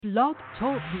Blog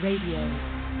Talk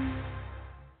Radio.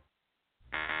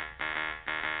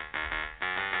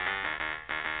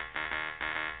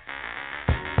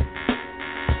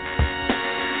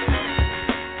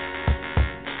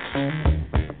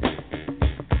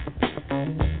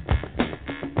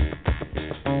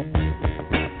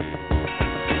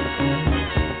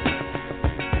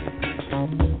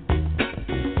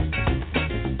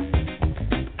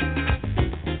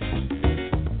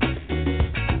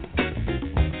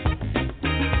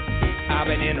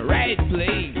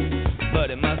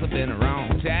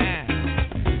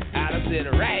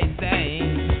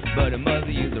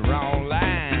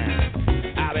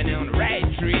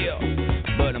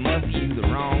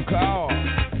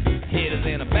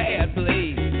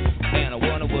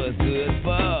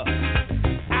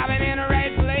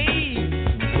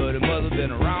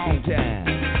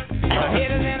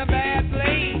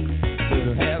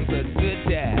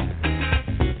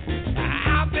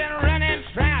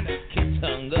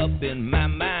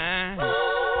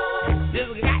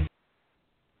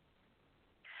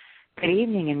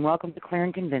 Welcome to Clear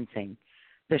and Convincing,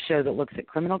 the show that looks at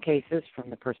criminal cases from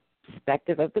the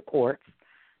perspective of the courts,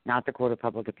 not the court of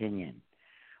public opinion.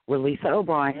 We're Lisa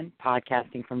O'Brien,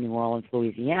 podcasting from New Orleans,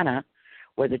 Louisiana,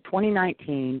 where the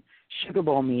 2019 Sugar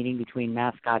Bowl meeting between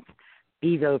mascots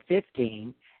Bevo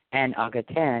 15 and Aga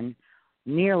 10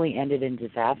 nearly ended in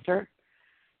disaster,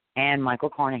 and Michael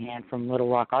Carnahan from Little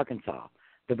Rock, Arkansas,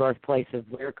 the birthplace of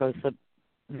Lyrico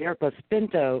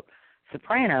Spinto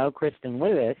soprano Kristen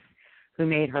Lewis, who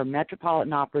made her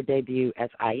Metropolitan Opera debut as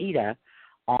Aida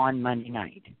on Monday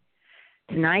night.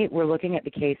 Tonight, we're looking at the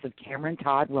case of Cameron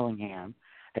Todd Willingham,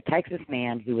 a Texas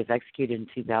man who was executed in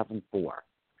 2004.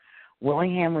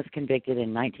 Willingham was convicted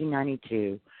in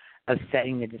 1992 of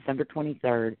setting the December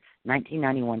 23,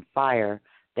 1991 fire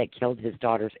that killed his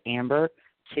daughters Amber,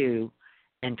 2,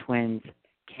 and twins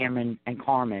Cameron and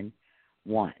Karmon,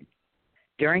 1.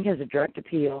 During his direct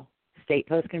appeal, state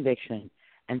post-conviction,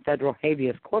 and federal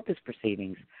habeas corpus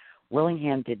proceedings,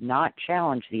 Willingham did not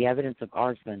challenge the evidence of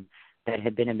arson that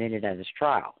had been admitted at his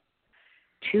trial.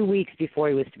 2 weeks before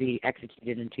he was to be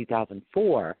executed in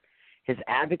 2004, his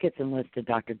advocates enlisted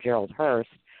Dr. Gerald Hurst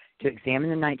to examine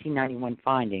the 1991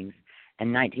 findings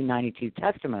and 1992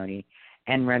 testimony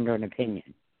and render an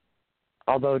opinion.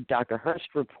 Although Dr.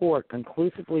 Hurst's report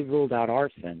conclusively ruled out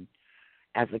arson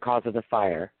as the cause of the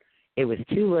fire, it was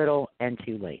too little and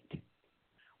too late.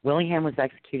 Willingham was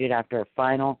executed after a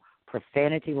final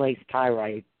profanity-laced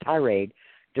tirade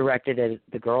directed at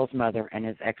the girl's mother and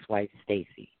his ex-wife,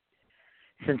 Stacey.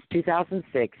 Since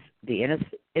 2006, the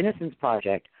Innocence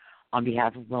Project, on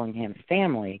behalf of Willingham's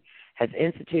family, has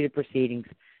instituted proceedings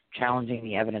challenging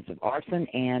the evidence of arson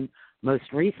and,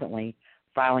 most recently,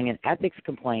 filing an ethics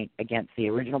complaint against the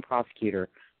original prosecutor,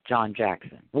 John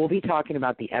Jackson. We'll be talking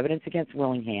about the evidence against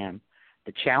Willingham,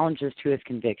 the challenges to his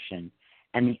conviction,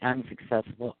 and the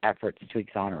unsuccessful efforts to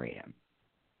exonerate him.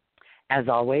 As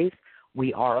always,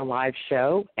 we are a live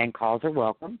show, and calls are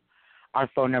welcome. Our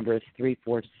phone number is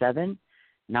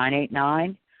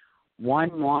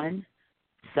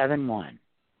 347-989-1171.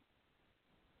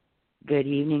 Good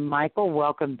evening, Michael.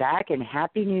 Welcome back, and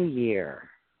Happy New Year.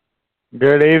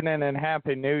 Good evening, and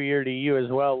Happy New Year to you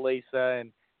as well, Lisa.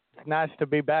 And it's nice to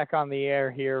be back on the air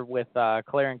here with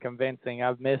Clear and Convincing.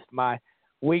 I've missed my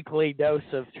weekly dose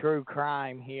of true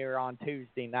crime here on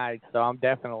Tuesday nights, so I'm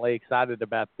definitely excited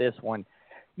about this one.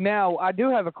 Now, I do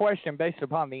have a question based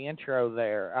upon the intro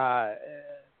there.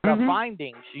 The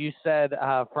findings, you said,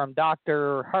 from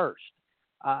Dr. Hurst.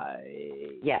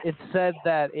 Yes. It said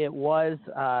that it was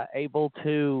able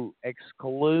to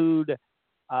exclude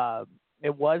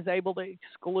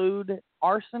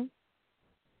arson?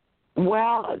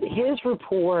 Well, his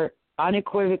report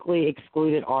unequivocally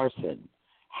excluded arson.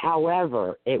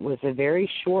 However, it was a very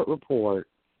short report,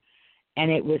 and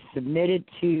it was submitted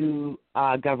to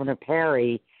Governor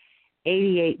Perry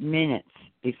 88 minutes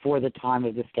before the time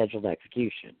of the scheduled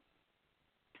execution.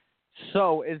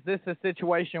 So is this a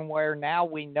situation where now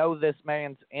we know this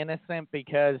man's innocent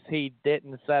because he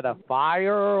didn't set a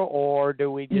fire, or do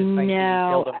we just think he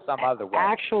killed him some other way?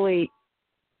 Actually,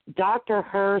 Dr.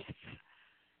 Hurst's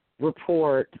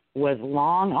report was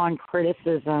long on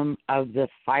criticism of the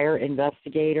fire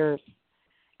investigators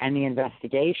and the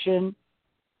investigation,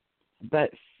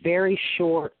 but very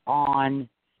short on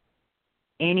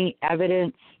any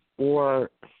evidence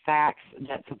or facts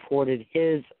that supported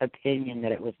his opinion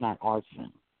that it was not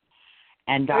arson.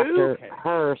 And Dr.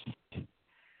 Hurst,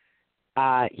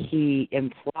 he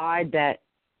implied that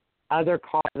other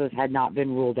causes had not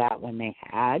been ruled out when they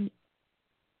had.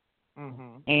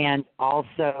 Mm-hmm. And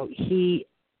also he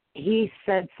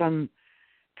said some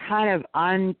kind of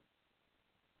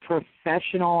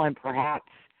unprofessional and perhaps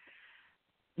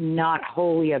not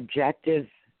wholly objective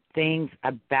things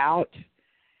about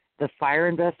the fire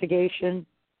investigation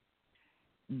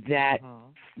that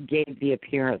gave the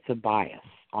appearance of bias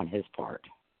on his part.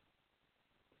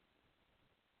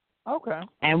 Okay.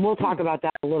 And we'll talk about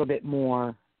that a little bit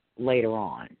more later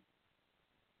on.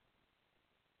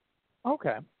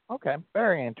 Okay.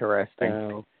 Very interesting.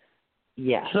 So,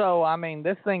 yeah. So, I mean,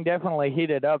 this thing definitely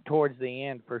heated up towards the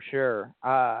end for sure.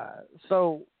 I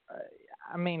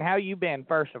mean, how you been,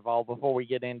 first of all, before we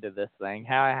get into this thing?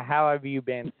 How have you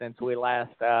been since we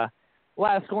last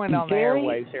went on the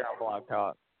airwaves here on Blog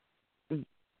Talk?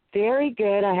 Very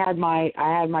good. I had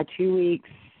my 2 weeks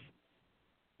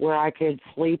where I could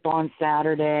sleep on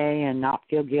Saturday and not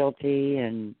feel guilty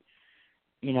and,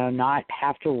 not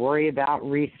have to worry about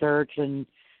research and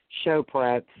show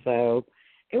prep. So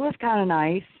it was kind of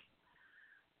nice.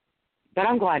 But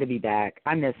I'm glad to be back.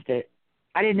 I missed it.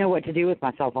 I didn't know what to do with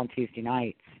myself on Tuesday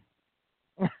nights.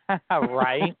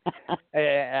 Right.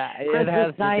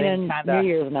 Christmas night and New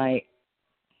Year's night.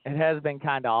 It has been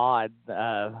kind of odd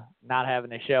not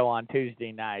having a show on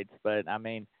Tuesday nights, but, I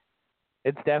mean,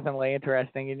 it's definitely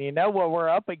interesting. And you know what we're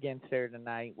up against here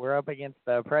tonight? We're up against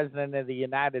the President of the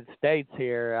United States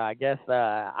here. I guess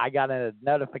I got a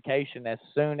notification as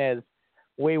soon as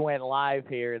we went live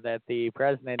here that the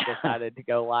President decided to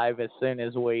go live as soon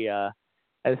as we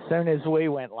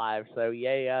went live. So,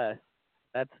 yay us.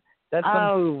 That's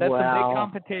some big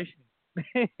competition.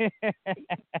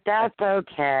 That's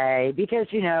okay, because,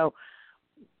 the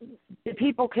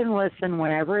people can listen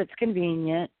whenever it's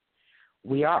convenient.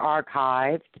 We are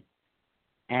archived,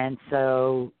 and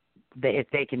so if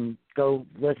they can go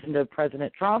listen to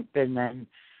President Trump and then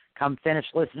come finish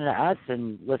listening to us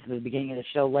and listen to the beginning of the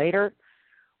show later,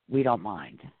 we don't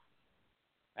mind.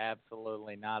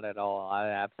 Absolutely not at all. I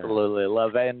absolutely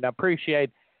love it and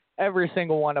appreciate every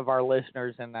single one of our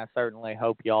listeners, and I certainly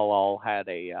hope y'all all had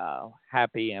a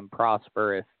happy and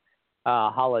prosperous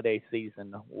holiday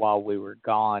season while we were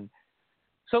gone.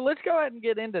 So let's go ahead and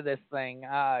get into this thing.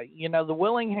 The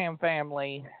Willingham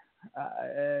family,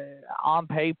 on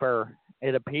paper,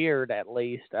 it appeared at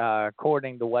least,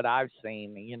 according to what I've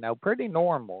seen, pretty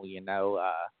normal, 3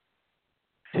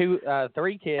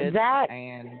 kids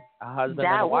and a husband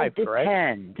and a wife, correct? That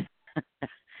would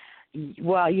depend.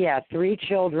 Well, yeah, 3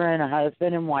 children, a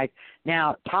husband and wife.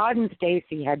 Now, Todd and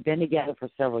Stacey had been together for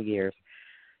several years.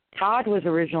 Todd was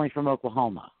originally from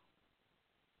Oklahoma.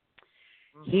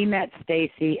 He met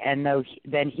Stacey, and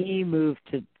then he moved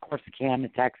to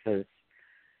Corsicana, Texas,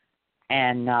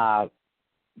 and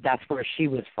that's where she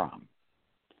was from.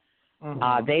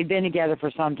 They'd been together for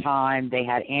some time. They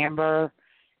had Amber,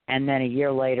 and then a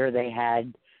year later they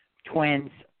had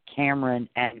twins, Cameron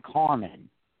and Karmon.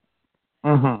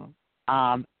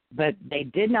 But they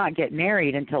did not get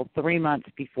married until 3 months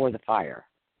before the fire.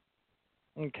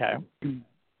 Okay.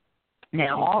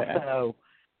 Now, also,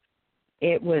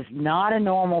 it was not a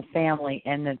normal family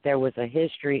in that there was a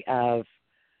history of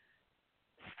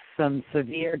some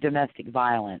severe domestic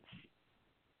violence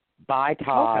by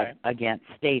Todd against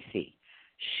Stacey.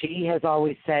 She has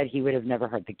always said he would have never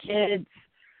hurt the kids,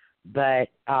 but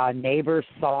neighbors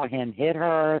saw him hit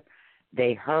her.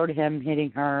 They heard him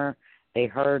hitting her. They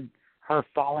heard her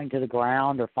falling to the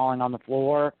ground or falling on the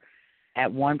floor.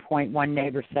 At one point, one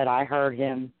neighbor said, I heard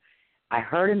him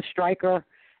strike her,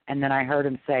 and then I heard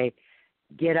him say,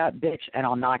 get up, bitch, and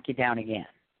I'll knock you down again,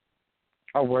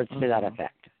 or words to that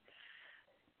effect.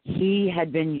 He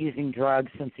had been using drugs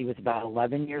since he was about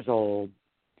 11 years old.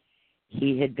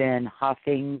 He had been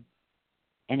huffing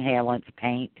inhalants,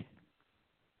 paint.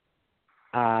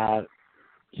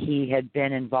 He had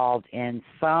been involved in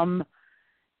some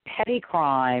petty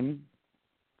crime,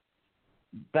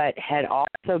 but had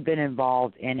also been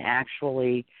involved in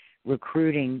actually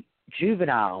recruiting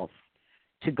juveniles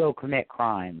to go commit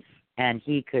crimes, and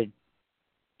he could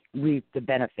reap the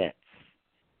benefits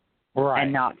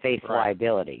and not face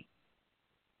liability.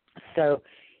 So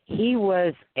he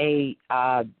was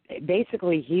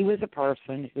basically he was a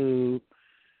person who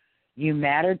you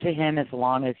mattered to him as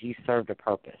long as you served a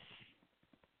purpose.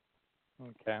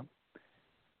 Okay.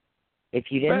 If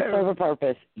you didn't serve a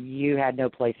purpose, you had no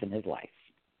place in his life.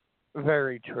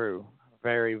 Very true.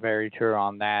 Very, very true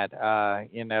on that.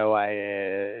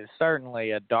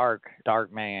 Certainly a dark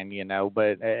man,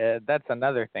 but that's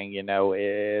another thing,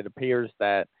 it appears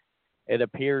that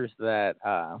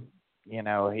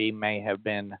he may have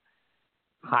been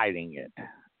hiding it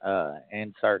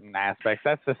in certain aspects.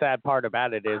 That's the sad part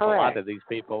about it is a lot of these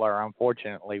people are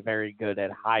unfortunately very good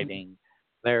at hiding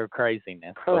their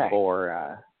craziness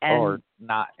or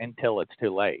not until it's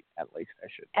too late, at least I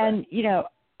should say. And,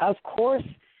 of course,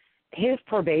 his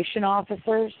probation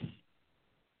officers,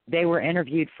 they were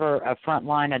interviewed for a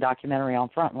documentary on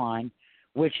Frontline,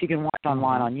 which you can watch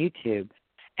online on YouTube.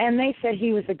 And they said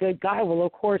he was a good guy. Well,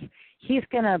 of course, he's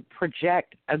going to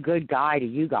project a good guy to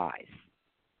you guys.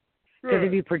 Because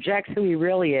if he projects who he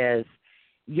really is,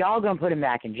 y'all going to put him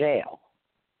back in jail.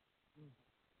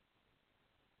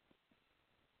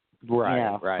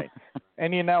 Right, right.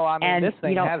 And, this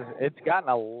thing it's gotten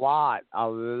a lot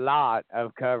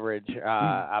of coverage.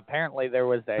 Apparently there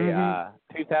was a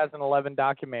 2011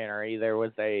 documentary. There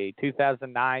was a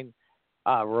 2009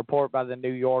 report by the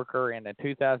New Yorker and a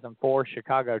 2004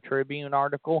 Chicago Tribune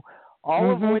article,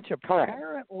 all of which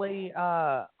apparently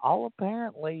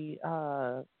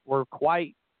were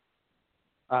quite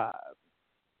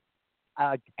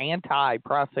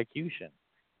anti-prosecution,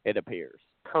 it appears.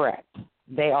 Correct.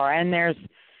 They are, and there's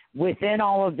within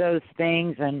all of those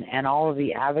things and all of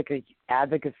the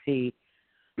advocacy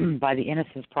by the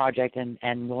Innocence Project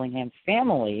and Willingham's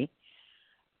family,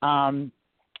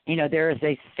 there is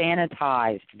a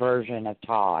sanitized version of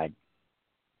Todd.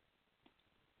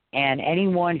 And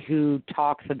anyone who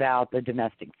talks about the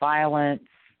domestic violence,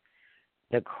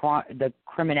 the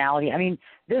criminality,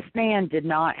 this man did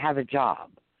not have a job.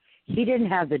 He didn't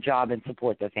have the job and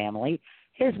support the family.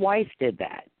 His wife did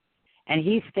that. And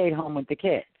he stayed home with the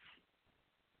kids.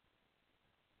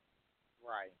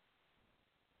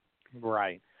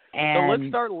 Right. And so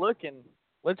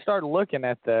let's start looking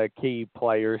at the key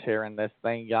players here in this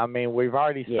thing. We've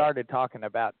already started talking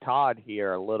about Todd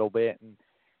here a little bit, and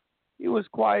he was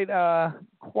quite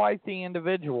the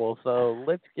individual. So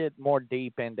let's get more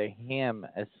deep into him,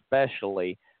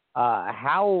 especially.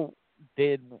 How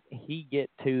did he get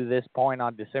to this point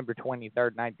on December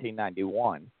 23rd,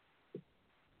 1991?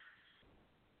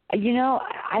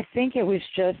 I think it was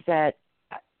just that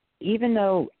even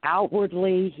though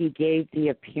outwardly he gave the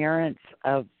appearance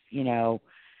of,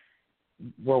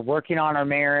 we're working on our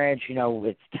marriage,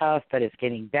 it's tough, but it's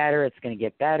getting better, it's going to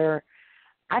get better.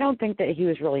 I don't think that he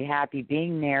was really happy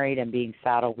being married and being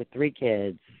saddled with 3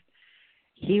 kids.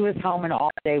 He was home and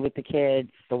all day with the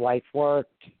kids. The wife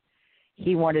worked.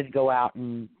 He wanted to go out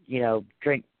and,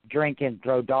 drink and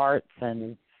throw darts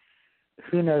and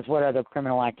who knows what other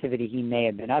criminal activity he may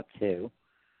have been up to.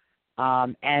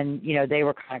 And they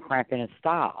were kind of cramping his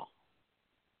style.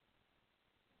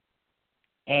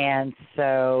 And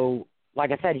so,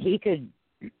 like I said, he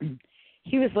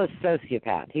was a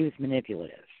sociopath. He was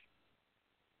manipulative.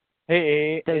 So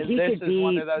he could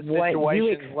be what you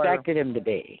expected him to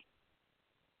be.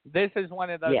 This is one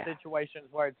of those situations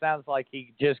where it sounds like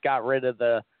he just got rid of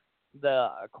the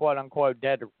quote-unquote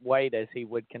dead weight, as he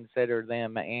would consider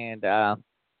them, and,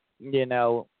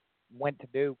 went to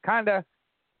do kind of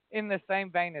in the same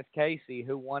vein as Casey,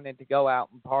 who wanted to go out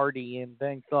and party and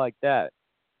things like that.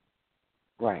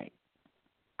 Right.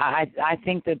 I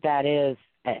think that is,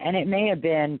 and it may have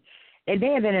been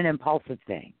an impulsive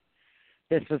thing.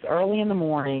 This was early in the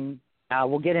morning.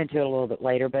 We'll get into it a little bit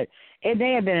later, but it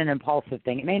may have been an impulsive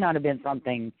thing. It may not have been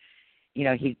something,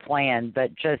 he'd planned,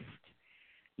 but just,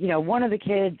 one of the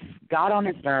kids got on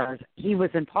his nerves. He was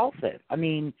impulsive.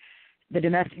 The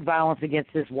domestic violence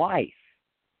against his wife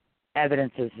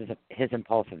evidences his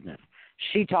impulsiveness.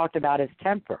 She talked about his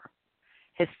temper.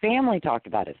 His family talked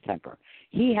about his temper.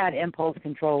 He had impulse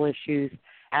control issues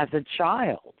as a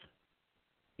child.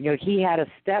 He had a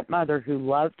stepmother who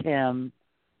loved him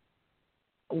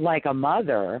like a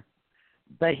mother,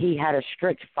 but he had a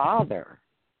strict father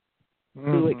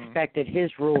who expected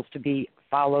his rules to be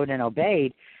followed and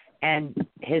obeyed. And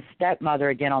his stepmother,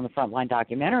 again on the Frontline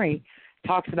documentary,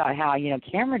 talks about how,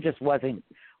 Cameron just wasn't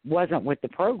with the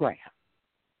program.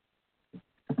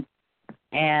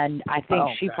 And I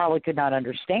think she probably could not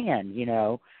understand,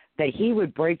 that he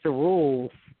would break the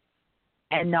rules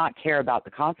and not care about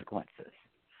the consequences,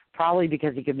 probably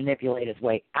because he could manipulate his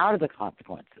way out of the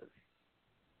consequences.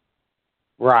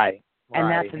 Right. And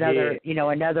that's another,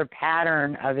 another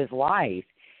pattern of his life.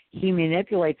 He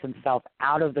manipulates himself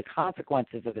out of the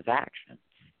consequences of his actions.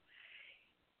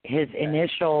 His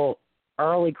initial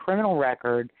early criminal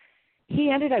record, he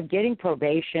ended up getting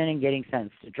probation and getting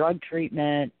sentenced to drug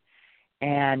treatment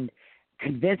and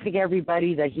convincing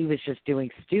everybody that he was just doing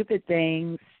stupid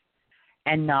things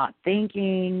and not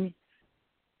thinking,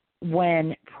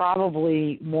 when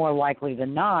probably more likely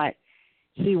than not,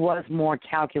 he was more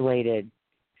calculated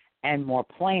and more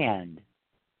planned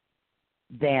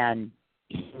than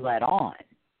he let on.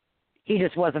 He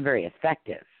just wasn't very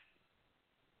effective.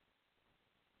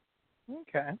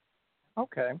 Okay.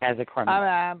 As a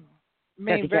criminal.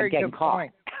 Very good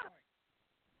point.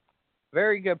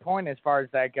 very good point as far as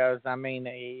that goes. I mean,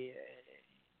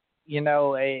 you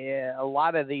know, a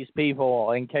lot of these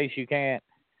people, in case you can't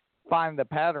find the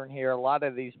pattern here, a lot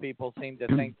of these people seem to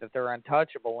think that they're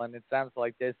untouchable, and it sounds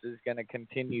like this is going to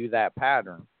continue that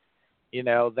pattern. You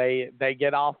know, they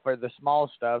get off for the small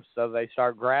stuff, so they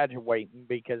start graduating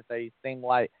because they seem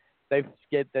like they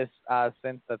get this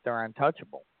sense that they're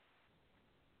untouchable.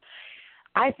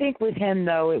 I think with him,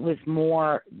 though, it was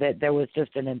more that there was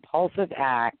just an impulsive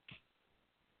act,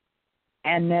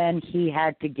 and then he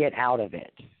had to get out of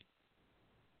it.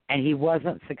 And he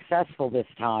wasn't successful this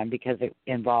time because it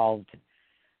involved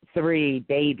 3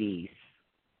 babies,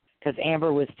 because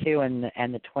Amber was 2 and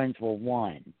the twins were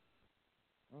 1,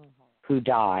 who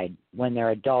died when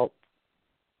their adult,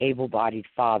 able-bodied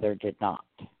father did not.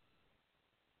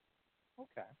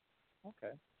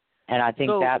 Okay. And I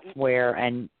think that's where,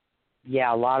 and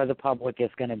yeah, a lot of the public is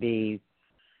going to be,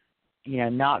 you know,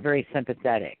 not very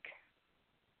sympathetic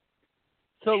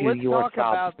to your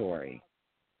sob story.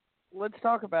 Let's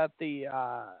talk about the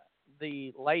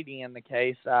lady in the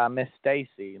case, Miss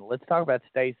Stacey. Let's talk about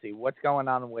Stacey. What's going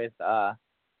on with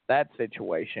that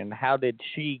situation? How did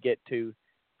she get to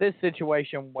this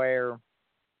situation where,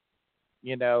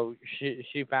 you know,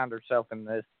 she found herself in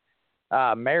this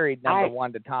married number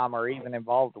one to Tom, or even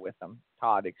involved with him?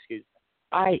 Todd, excuse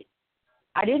me.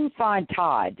 I didn't find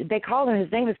Todd. They called him,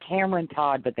 his name is Cameron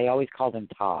Todd, but they always called him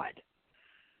Todd.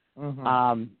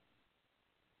 Mm-hmm.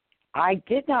 I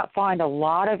did not find a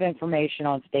lot of information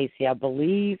on Stacey. I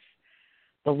believe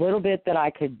the little bit that I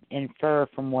could infer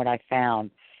from what I found,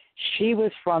 she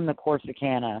was from the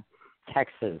Corsicana,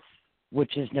 Texas,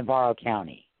 which is Navarro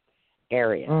County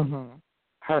area. Mm-hmm.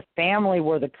 Her family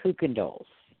were the Kukendals.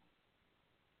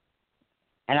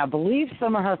 And I believe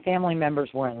some of her family members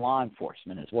were in law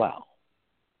enforcement as well.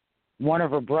 One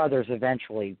of her brothers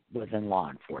eventually was in law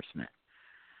enforcement.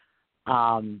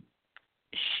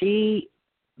 She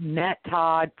met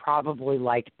Todd, probably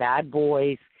liked bad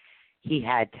boys. He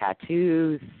had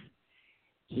tattoos.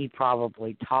 He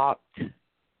probably talked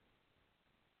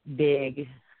big.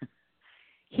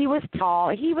 He was tall.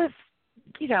 He was,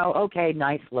 you know, okay,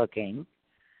 nice looking,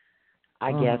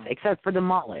 I guess, except for the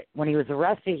mullet. When he was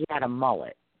arrested, he had a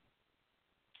mullet.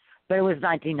 But it was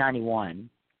 1991.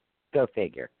 Go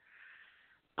figure.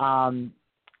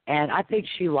 And I think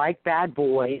she liked bad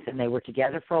boys, and they were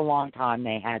together for a long time.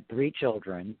 They had 3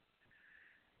 children.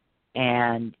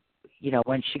 And, you know,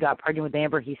 when she got pregnant with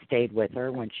Amber, he stayed with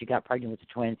her. When she got pregnant with the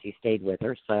twins, he stayed with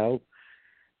her. So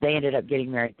they ended up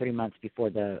getting married 3 months before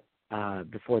the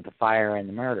fire and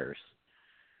the murders.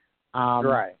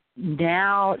 Right.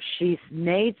 Now she's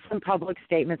made some public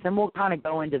statements, and we'll kind of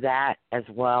go into that as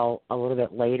well a little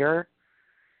bit later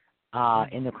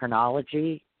in the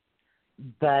chronology.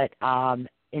 But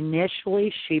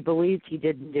initially, she believed he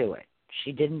didn't do it.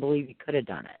 She didn't believe he could have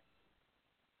done it.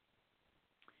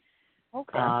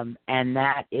 Okay. And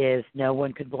that is, no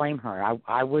one could blame her.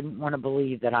 I wouldn't want to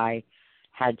believe that I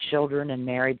had children and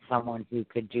married someone who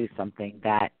could do something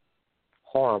that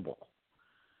horrible.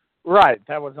 Right.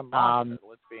 That was a monster,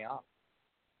 let's be honest.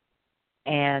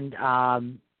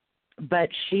 And, but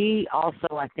she also,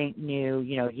 I think, knew,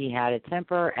 you know, he had a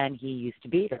temper and he used to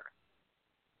beat her.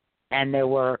 And there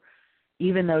were,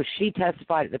 even though she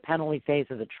testified at the penalty phase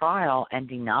of the trial and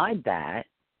denied that,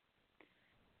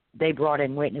 they brought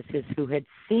in witnesses who had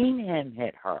seen him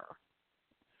hit her,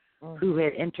 who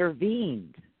had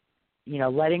intervened, you know,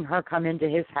 letting her come into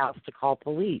his house to call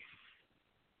police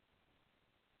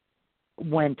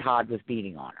when Todd was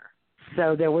beating on her.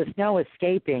 So there was no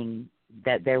escaping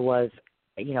that there was,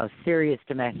 you know, serious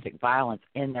domestic violence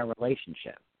in their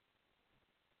relationship.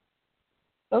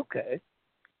 Okay.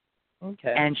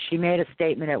 And she made a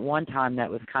statement at one time that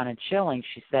was kind of chilling.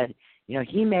 She said, you know,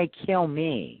 he may kill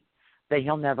me, but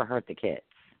he'll never hurt the kids.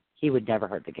 He would never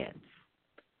hurt the kids.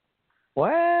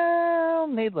 Well,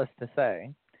 needless to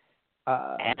say.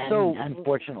 So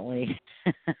unfortunately.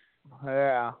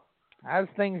 Yeah. As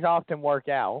things often work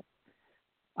out.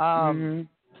 So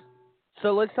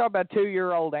let's talk about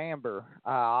 2-year-old Amber.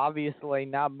 Obviously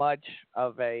not much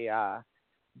of a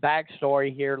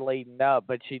backstory here leading up,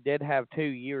 but she did have 2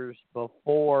 years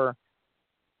before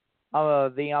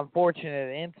the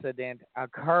unfortunate incident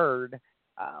occurred.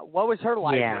 What was her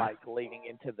life like leading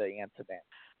into the incident?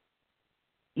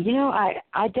 You know,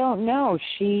 I don't know.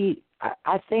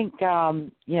 I think,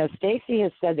 you know, Stacey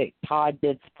has said that Todd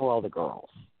did spoil the girls.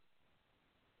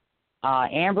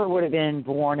 Amber would have been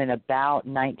born in about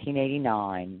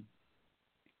 1989.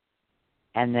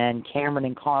 And then Cameron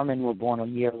and Karmon were born a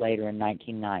year later in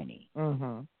 1990.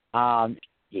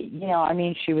 You know, I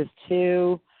mean, she was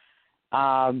 2.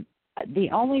 The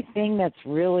only thing that's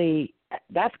really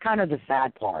that's kind of the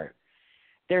sad part.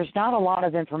 There's not a lot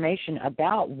of information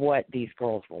about what these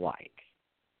girls were like.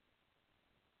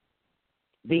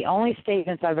 The only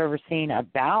statements I've ever seen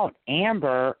about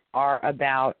Amber are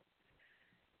about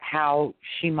how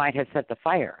she might have set the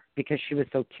fire because she was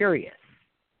so curious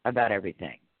about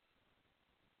everything.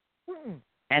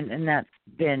 And that's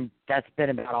been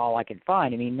about all I could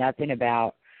find. I mean, nothing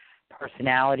about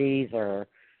personalities or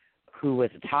who was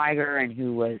a tiger and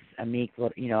who was a meek,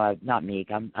 not meek.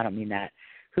 I don't mean that.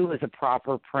 Who was a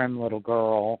proper prim little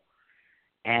girl,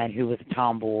 and who was a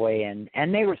tomboy,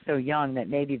 and they were so young that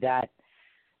maybe that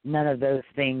none of those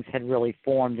things had really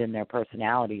formed in their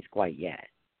personalities quite yet.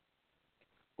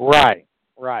 Right.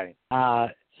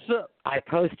 So I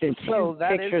posted two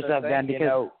pictures of them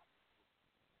because.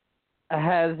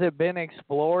 Has it been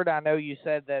explored? I know you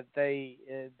said that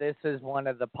this is one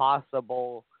of the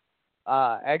possible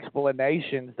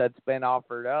explanations that's been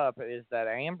offered up, is that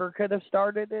Amber could have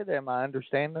started it. Am I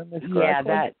understanding this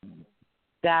correctly?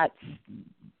 Yeah,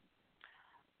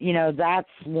 that's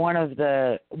one of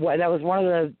the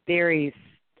theories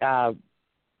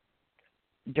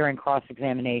during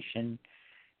cross-examination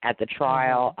at the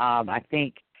trial. I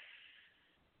think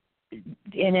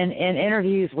in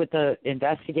interviews with the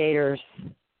investigators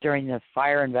during the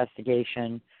fire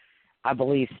investigation, I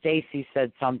believe Stacey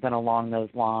said something along those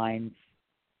lines.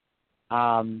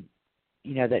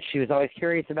 That she was always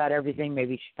curious about everything.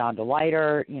 Maybe she found a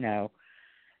lighter,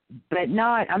 but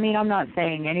not. I mean, I'm not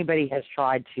saying anybody has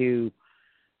tried to,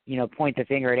 point the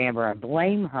finger at Amber and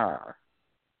blame her,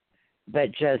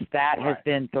 but just that has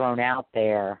been thrown out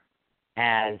there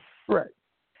as right.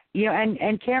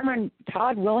 And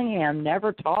Todd Willingham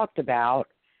never talked about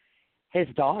his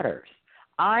daughters.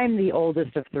 I'm the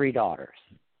oldest of three daughters.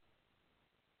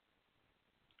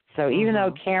 So even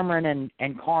though Cameron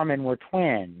and Karmon were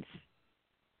twins,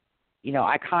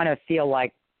 I kind of feel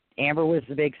like Amber was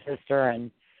the big sister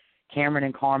and Cameron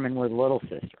and Karmon were the little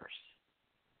sisters.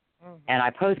 And I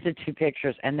posted two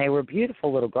pictures, and they were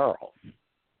beautiful little girls.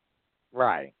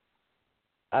 Right.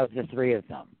 Of the three of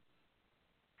them.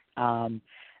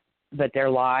 But their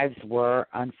lives were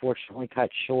unfortunately cut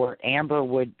short. Amber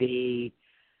would be,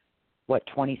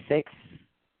 26?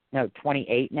 No,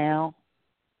 28 now?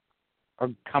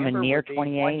 Or coming Amber near would be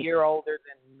 28? 1 year older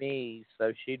than me,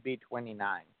 so she'd be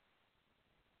 29.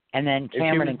 And then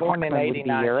Cameron and Karmon would be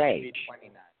your age. She'd be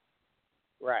 29.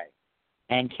 Right.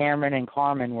 And Cameron and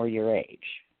Karmon were your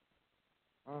age.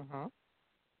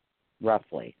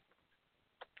 Roughly.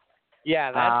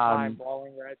 Yeah, that's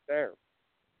mind-blowing right there.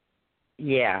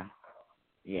 Yeah.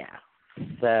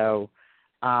 So,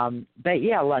 but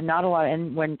yeah, not a lot.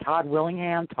 And when Todd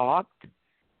Willingham talked,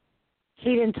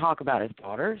 he didn't talk about his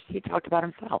daughters. He talked about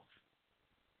himself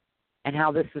and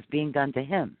how this was being done to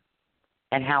him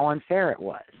and how unfair it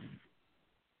was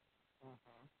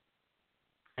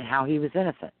and how he was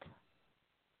innocent.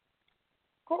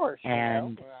 Of course.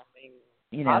 And,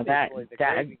 obviously the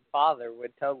that grieving father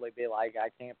would totally be like, I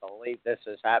can't believe this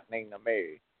is happening to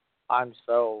me.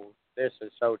 This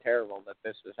is so terrible that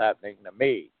this is happening to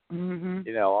me.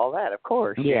 All that, of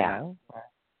course. Yeah.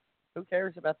 Who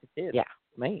cares about the kids? Yeah.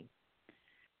 Me.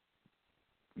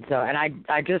 So, and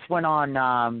I just went on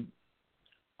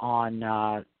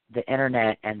the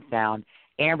internet and found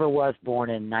Amber was born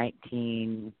in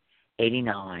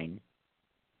 1989,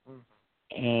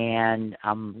 and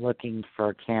I'm looking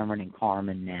for Cameron and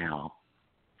Karmon now.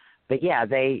 But yeah,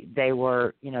 they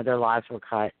were, their lives were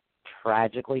cut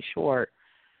tragically short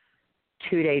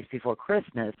 2 days before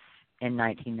Christmas in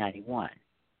 1991.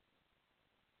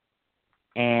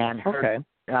 And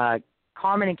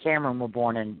Karmon and Kameron were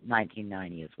born in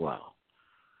 1990 as well.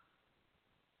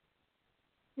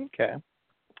 Okay.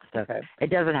 So it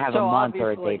doesn't have a month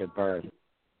or a date of birth.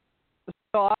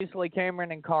 So obviously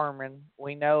Cameron and Karmon,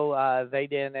 we know they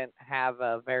didn't have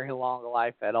a very long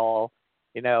life at all,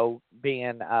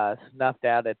 being snuffed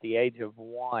out at the age of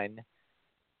 1.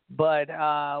 But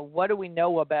what do we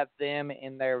know about them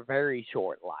in their very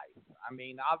short life? I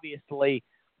mean, obviously,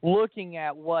 looking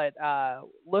at what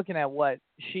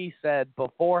she said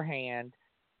beforehand,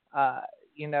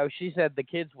 she said the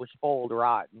kids were spoiled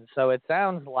rotten. So it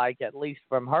sounds like, at least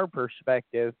from her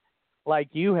perspective, like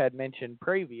you had mentioned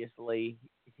previously,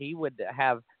 he would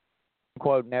have,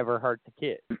 quote, never hurt the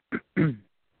kids.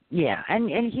 Yeah,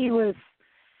 and he was,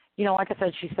 like I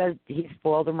said, she said he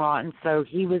spoiled them rotten, so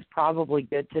he was probably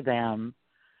good to them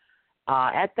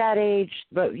at that age.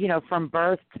 But, from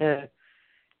birth to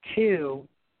 2,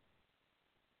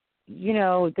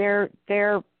 their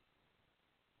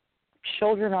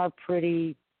children are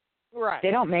pretty, right. They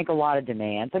don't make a lot of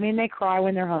demands. I mean, they cry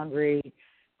when they're hungry,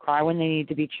 cry when they need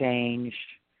to be changed.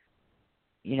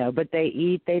 but they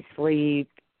eat, they sleep.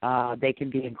 They can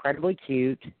be incredibly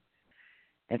cute.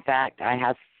 In fact, I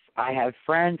have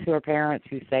friends who are parents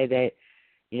who say that,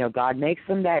 God makes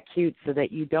them that cute so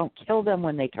that you don't kill them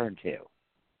when they turn 2.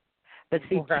 But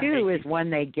see, Right. 2 is when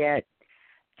they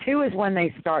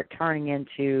start turning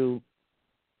into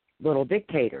little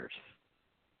dictators,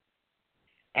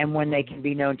 and when they can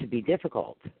be known to be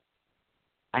difficult.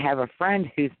 I have a friend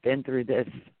who's been through this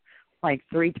like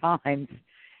 3 times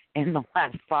in the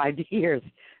last 5 years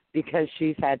because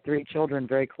she's had 3 children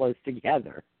very close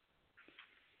together.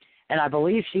 And I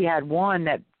believe she had one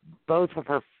that both of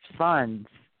her sons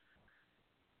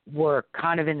were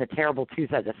kind of in the terrible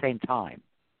 2s at the same time.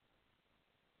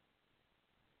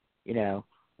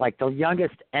 Like the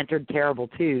youngest entered terrible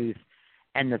 2s,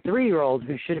 and the 3-year-old,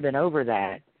 who should have been over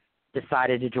that,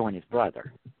 decided to join his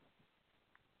brother.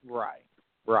 Right.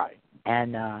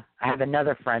 And I have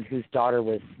another friend whose daughter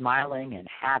was smiling and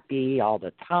happy all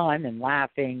the time and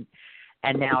laughing,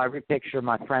 and now every picture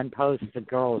my friend posts, the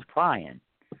girl is crying.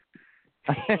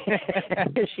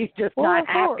 She's just not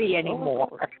happy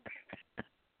anymore.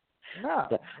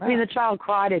 No, I mean, the child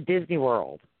cried at Disney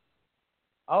World.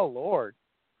 Oh, Lord.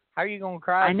 How are you going to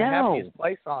cry at the happiest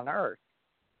place on earth?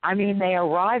 I mean, they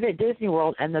arrive at Disney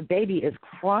World, and the baby is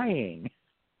crying.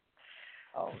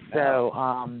 Oh, no. So,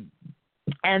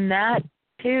 and that,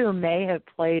 too, may have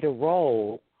played a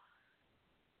role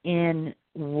in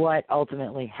what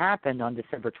ultimately happened on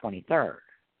December 23rd.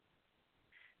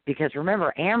 Because,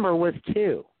 remember, Amber was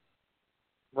 2.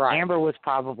 Right. Amber was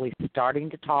probably starting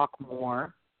to talk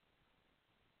more.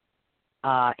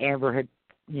 Amber had,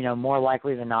 more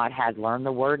likely than not, had learned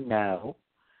the word no,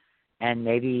 and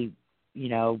maybe,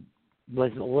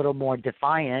 was a little more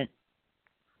defiant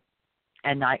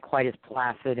and not quite as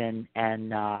placid and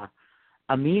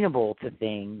amenable to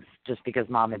things just because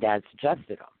Mom and Dad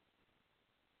suggested them.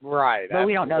 Right. But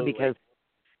we don't know because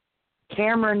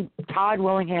Todd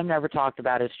Willingham never talked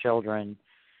about his children,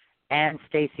 and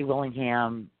Stacey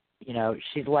Willingham,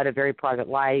 she's led a very private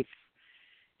life.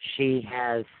 She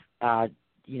has,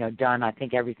 done, I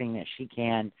think, everything that she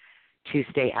can to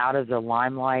stay out of the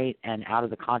limelight and out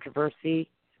of the controversy.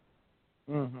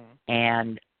 Mm-hmm.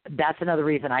 And that's another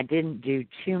reason I didn't do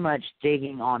too much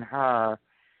digging on her,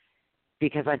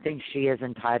 because I think she is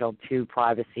entitled to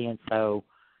privacy. And so,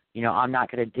 I'm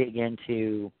not going to dig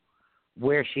into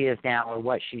where she is now or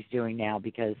what she's doing now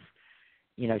because,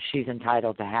 she's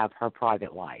entitled to have her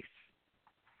private life.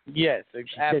 Yes,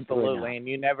 absolutely. And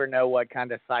you never know what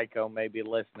kind of psycho may be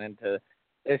listening to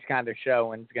this kind of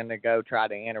show and is going to go try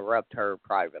to interrupt her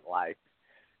private life.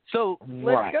 So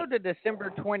let's go to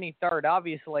December 23rd.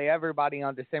 Obviously, everybody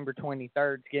on December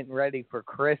 23rd is getting ready for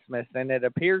Christmas, and it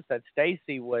appears that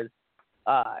Stacey was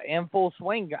in full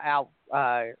swing out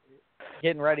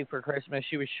getting ready for Christmas.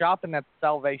 She was shopping at the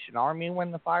Salvation Army when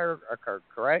the fire occurred,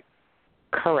 correct?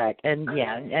 Correct. And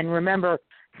remember,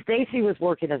 Stacey was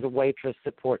working as a waitress to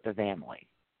support the family.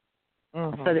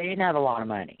 Mm-hmm. So they didn't have a lot of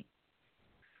money.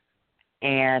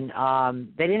 And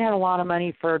they didn't have a lot of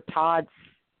money for Todd's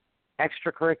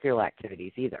extracurricular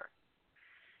activities either.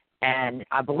 And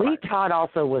I believe Todd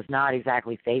also was not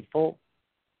exactly faithful.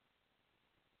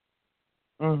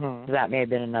 Mm-hmm. So that may have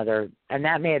been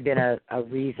a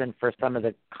reason for some of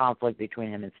the conflict between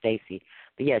him and Stacey.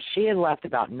 But yes, she had left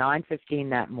about 9:15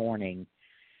 that morning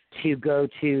to go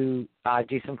to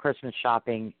do some Christmas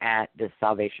shopping at the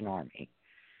Salvation Army.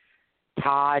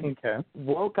 Todd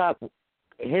woke up,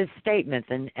 his statements,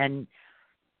 and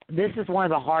this is one of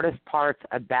the hardest parts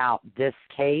about this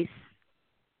case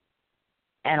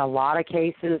and a lot of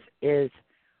cases is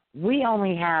we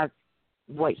only have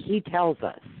what he tells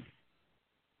us.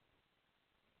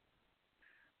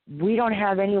 We don't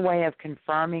have any way of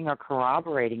confirming or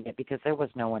corroborating it because there was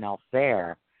no one else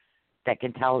there that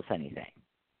can tell us anything.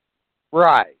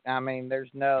 Right. I mean, there's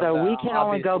no... So we can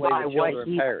only go by what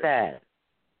he said.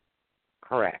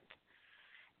 Correct.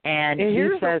 And he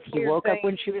says he woke up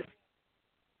when she was...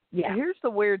 Yeah. Here's the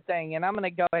weird thing, and I'm going to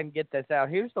go ahead and get this out.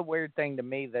 Here's the weird thing to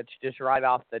me that's just right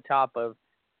off the top of,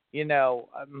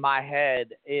 my head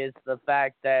is the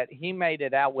fact that he made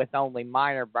it out with only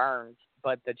minor burns,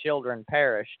 but the children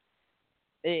perished.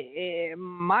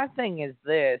 My thing is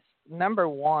this. Number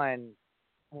one,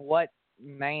 what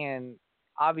man...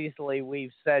 Obviously,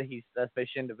 we've said he's a selfish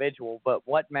individual, but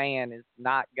what man is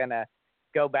not going to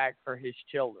go back for his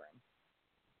children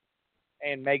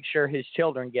and make sure his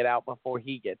children get out before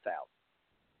he gets out?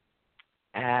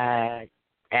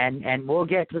 And we'll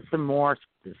get to some more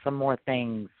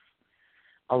things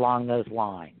along those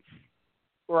lines.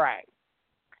 Right.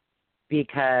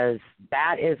 Because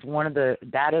that is one of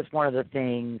the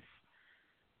things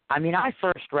I mean, I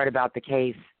first read about the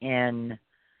case in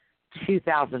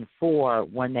 2004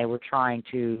 when they were trying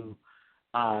to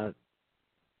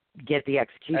get the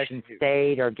execution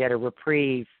stayed or get a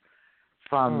reprieve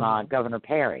from Governor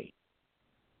Perry.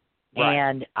 Right.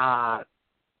 And,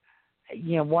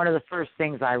 one of the first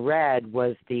things I read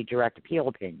was the direct appeal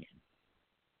opinion.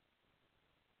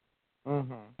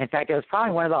 Mm-hmm. In fact, it was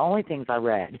probably one of the only things I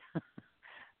read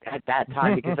at that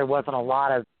time because there wasn't a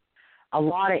lot of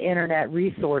internet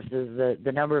resources.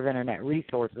 The number of internet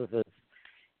resources has,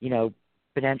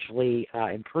 potentially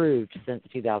improved since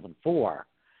 2004.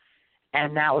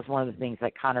 And that was one of the things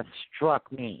that kind of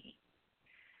struck me.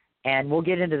 And we'll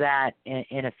get into that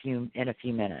in a few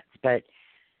minutes. But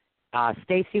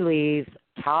Stacey leaves.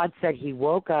 Todd said he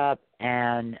woke up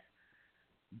and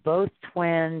both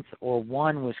twins, or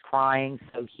one, was crying,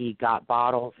 so he got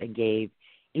bottles and gave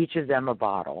each of them a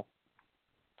bottle.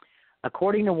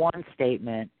 According to one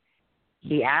statement,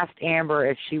 he asked Amber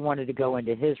if she wanted to go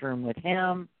into his room with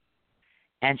him,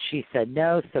 and she said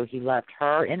no, so he left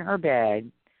her in her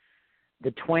bed,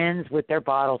 the twins with their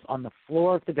bottles on the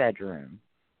floor of the bedroom.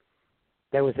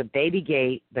 There was a baby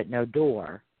gate but no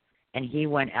door, and he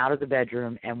went out of the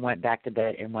bedroom and went back to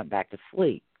bed and went back to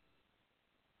sleep.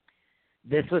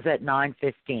 This was at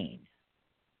 9:15.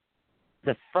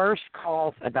 The first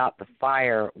calls about the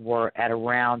fire were at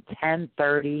around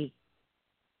 10:30,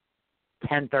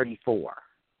 10:34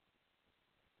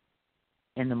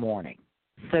 in the morning.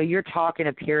 So you're talking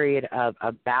a period of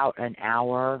about an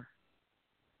hour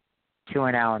to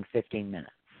an hour and 15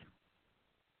 minutes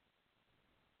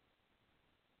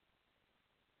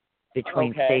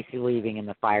between Stacey leaving and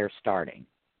the fire starting.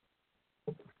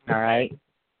 All right?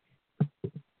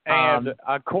 And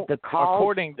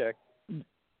according to...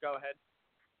 Go ahead.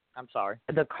 I'm sorry.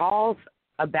 The calls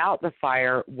about the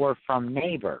fire were from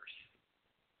neighbors.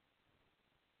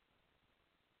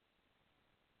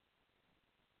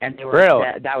 And they were, really?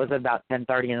 That was about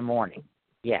 10:30 in the morning.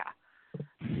 Yeah.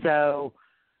 So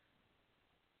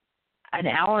an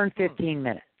hour and 15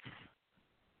 minutes.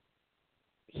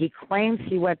 He claims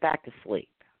he went back to sleep.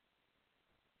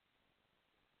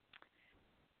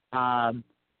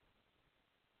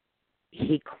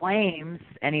 He claims,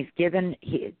 and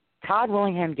Todd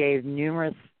Willingham gave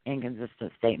numerous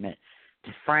inconsistent statements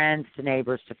to friends, to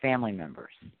neighbors, to family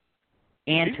members,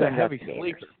 and to investigators. Heavy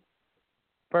sleeper.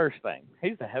 First thing,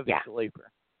 he's a heavy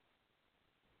sleeper.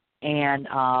 And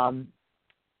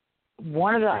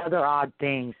one of the other odd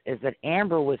things is that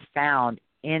Amber was found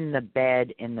in the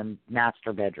bed in the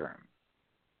master bedroom.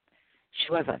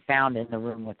 She wasn't found in the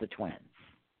room with the twins.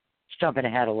 Just jumping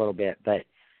ahead a little bit, but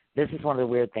this is one of the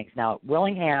weird things. Now,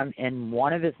 Willingham, in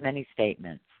one of his many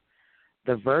statements,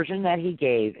 the version that he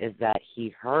gave is that he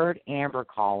heard Amber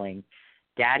calling,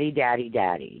 "Daddy, Daddy,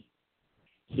 Daddy."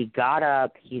 He got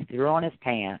up, he threw on his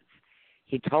pants,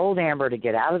 he told Amber to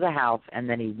get out of the house, and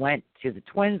then he went to the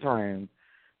twins' room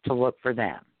to look for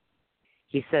them.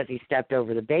 He says he stepped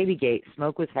over the baby gate,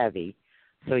 smoke was heavy,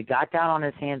 so he got down on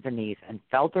his hands and knees and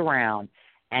felt around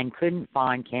and couldn't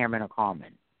find Cameron or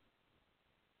Karmon.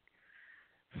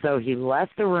 So he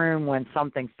left the room when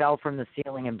something fell from the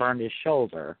ceiling and burned his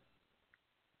shoulder.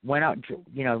 Went out,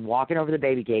 walking over the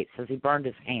baby gate, says he burned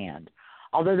his hand,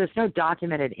 although there's no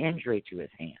documented injury to his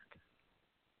hand.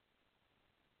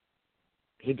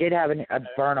 He did have a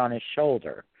burn on his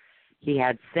shoulder. He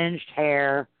had singed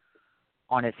hair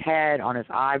on his head, on his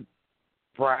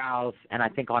eyebrows, and I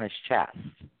think on his chest.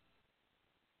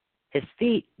 His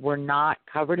feet were not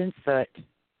covered in soot.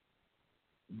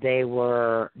 They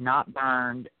were not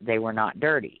burned. They were not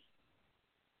dirty.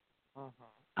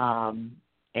 And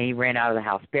he ran out of the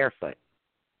house barefoot.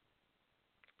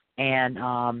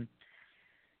 And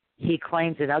he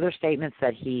claims in other statements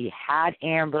that he had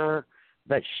Amber,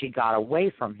 but she got away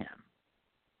from him.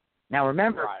 Now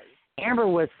remember, Amber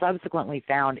was subsequently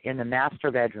found in the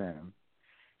master bedroom.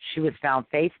 She was found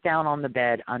face down on the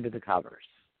bed under the covers.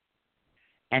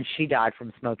 And she died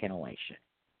from smoke inhalation.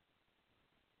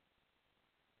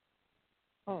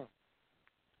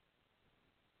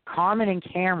 Karmon and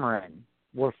Kameron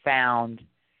were found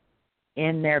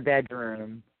in their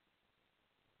bedroom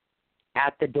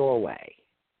at the doorway.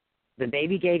 The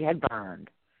baby gate had burned,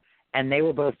 and they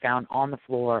were both found on the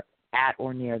floor at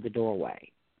or near the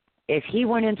doorway. If he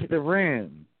went into the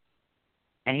room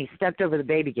and he stepped over the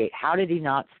baby gate, how did he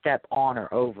not step on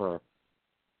or over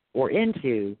or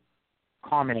into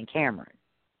Karmon and Kameron?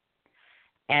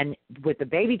 And with the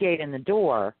baby gate in the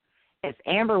door, if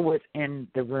Amber was in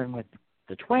the room with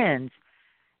the twins,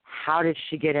 how did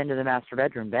she get into the master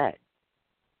bedroom bed?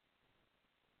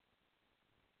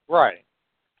 Right.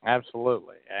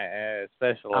 Absolutely.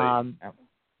 Especially.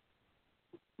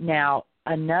 Now,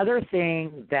 another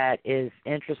thing that is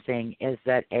interesting is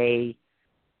that a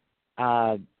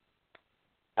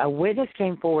witness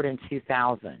came forward in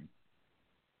 2000,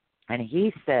 and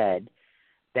he said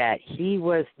that he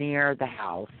was near the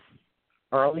house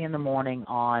early in the morning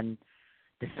on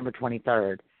December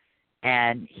 23rd,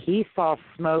 and he saw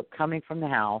smoke coming from the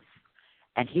house,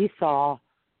 and he saw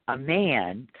a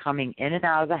man coming in and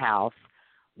out of the house,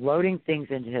 loading things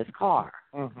into his car,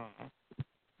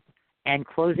 and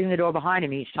closing the door behind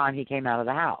him each time he came out of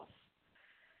the house.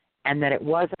 And that it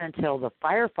wasn't until the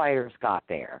firefighters got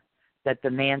there that the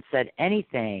man said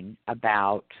anything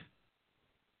about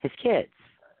his kids.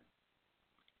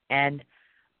 And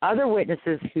other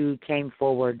witnesses who came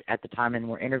forward at the time and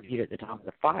were interviewed at the time of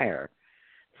the fire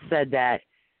said that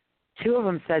two of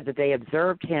them said that they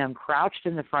observed him crouched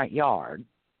in the front yard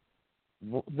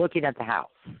looking at the house.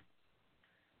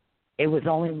 It was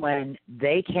only when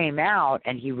they came out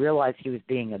and he realized he was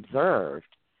being observed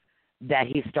that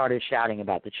he started shouting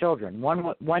about the children.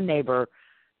 One neighbor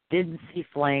didn't see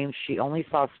flames. She only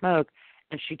saw smoke,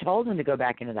 and she told him to go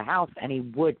back into the house, and he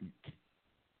wouldn't.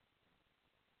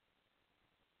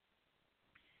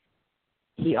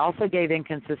 He also gave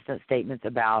inconsistent statements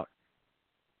about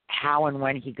how and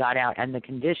when he got out and the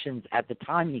conditions at the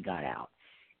time he got out.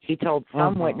 He told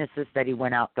some witnesses that he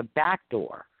went out the back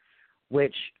door,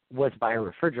 which was by a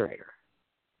refrigerator.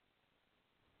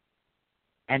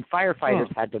 And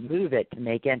firefighters had to move it to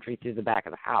make entry through the back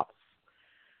of the house.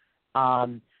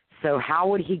 So how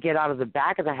would he get out of the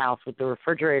back of the house with the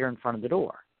refrigerator in front of the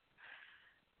door?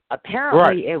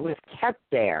 Apparently it was kept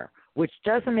there, which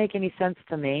doesn't make any sense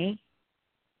to me.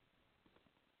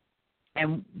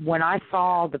 And when I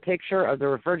saw the picture of the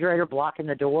refrigerator blocking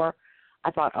the door,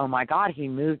 I thought, oh, my God, he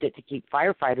moved it to keep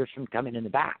firefighters from coming in the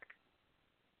back.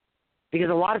 Because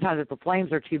a lot of times if the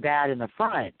flames are too bad in the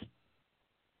front,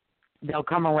 they'll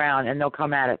come around and they'll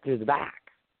come at it through the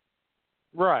back.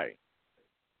 Right.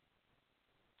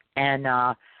 And,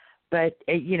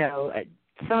 you know,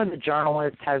 some of the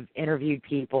journalists have interviewed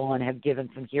people and have given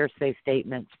some hearsay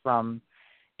statements from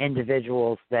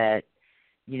individuals that,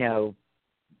 you know,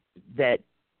 that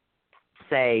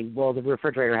say, well, the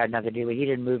refrigerator had nothing to do with it. He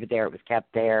didn't move it there. It was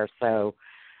kept there. So,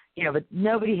 you know, but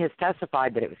nobody has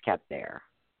testified that it was kept there.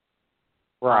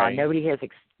 Right. Nobody has,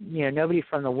 nobody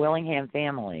from the Willingham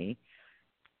family.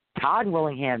 Todd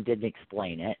Willingham didn't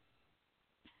explain it.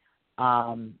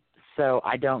 So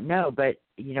I don't know. But,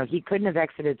 you know, he couldn't have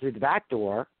exited through the back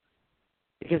door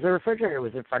because the refrigerator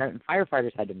was in front of it and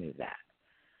firefighters had to move that.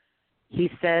 He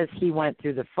says he went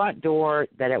through the front door,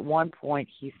 that at one point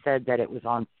he said that it was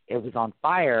on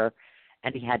fire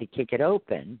and he had to kick it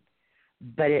open,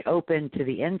 but it opened to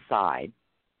the inside.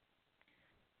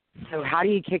 So how do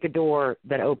you kick a door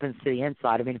that opens to the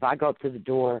inside? I mean, if I go up to the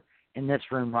door in this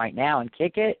room right now and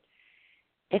kick it,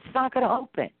 it's not going to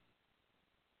open.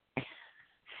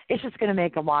 It's just going to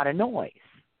make a lot of noise.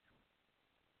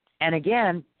 And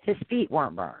again, his feet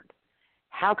weren't burned.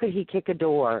 How could he kick a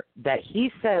door that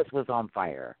he says was on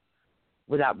fire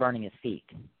without burning his feet?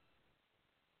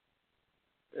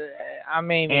 I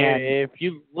mean, if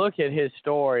you look at his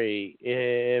story,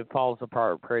 it falls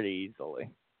apart pretty easily.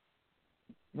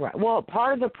 Right. Well,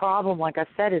 part of the problem, like I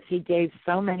said, is he gave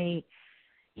so many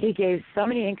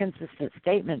inconsistent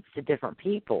statements to different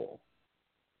people.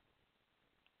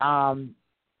 And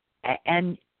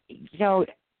you know,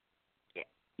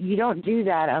 you don't do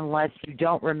that unless you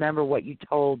don't remember what you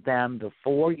told them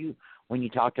before when you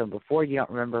talked to them before. You don't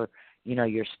remember, you know,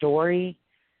 your story.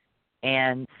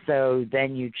 And so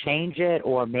then you change it,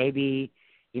 or maybe,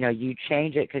 you know, you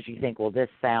change it because you think, well, this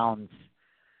sounds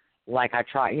like I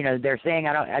tried, you know, they're saying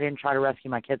I didn't try to rescue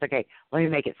my kids. Okay, let me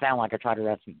make it sound like I tried to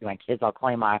rescue my kids. I'll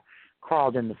claim I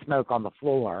crawled in the smoke on the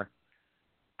floor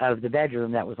of the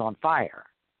bedroom that was on fire.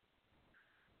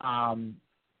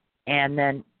 And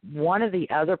then one of the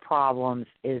other problems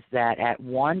is that at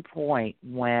one point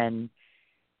when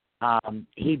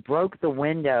he broke the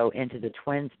window into the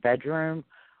twins' bedroom,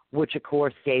 which of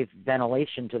course gave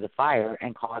ventilation to the fire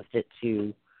and caused it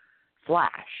to flash.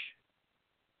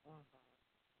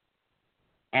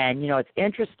 And, you know, it's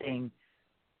interesting,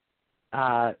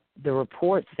 the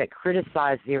reports that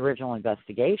criticize the original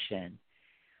investigation,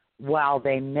 while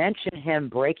they mention him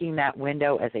breaking that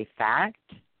window as a fact,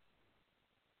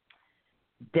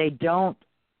 they don't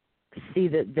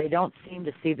seem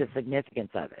to see the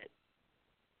significance of it.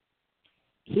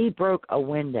 He broke a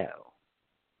window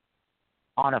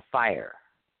on a fire.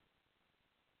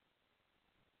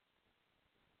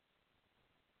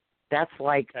 That's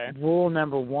like rule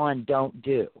number 1, don't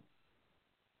do.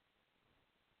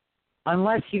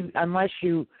 Unless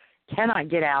you cannot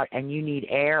get out and you need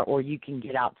air, or you can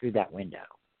get out through that window.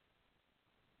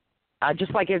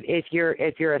 Just like if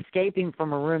you're escaping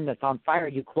from a room that's on fire,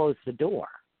 you close the door.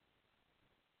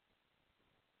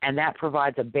 And that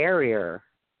provides a barrier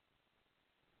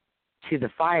to the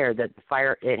fire that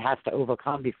it has to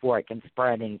overcome before it can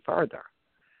spread any further.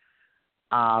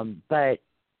 But,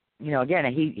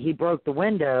 again, he broke the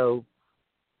window,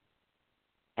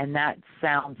 and that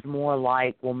sounds more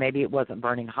like, well, maybe it wasn't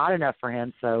burning hot enough for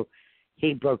him, so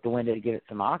he broke the window to give it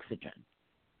some oxygen.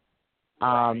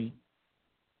 Right.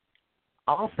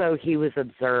 Also, he was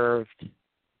observed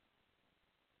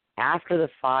after the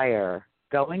fire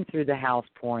going through the house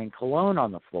pouring cologne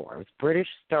on the floor. It was British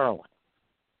Sterling,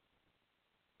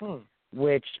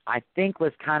 which I think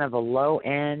was kind of a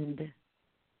low-end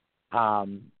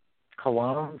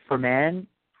cologne for men.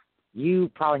 You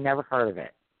probably never heard of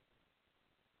it.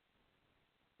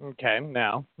 Okay,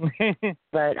 no.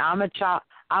 But I'm a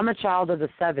child of the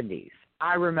 70s.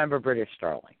 I remember British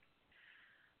Sterling.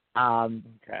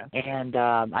 Okay. And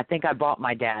I think I bought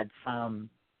my dad some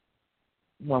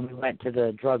when we went to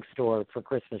the drugstore for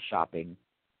Christmas shopping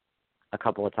a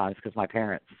couple of times because my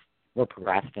parents were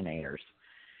procrastinators,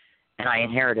 and I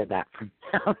inherited that from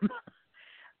them.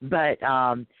 But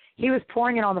he was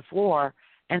pouring it on the floor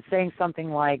and saying something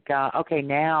like, okay,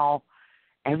 now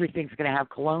everything's going to have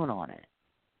cologne on it,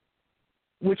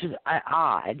 which is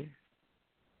odd.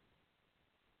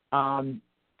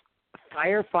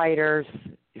 Firefighters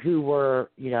who were,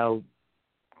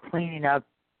 cleaning up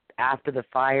after the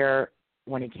fire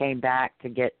when he came back to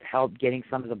get help getting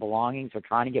some of the belongings or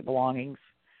trying to get belongings,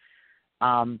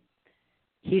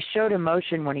 he showed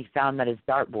emotion when he found that his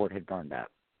dartboard had burned up.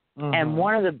 Mm-hmm. And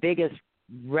one of the biggest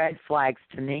red flags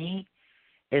to me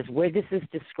is witnesses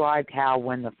described how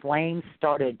when the flames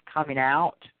started coming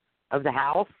out of the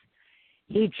house,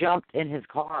 he jumped in his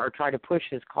car or tried to push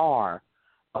his car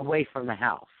away from the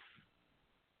house.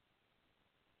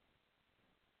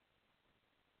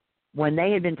 When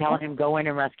they had been telling him, go in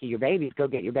and rescue your babies, go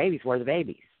get your babies, where are the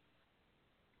babies?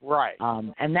 Right.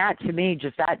 And that, to me,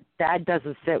 just that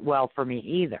doesn't sit well for me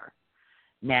either.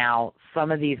 Now,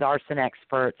 some of these arson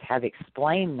experts have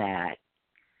explained that,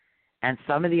 and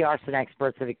some of the arson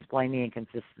experts have explained the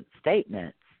inconsistent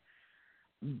statements,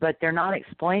 but they're not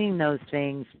explaining those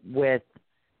things with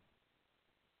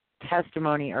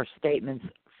testimony or statements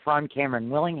from Karmon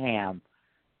Willingham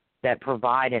that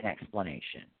provide an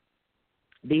explanation.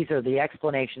 These are the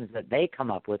explanations that they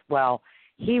come up with. Well,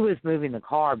 he was moving the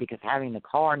car because having the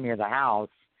car near the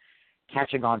house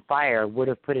catching on fire would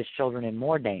have put his children in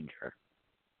more danger.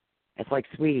 It's like,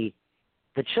 sweetie,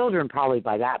 the children probably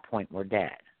by that point were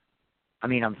dead. I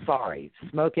mean, I'm sorry.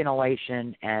 Smoke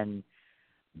inhalation and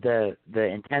the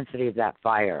intensity of that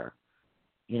fire,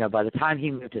 by the time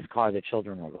he moved his car, the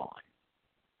children were gone.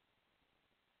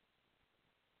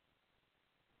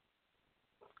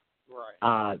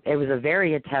 Right. It was a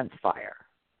very intense fire.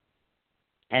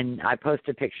 And I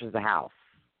posted pictures of the house.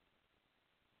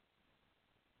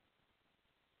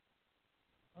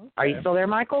 Okay. Are you still there,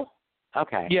 Michael?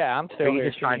 Okay. Yeah, I'm still here. Are you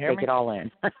just trying to take it all in?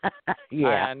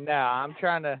 Yeah. No, I'm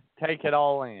trying to take it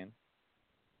all in.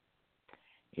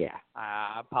 Yeah.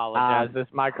 I apologize. This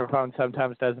microphone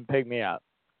sometimes doesn't pick me up.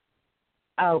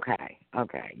 Okay.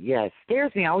 Yeah, it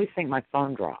scares me. I always think my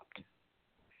phone dropped.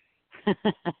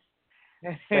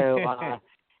 So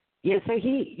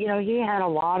he had a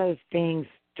lot of things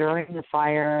during the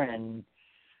fire and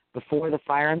before the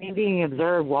fire. I mean, being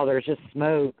observed while there's just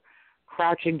smoke,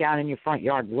 crouching down in your front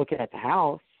yard looking at the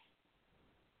house,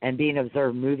 and being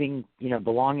observed moving,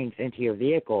 belongings into your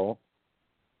vehicle,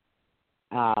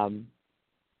 going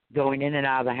in and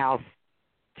out of the house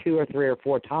 2 or 3 or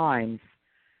 4 times,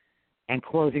 and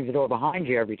closing the door behind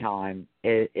you every time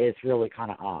is really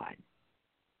kind of odd.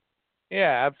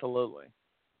 Yeah, absolutely.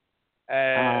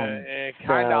 Kind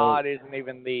of odd isn't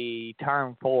even the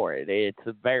term for it. It's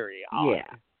very odd.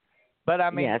 Yeah. But, I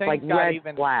mean, it's like red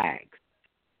flags.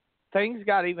 Things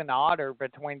got even odder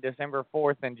between December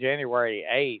 4th and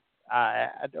January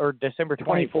 8th, or December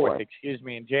 24th,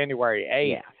 and January 8th.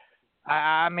 Yeah.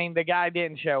 I mean, the guy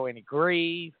didn't show any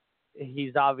grief.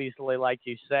 He's obviously, like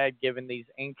you said, giving these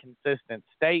inconsistent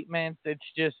statements. It's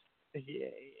just,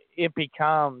 it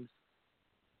becomes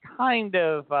kind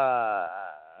of a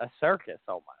circus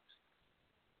almost.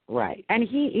 Right. And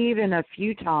he even a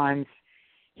few times,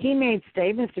 he made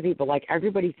statements to people like,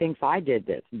 everybody thinks I did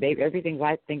this. Everybody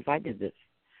thinks I did this.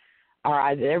 Or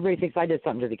everybody thinks I did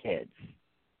something to the kids.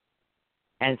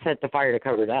 And set the fire to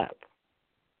cover it up.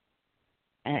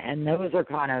 And those are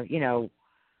kind of,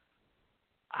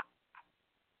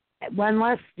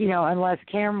 unless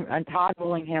Todd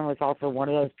Willingham was also one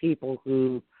of those people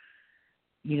who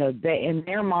they, in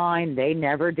their mind, they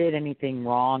never did anything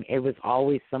wrong. It was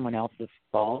always someone else's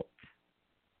fault.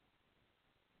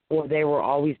 Or they were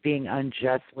always being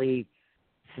unjustly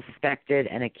suspected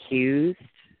and accused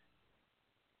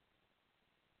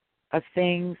of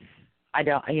things.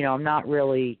 I'm not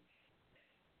really,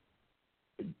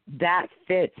 that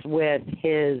fits with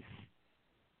his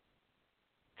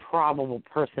probable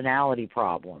personality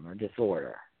problem or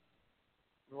disorder.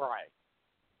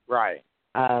 Right.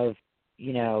 Of,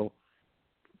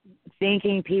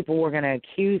 thinking people were going to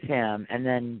accuse him, and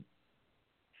then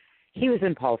he was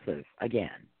impulsive again.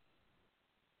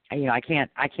 I can't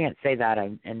say that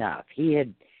enough. He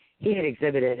had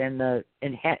exhibited in the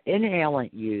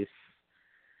inhalant use.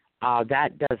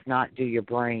 That does not do your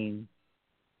brain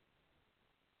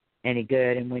any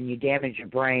good. And when you damage your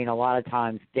brain, a lot of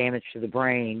times damage to the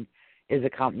brain is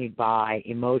accompanied by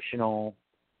emotional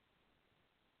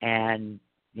and,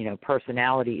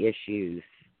 personality issues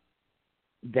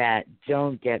that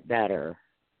don't get better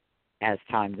as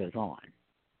time goes on.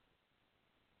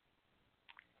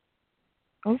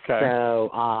 Okay.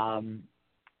 So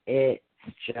it's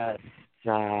just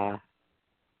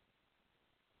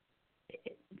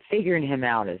figuring him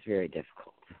out is very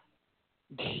difficult.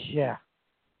 Yeah.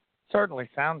 Certainly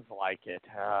sounds like it.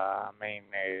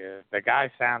 The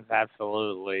guy sounds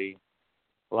absolutely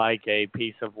like a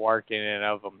piece of work in and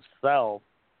of himself,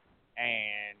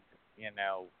 and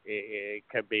it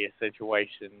could be a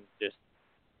situation just.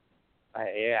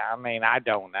 I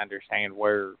don't understand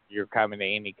where you're coming to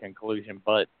any conclusion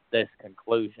but this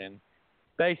conclusion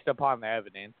based upon the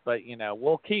evidence. But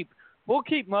we'll keep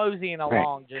moseying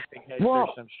along just in case there's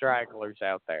some stragglers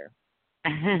out there.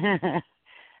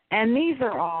 And these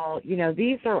are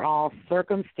all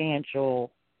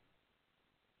circumstantial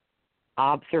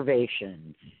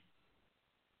observations.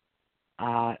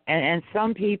 And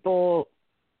some people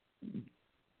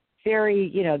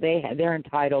they're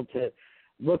entitled to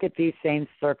look at these same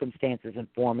circumstances and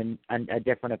form a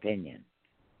different opinion.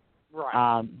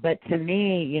 Right. But to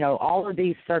me, all of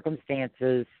these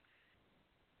circumstances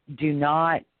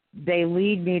they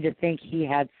lead me to think he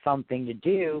had something to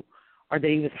do or that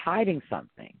he was hiding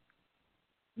something.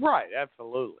 Right,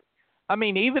 absolutely.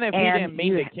 Even if he didn't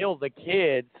mean to kill the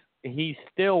kids, he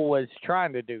still was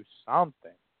trying to do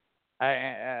something.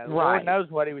 Right. Lord knows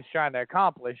what he was trying to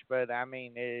accomplish, but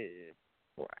it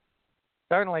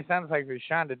certainly sounds like he was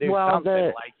trying to do something.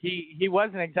 Like he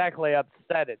wasn't exactly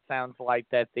upset. It sounds like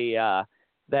that the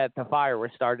fire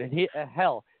was started.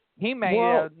 He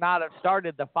may not have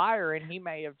started the fire, and he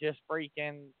may have just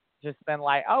been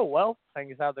like, oh well,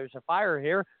 seeing as how there's a fire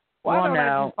here, why don't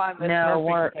I just find this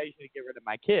perfect occasion to get rid of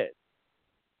my kids?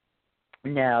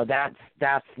 No,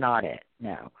 that's not it.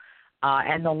 No.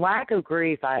 And the lack of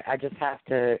grief, I just have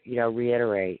to,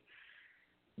 reiterate,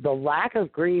 the lack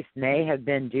of grief may have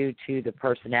been due to the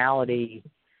personality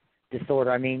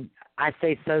disorder. I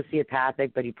say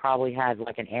sociopathic, but he probably has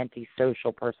like an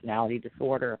antisocial personality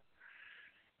disorder.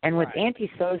 And with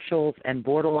antisocials and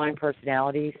borderline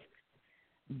personalities,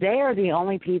 they are the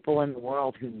only people in the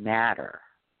world who matter.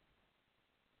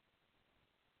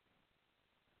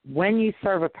 When you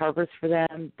serve a purpose for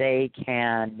them, they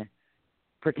can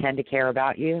pretend to care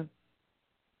about you.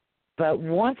 But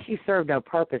once you serve no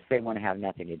purpose, they want to have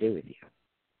nothing to do with you.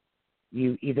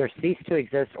 You either cease to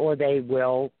exist or they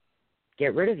will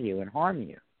get rid of you and harm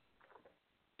you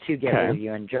to get rid of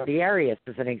you. And Jodi Arias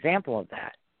is an example of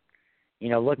that.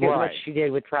 Look at what she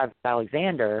did with Travis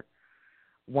Alexander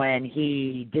when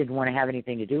he didn't want to have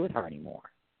anything to do with her anymore.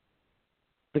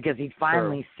 Because he'd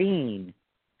finally seen,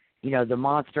 the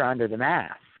monster under the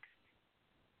mask.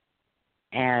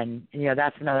 And,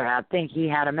 that's another odd thing. He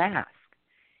had a mask.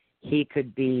 He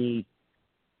could be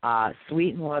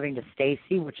sweet and loving to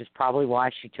Stacey, which is probably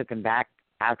why she took him back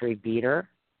after he beat her.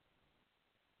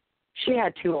 She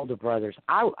had 2 older brothers.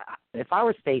 If I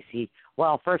were Stacey,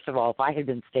 well, first of all, if I had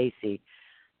been Stacey,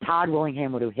 Todd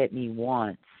Willingham would have hit me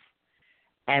once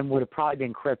and would have probably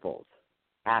been crippled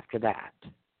after that.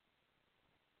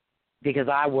 Because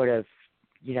I would have,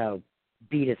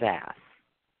 beat his ass.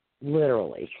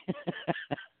 Literally.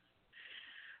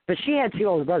 But she had 2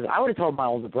 older brothers. I would have told my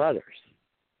older brothers.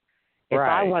 If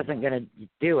I wasn't going to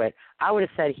do it, I would have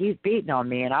said, he's beating on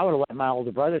me, and I would have let my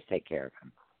older brothers take care of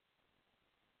him.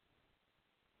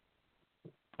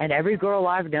 And every girl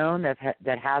I've known that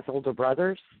has older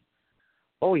brothers,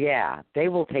 oh, yeah, they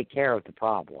will take care of the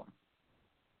problem.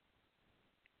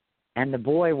 And the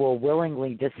boy will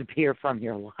willingly disappear from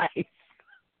your life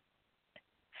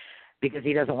because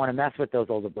he doesn't want to mess with those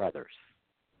older brothers.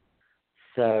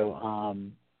 So,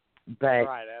 but,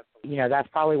 that's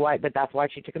probably why, but that's why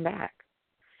she took him back.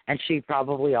 And she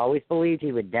probably always believed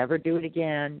he would never do it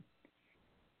again.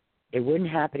 It wouldn't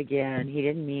happen again. He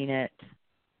didn't mean it.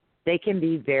 They can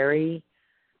be very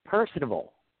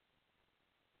personable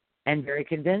and very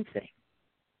convincing.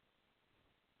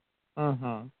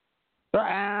 Mm-hmm. But,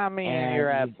 I mean, And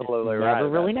you're you absolutely right. never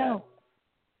really about know.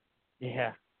 that.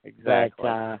 Yeah, exactly.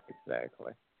 But,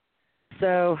 exactly.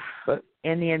 So, But,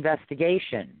 in the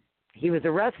investigation, he was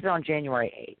arrested on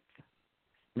January 8th,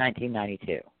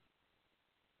 1992.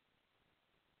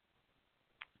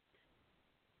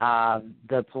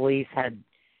 The police had,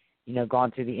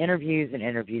 gone through the interviews and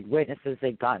interviewed witnesses.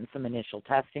 They'd gotten some initial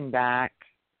testing back,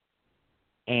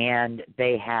 and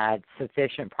they had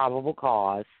sufficient probable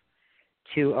cause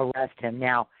to arrest him.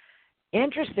 Now,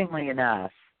 interestingly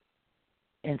enough,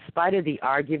 in spite of the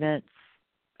arguments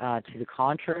to the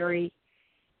contrary,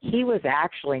 he was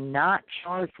actually not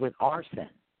charged with arson.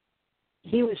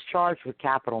 He was charged with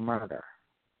capital murder.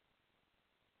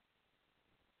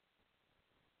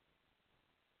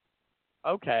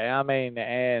 okay, I mean,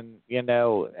 and,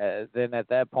 then at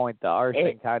that point, the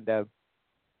arson kind of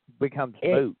becomes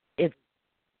moot.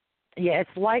 It's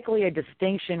likely a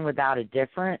distinction without a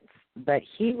difference, but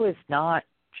he was not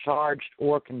charged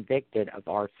or convicted of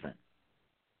arson.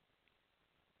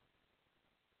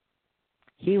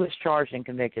 He was charged and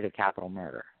convicted of capital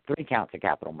murder, 3 counts of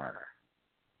capital murder.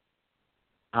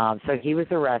 So he was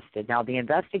arrested. Now, the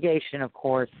investigation, of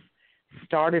course,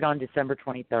 started on December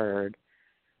 23rd.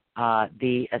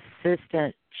 The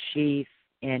assistant chief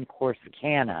in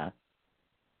Corsicana,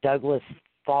 Douglas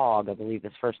Fogg, I believe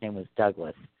his first name was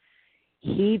Douglas,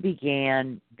 he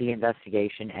began the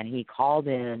investigation, and he called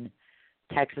in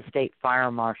Texas State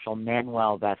Fire Marshal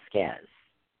Manuel Vasquez.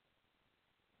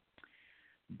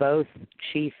 Both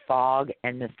Chief Fogg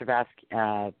and Mr.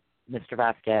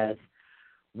 Vasquez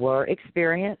were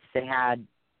experienced. They had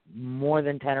more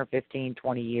than 10 or 15,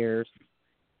 20 years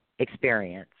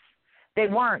experience. They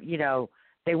weren't,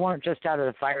 they weren't just out of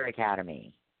the fire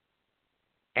academy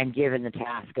and given the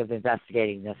task of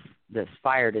investigating this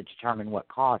fire to determine what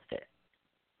caused it.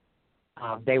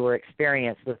 They were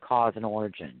experienced with cause and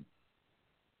origin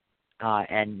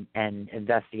and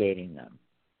investigating them.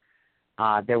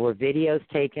 There were videos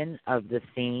taken of the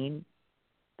scene,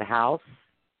 the house.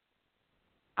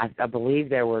 I believe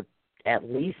there were at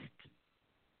least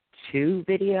 2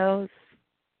 videos,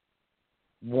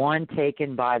 one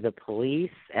taken by the police,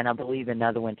 and I believe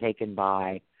another one taken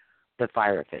by the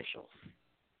fire officials.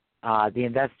 The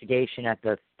investigation at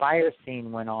the fire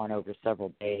scene went on over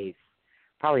several days,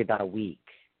 probably about a week.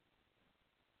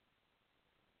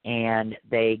 And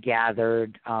they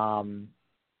gathered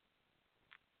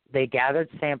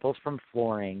samples from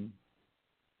flooring.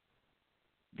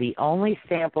 The only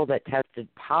sample that tested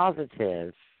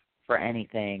positive for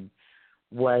anything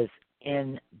was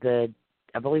in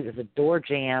I believe it was a door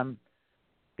jamb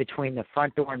between the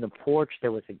front door and the porch.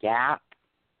 There was a gap.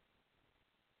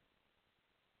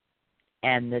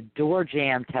 And the door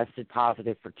jamb tested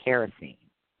positive for kerosene.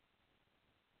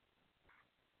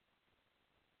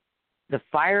 The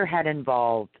fire had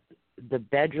involved the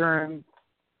bedroom,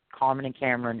 Karmon and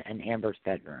Kameron, and Amber's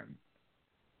bedroom.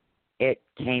 It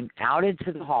came out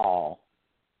into the hall,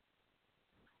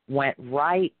 went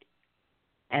right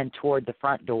and toward the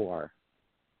front door,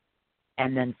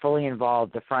 and then fully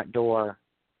involved the front door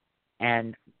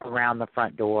and around the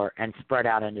front door and spread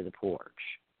out into the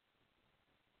porch.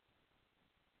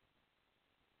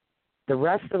 The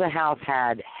rest of the house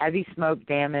had heavy smoke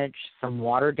damage, some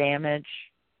water damage,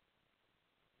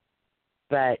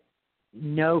 but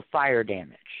no fire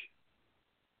damage.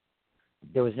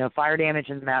 There was no fire damage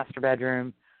in the master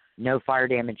bedroom, no fire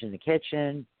damage in the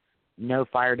kitchen, no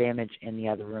fire damage in the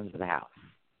other rooms of the house.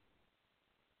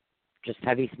 Just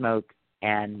heavy smoke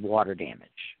and water damage.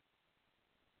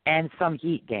 And some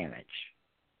heat damage.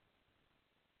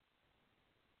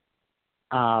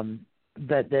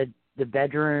 The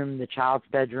bedroom, the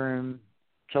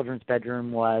children's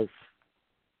bedroom was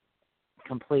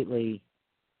completely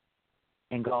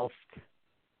engulfed.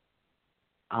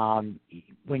 When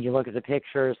you look at the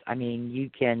pictures, I mean,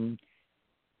 you can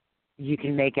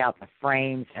make out the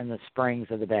frames and the springs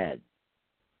of the bed.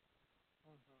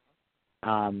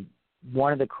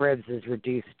 One of the cribs is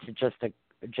reduced to just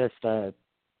a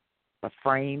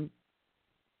frame.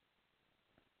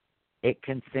 It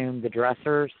consumed the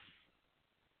dressers.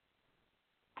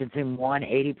 Consumed one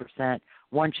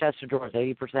chest of drawers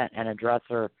 80%, and a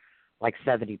dresser like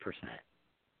 70%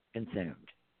 consumed.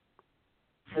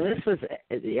 So this was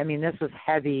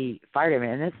heavy fire damage,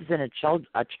 and this is in a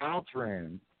child's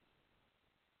room.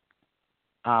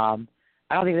 I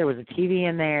don't think there was a TV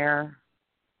in there.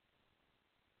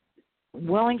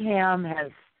 Willingham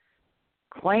has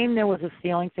claimed there was a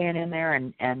ceiling fan in there,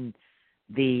 and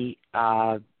the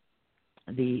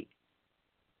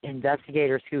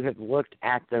investigators who have looked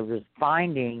at the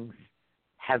findings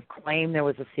have claimed there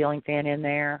was a ceiling fan in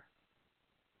there,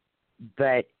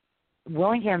 but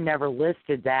Willingham never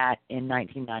listed that in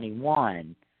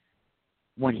 1991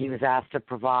 when he was asked to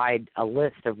provide a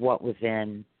list of what was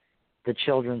in the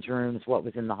children's rooms, what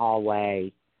was in the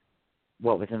hallway,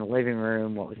 what was in the living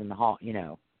room, what was in the hall,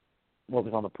 what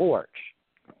was on the porch.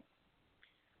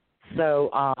 So,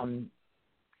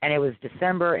 and it was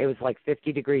December, it was like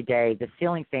 50-degree day. The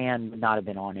ceiling fan would not have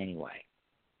been on anyway,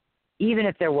 even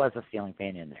if there was a ceiling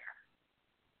fan in there.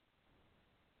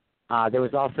 There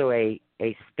was also a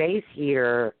space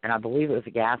heater, and I believe it was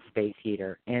a gas space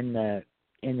heater in the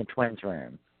twins'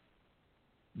 room.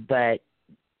 But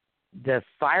the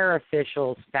fire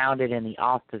officials found it in the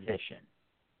off position.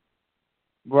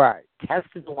 Right.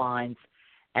 Tested the lines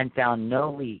and found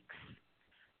no leaks.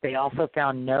 They also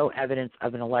found no evidence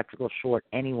of an electrical short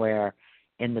anywhere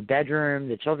in the bedroom,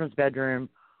 the children's bedroom,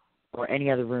 or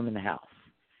any other room in the house.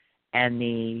 And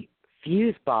the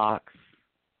fuse box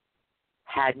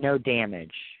had no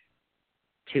damage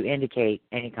to indicate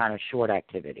any kind of short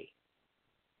activity.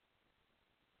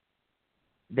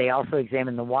 They also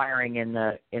examined the wiring in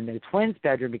the twins'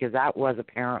 bedroom because that was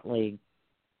apparently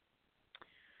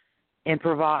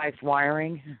improvised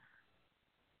wiring.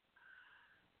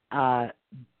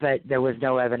 But there was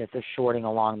no evidence of shorting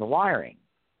along the wiring.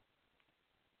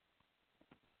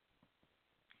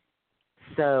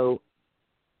 So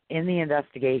in the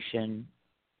investigation,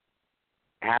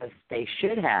 as they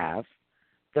should have,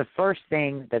 the first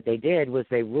thing that they did was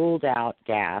they ruled out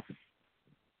gas.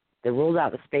 They ruled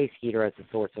out the space heater as a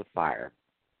source of fire.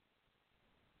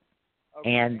 Okay.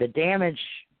 And the damage,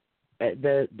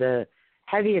 the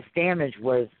heaviest damage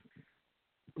was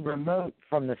remote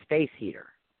from the space heater.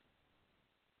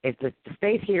 If the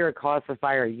space heater caused the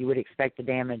fire, you would expect the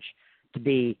damage to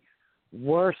be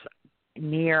worse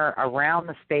near around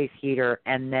the space heater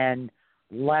and then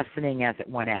lessening as it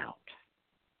went out.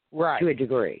 Right. To a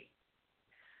degree.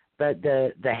 But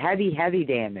the heavy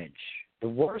damage, the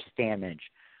worst damage,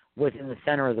 was in the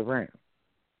center of the room.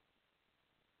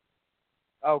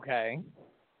 Okay.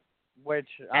 Which,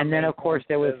 and then, of course,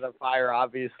 there was the fire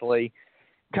obviously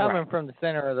coming from the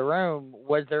center of the room.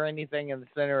 Was there anything in the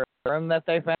center of the room that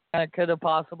they found that could have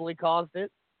possibly caused it?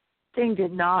 They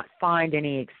did not find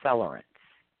any accelerants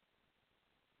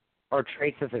or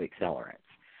traces of accelerants.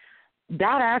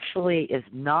 That actually is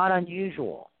not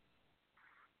unusual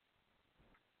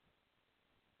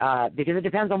because it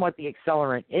depends on what the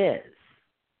accelerant is.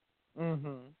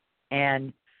 Mm-hmm.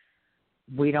 And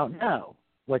we don't know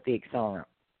what the accelerant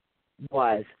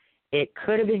was. It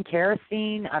could have been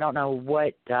kerosene. I don't know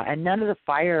what. And none of the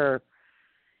fire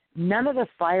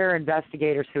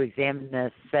investigators who examined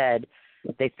this said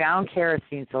they found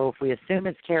kerosene. So if we assume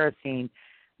it's kerosene,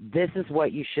 this is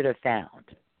what you should have found.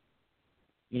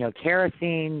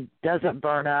 Kerosene doesn't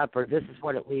burn up, or this is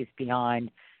what it leaves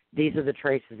behind. These are the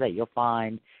traces that you'll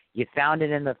find. You found it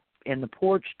in the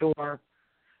porch door,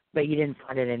 but you didn't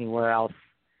find it anywhere else.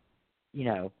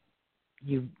 You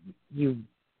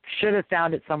should have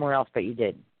found it somewhere else, but you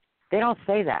didn't. They don't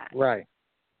say that. Right.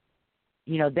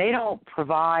 They don't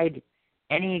provide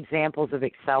any examples of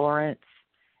accelerants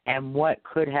and what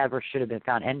could have or should have been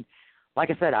found. And like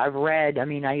I said, I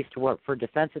used to work for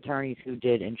defense attorneys who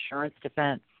did insurance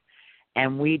defense,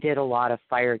 and we did a lot of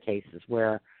fire cases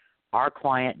where our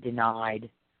client denied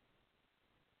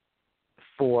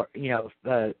to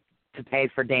pay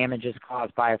for damages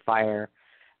caused by a fire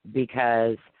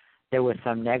because there was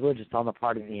some negligence on the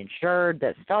part of the insured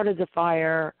that started the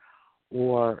fire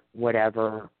or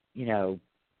whatever.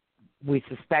 We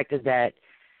suspected that,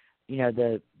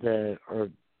 that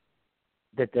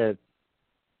the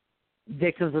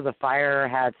victims of the fire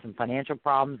had some financial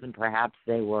problems and perhaps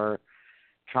they were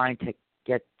trying to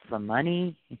get some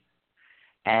money,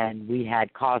 and we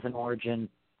had cause and origin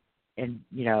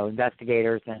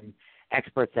investigators and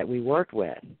experts that we worked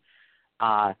with.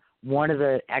 One of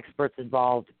the experts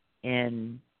involved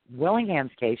in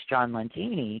Willingham's case, John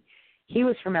Lentini, he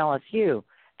was from LSU,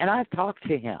 and I've talked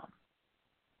to him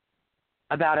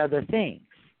about other things.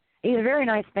 He's a very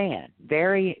nice man,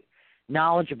 very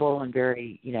knowledgeable and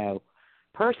very,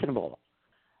 personable.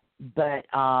 But,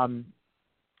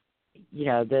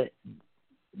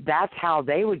 that's how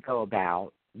they would go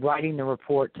about writing the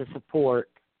report to support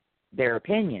their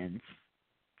opinions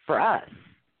for us.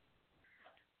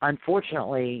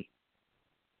 Unfortunately,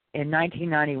 in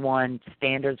 1991,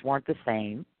 standards weren't the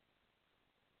same.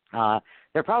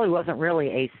 There probably wasn't really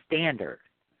a standard.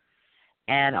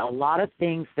 And a lot of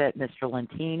things that Mr.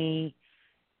 Lentini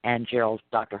and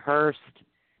Dr. Hurst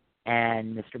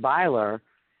and Mr. Byler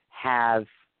have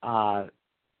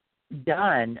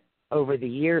done over the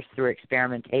years through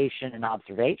experimentation and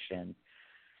observation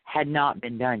had not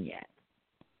been done yet.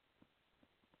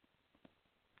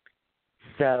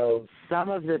 So some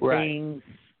of the things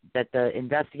that the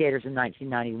investigators in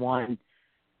 1991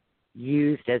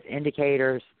 used as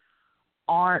indicators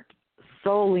aren't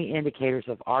solely indicators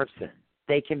of arson.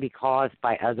 They can be caused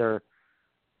by other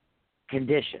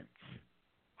conditions.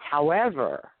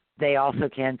 However, they also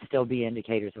can still be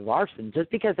indicators of arson. Just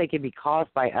because they can be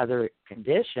caused by other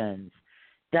conditions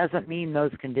doesn't mean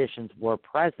those conditions were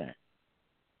present.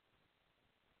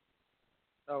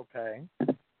 Okay.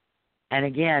 And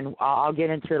again, I'll get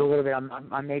into it a little bit.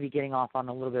 I'm maybe getting off on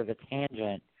a little bit of a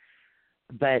tangent,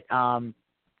 but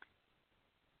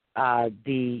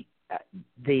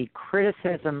the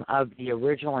criticism of the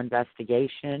original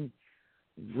investigation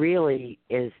really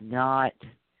is not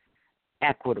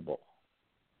equitable,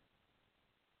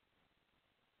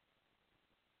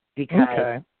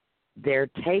 because they're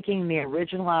taking the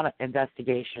original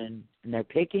investigation and they're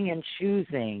picking and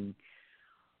choosing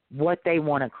what they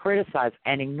want to criticize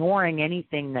and ignoring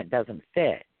anything that doesn't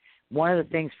fit. One of the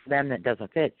things for them that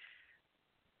doesn't fit,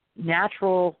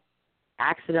 natural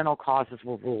accidental causes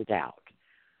were ruled out.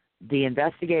 The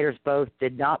investigators both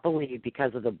did not believe,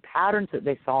 because of the patterns that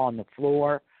they saw on the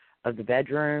floor of the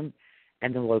bedroom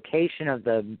and the location of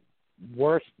the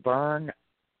worst burn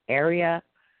area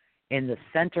in the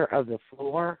center of the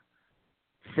floor,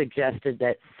 suggested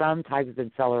that some type of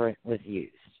accelerant was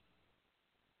used.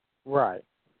 Right.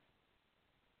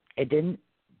 It didn't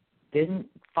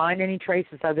find any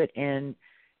traces of it in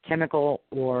chemical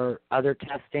or other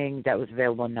testing that was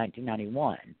available in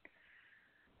 1991.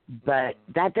 But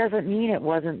that doesn't mean it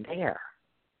wasn't there.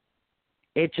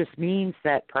 It just means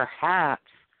that perhaps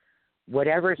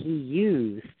whatever he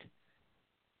used,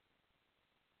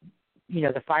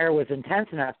 the fire was intense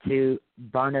enough to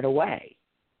burn it away.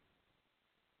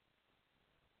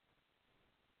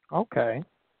 Okay.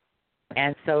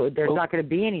 And so there's not going to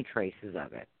be any traces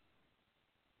of it.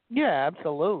 Yeah,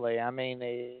 absolutely. I mean,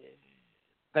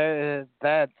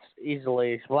 that's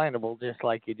easily explainable, just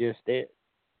like you just did.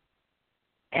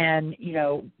 And,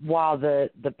 while the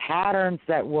patterns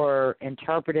that were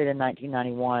interpreted in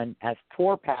 1991 as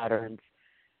poor patterns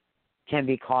can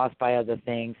be caused by other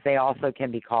things, they also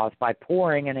can be caused by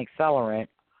pouring an accelerant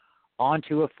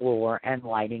onto a floor and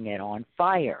lighting it on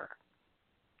fire.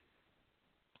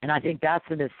 And I think that's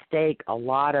a mistake a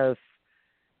lot of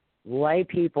lay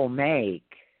people make.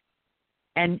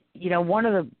 And, one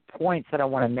of the points that I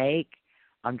want to make,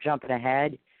 I'm jumping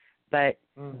ahead, but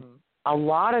a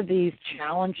lot of these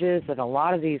challenges and a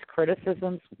lot of these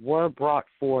criticisms were brought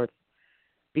forth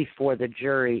before the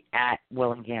jury at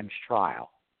Willingham's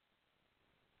trial.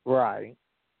 Right.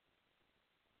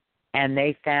 And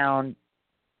they found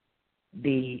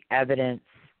the evidence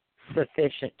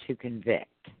sufficient to convict.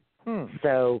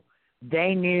 So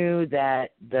they knew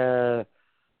that the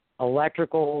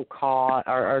electrical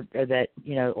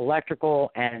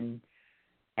electrical and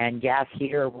gas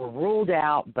heater were ruled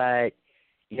out, but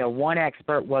one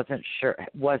expert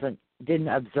didn't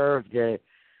observe the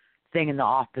thing in the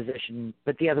off position,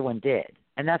 but the other one did.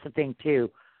 And that's the thing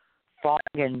too. Fogg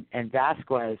and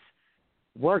Vasquez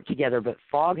worked together, but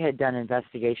Fogg had done an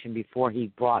investigation before he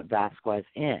brought Vasquez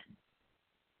in.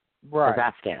 Right. Or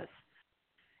Vasquez.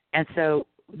 And so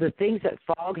the things that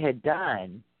Fogg had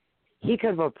done, he could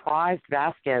have apprised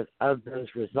Vasquez of those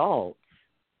results,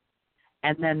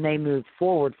 and then they moved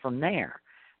forward from there.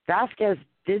 Vasquez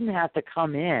didn't have to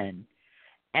come in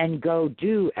and go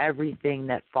do everything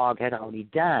that Fogg had already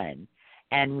done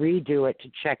and redo it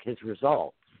to check his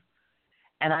results.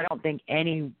 And I don't think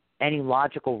any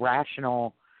logical,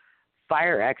 rational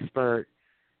fire expert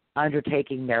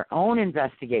undertaking their own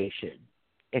investigation,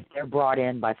 if they're brought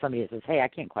in by somebody that says, hey, I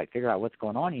can't quite figure out what's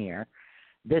going on here,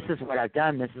 this is what I've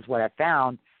done, this is what I've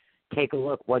found, take a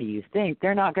look, what do you think?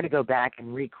 They're not going to go back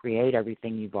and recreate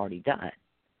everything you've already done.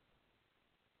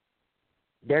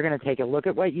 They're going to take a look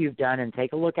at what you've done and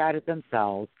take a look at it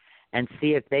themselves and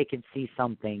see if they can see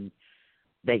something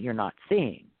that you're not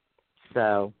seeing.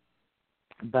 So,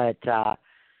 but, so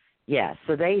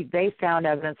they found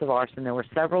evidence of arson. There were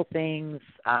several things.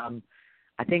 I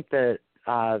think the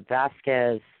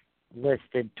Vasquez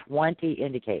listed 20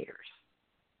 indicators.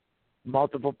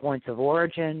 Multiple points of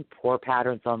origin, poor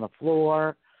patterns on the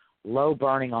floor, low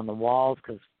burning on the walls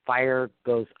because fire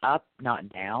goes up, not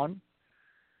down.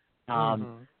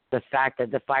 The fact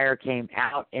that the fire came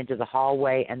out into the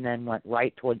hallway and then went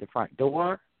right toward the front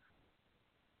door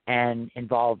and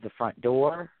involved the front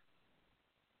door.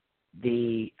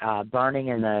 the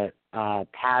burning and the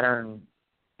pattern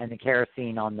and the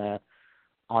kerosene on the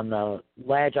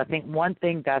ledge. I think one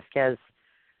thing Vasquez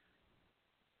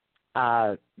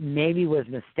maybe was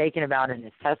mistaken about in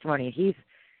his testimony,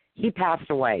 he passed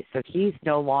away, so he's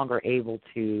no longer able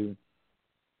to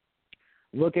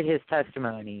look at his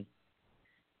testimony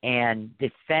and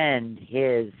defend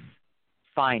his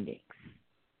findings.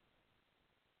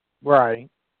 Right.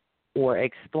 Or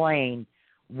explain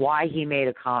why he made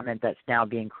a comment that's now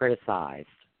being criticized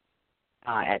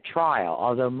at trial,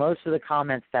 although most of the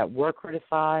comments that were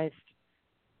criticized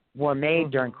were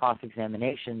made during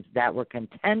cross-examinations that were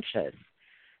contentious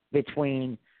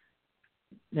between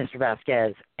Mr.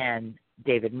 Vasquez and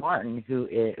David Martin,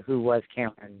 who was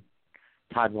Cameron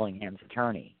Todd Willingham's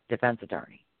attorney, defense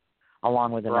attorney,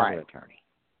 along with another attorney.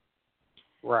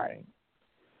 Right.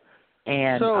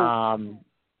 And so,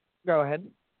 go ahead.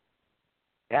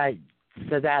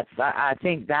 So I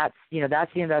think that's the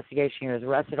investigation. He was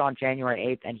arrested on January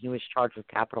 8th, and he was charged with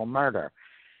capital murder.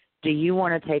 Do you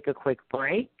want to take a quick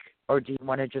break, or do you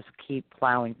want to just keep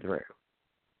plowing through?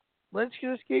 Let's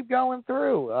just keep going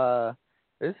through.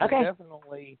 This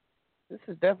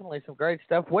is definitely some great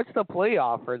stuff. What's the plea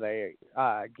offer they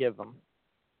give him?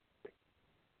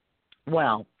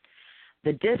 Well,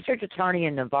 the district attorney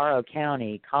in Navarro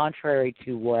County, contrary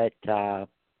to what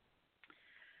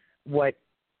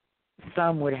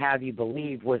some would have you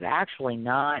believe, was actually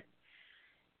not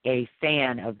a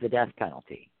fan of the death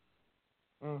penalty.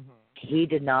 Mm-hmm. He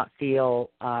did not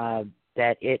feel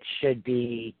that it should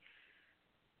be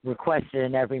requested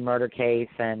in every murder case,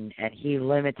 and he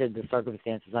limited the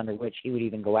circumstances under which he would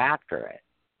even go after it.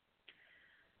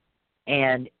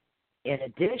 And in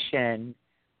addition,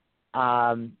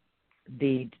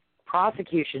 the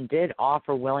prosecution did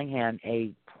offer Willingham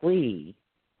a plea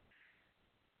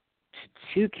to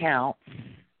 2 counts,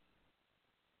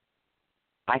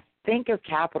 I think, of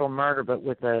capital murder, but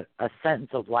with a sentence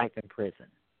of life in prison.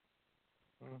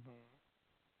 Mm-hmm.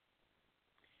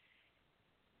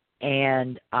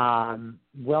 And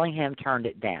Willingham turned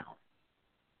it down.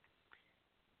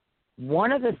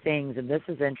 One of the things, and this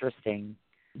is interesting,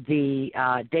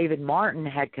 David Martin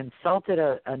had consulted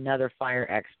another fire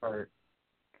expert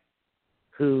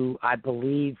who I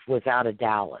believe was out of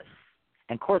Dallas.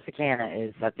 And Corsicana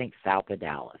is, I think, south of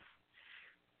Dallas.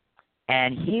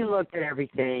 And he looked at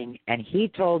everything, and he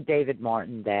told David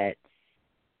Martin that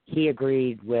he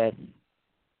agreed with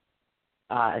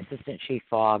Assistant Chief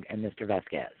Fogg and Mr.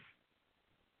 Vasquez,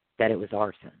 that it was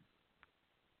arson.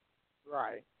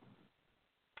 Right.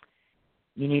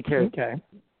 You need to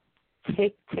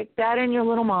take that in your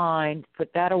little mind,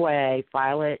 put that away,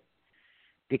 file it,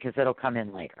 because it'll come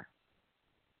in later.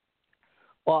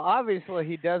 Well, obviously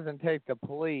he doesn't take the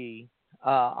plea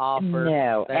offer.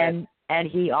 No, and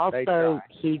he also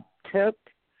he took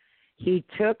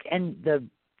and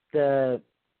the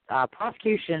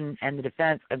prosecution and the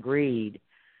defense agreed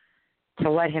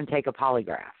to let him take a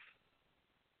polygraph.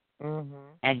 Mm-hmm.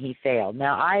 And he failed.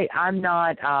 Now I'm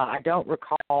not I don't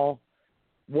recall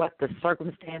what the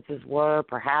circumstances were.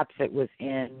 Perhaps it was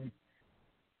in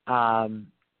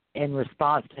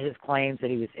response to his claims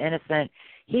that he was innocent.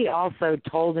 He also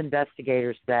told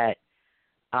investigators that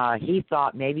he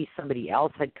thought maybe somebody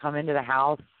else had come into the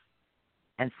house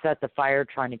and set the fire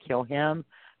trying to kill him,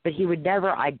 but he would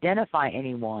never identify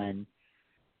anyone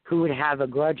who would have a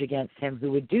grudge against him who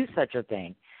would do such a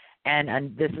thing.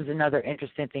 And this is another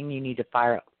interesting thing you need to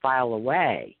file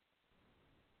away.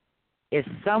 If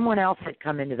someone else had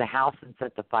come into the house and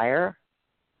set the fire,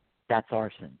 that's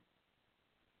arson.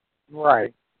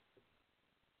 Right.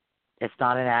 It's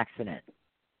not an accident.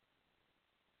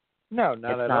 No,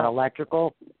 not it's at not all.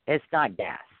 Electrical. It's not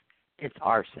gas. It's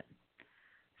arson.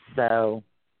 So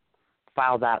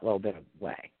file that little bit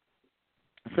away.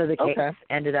 So the case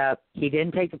ended up, he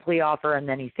didn't take the plea offer, and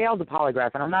then he failed the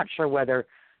polygraph. And I'm not sure whether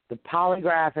the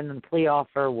polygraph and the plea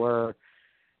offer were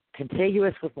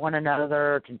contiguous with one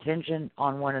another, contingent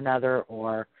on one another,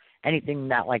 or anything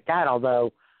like that,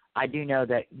 although I do know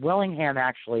that Willingham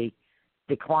actually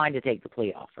declined to take the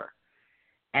plea offer.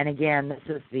 And again, this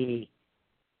is the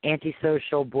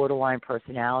antisocial, borderline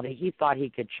personality. He thought he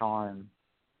could charm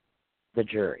the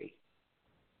jury.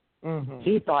 Mm-hmm.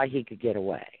 He thought he could get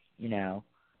away,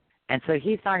 and so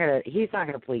he's not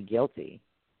gonna plead guilty.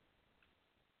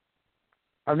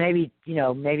 Or maybe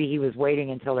he was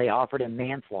waiting until they offered him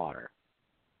manslaughter.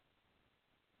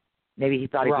 Maybe he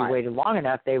thought if he waited long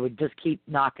enough, they would just keep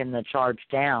knocking the charge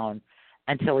down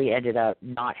until he ended up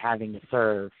not having to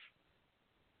serve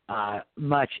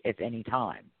much, if any,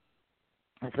 time.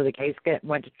 And so the case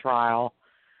went to trial.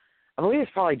 I believe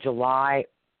it's probably July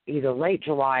either late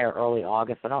July or early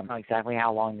August. I don't know exactly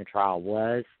how long the trial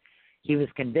was. He was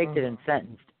convicted and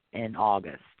sentenced in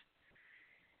August.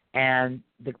 And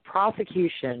the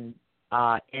prosecution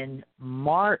in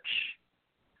March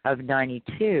of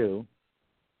 92,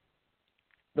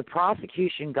 the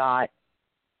prosecution got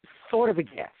sort of a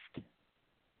gift.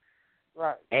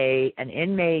 Right. An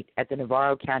inmate at the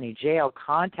Navarro County Jail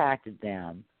contacted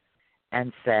them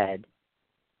and said,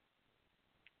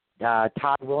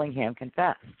 Todd Willingham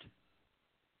confessed.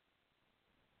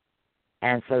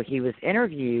 And so he was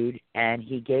interviewed, and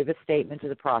he gave a statement to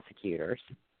the prosecutors,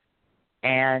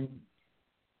 and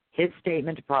his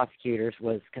statement to prosecutors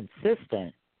was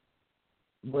consistent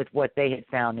with what they had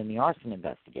found in the arson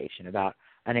investigation about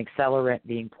an accelerant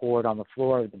being poured on the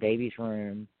floor of the baby's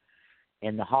room,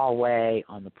 in the hallway,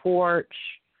 on the porch,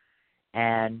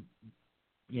 and,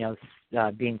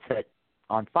 being set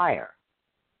on fire.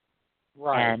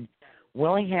 Right. And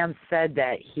Willingham said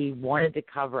that he wanted to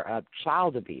cover up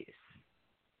child abuse,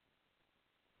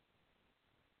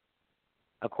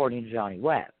 according to Johnny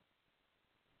Webb.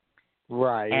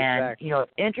 Right, And, exactly.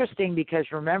 It's interesting because,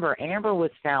 remember, Amber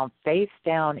was found face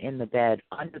down in the bed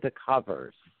under the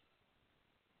covers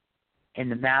in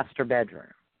the master bedroom,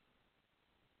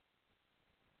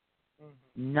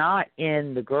 not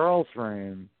in the girls'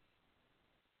 room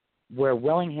where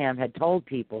Willingham had told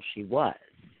people she was.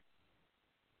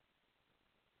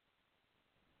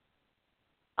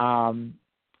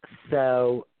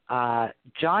 So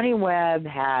Johnny Webb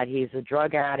he's a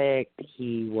drug addict.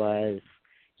 He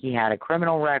had a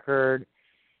criminal record.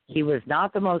 He was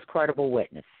not the most credible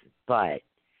witness, but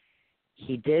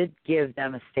he did give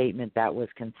them a statement that was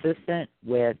consistent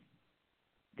with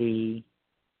the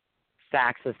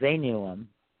facts as they knew them,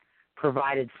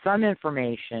 provided some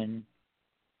information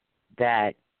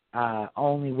that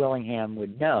only Willingham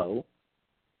would know,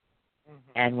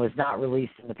 and was not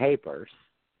released in the papers.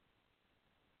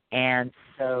 And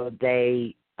so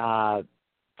they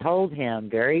told him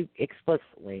very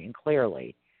explicitly and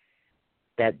clearly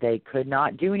that they could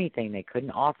not do anything. They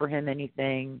couldn't offer him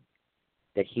anything,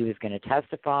 that he was going to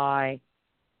testify,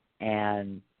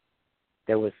 and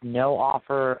there was no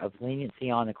offer of leniency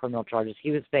on the criminal charges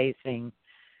he was facing,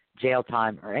 jail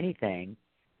time or anything.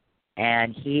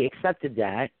 And he accepted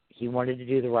that. He wanted to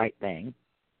do the right thing.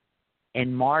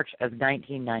 In March of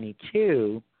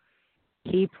 1992,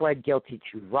 he pled guilty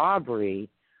to robbery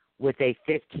with a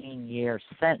 15-year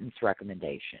sentence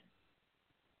recommendation.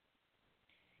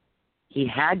 He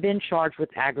had been charged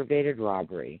with aggravated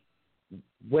robbery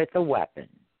with a weapon.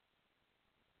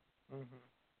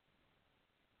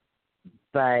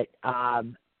 But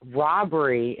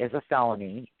robbery is a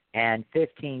felony, and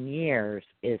 15 years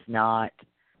is not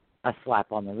a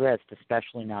slap on the wrist,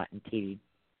 especially not in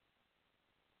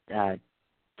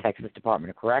Texas Department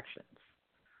of Corrections,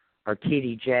 or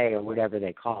TDJ, or whatever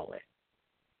they call it.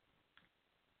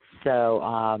 So,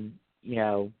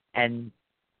 and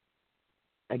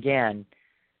again,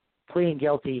 pleading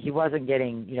guilty, he wasn't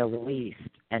getting, released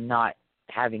and not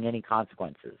having any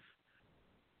consequences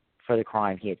for the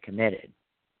crime he had committed.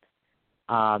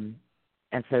 And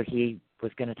so he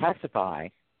was going to testify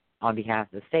on behalf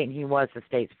of the state, and he was the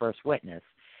state's first witness.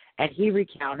 And he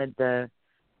recounted the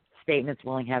statements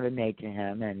Willingham had made to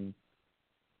him, and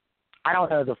I don't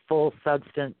know the full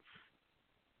substance.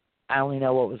 I only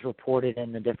know what was reported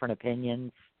in the different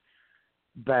opinions.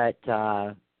 But,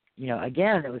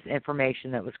 again, it was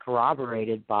information that was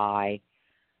corroborated by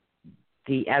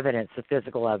the evidence, the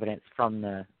physical evidence from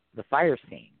the fire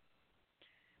scene.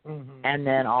 And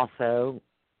then also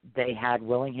they had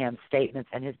Willingham's statements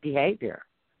and his behavior.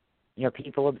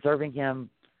 People observing him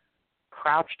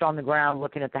crouched on the ground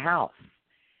looking at the house.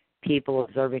 People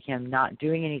observing him not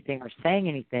doing anything or saying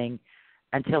anything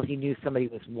until he knew somebody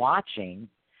was watching,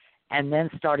 and then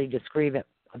starting to scream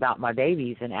about my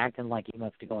babies and acting like he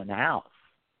wants to go in the house.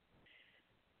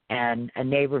 And a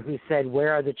neighbor who said,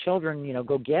 "Where are the children?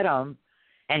 Go get them."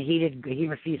 And he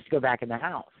refused to go back in the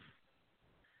house.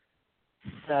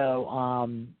 So,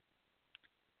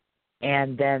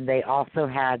 and then they also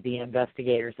had the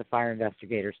fire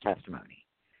investigators' testimony.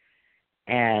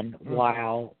 And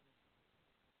while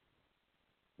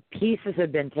pieces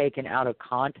have been taken out of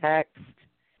context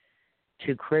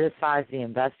to criticize the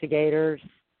investigators,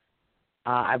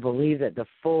 I believe that the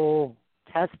full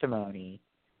testimony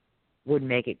would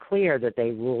make it clear that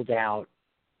they ruled out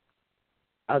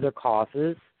other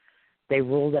causes. They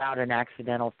ruled out an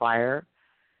accidental fire.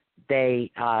 They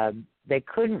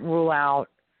couldn't rule out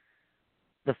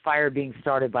the fire being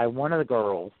started by one of the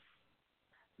girls,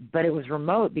 but it was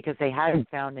remote because they hadn't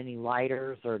found any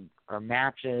lighters or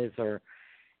matches or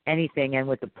anything. And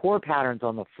with the pour patterns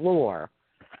on the floor,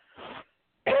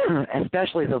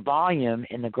 especially the volume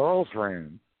in the girls'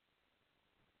 room,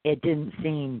 it didn't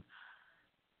seem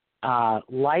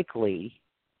likely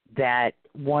that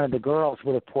one of the girls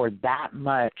would have poured that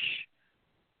much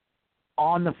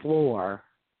on the floor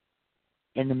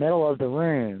in the middle of the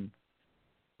room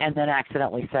and then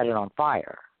accidentally set it on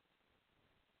fire.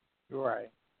 Right.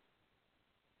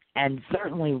 And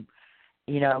certainly,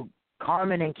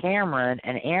 Karmon and Kameron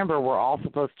and Amber were all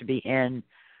supposed to be in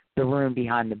the room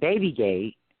behind the baby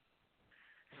gate.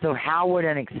 So how would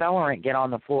an accelerant get on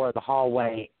the floor of the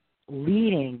hallway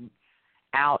leading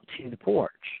out to the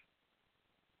porch?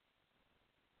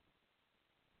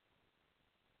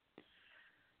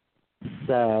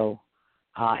 So,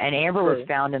 and Amber was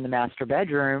found in the master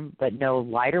bedroom, but no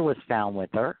lighter was found with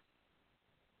her.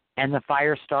 And the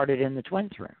fire started in the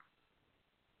twins' room.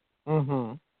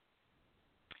 Mm-hmm.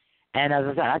 And as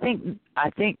I said, I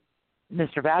think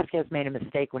Mr. Vasquez made a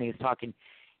mistake when he was talking.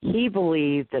 He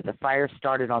believed that the fire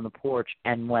started on the porch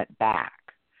and went back.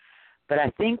 But I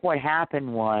think what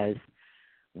happened was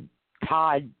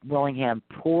Todd Willingham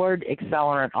poured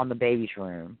accelerant on the baby's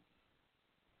room.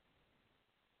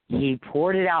 He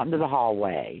poured it out into the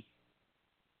hallway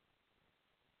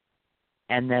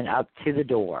and then up to the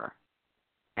door.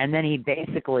 And then he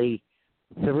basically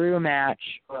threw a match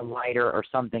or a lighter or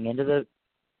something into the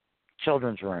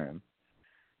children's room,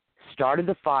 started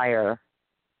the fire,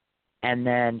 and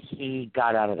then he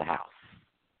got out of the house.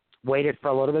 Waited for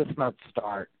a little bit of smoke to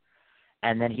start,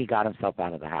 and then he got himself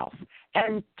out of the house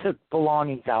and took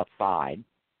belongings outside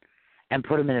and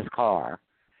put them in his car,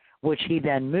 which he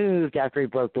then moved after he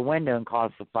broke the window and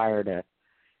caused the fire to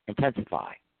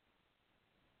intensify.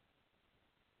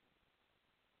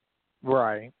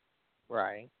 Right.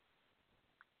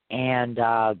 And,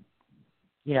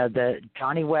 the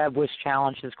Johnny Webb was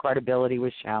challenged. His credibility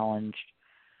was challenged.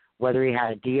 Whether he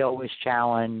had a deal was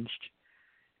challenged.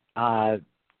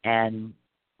 And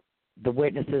the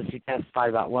witnesses who testified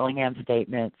about Willingham's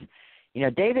statements.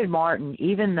 David Martin,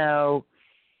 even though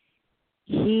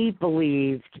he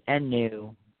believed and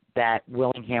knew that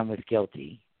Willingham was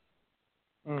guilty,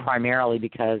 primarily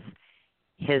because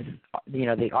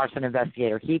the arson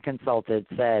investigator he consulted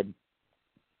said,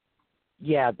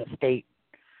 yeah, the state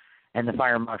and the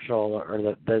fire marshal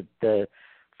or the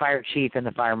fire chief and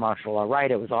the fire marshal are right,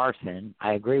 it was arson.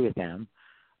 I agree with them.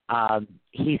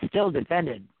 He still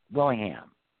defended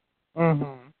Willingham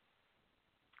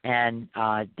and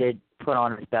did put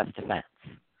on his best defense.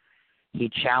 He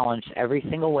challenged every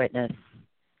single witness.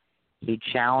 He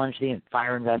challenged the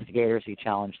fire investigators. He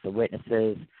challenged the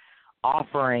witnesses,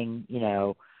 offering,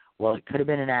 well, it could have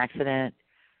been an accident,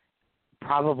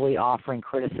 probably offering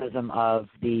criticism of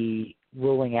the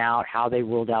ruling out, how they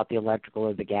ruled out the electrical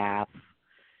or the gas,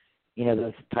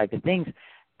 those type of things.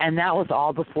 And that was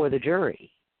all before the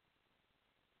jury.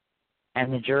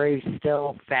 And the jury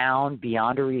still found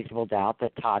beyond a reasonable doubt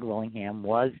that Todd Willingham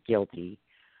was guilty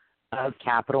of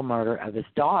capital murder of his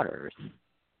daughters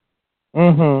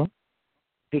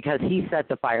because he set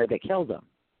the fire that killed them.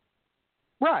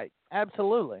 Right,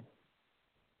 absolutely.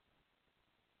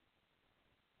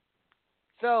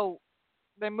 So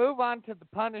they move on to the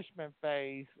punishment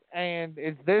phase, and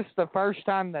is this the first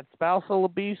time that spousal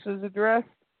abuse is addressed?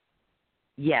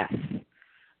 Yes.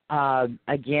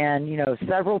 Again,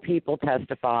 several people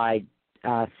testified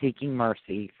seeking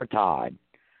mercy for Todd.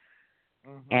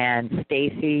 And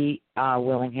Stacey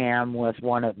Willingham was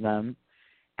one of them.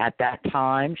 At that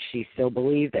time, she still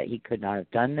believed that he could not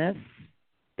have done this,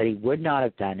 that he would not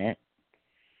have done it,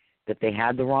 that they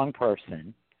had the wrong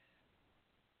person,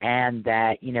 and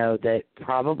that, that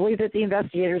probably that the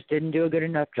investigators didn't do a good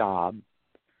enough job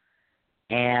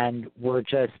and were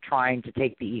just trying to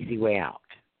take the easy way out.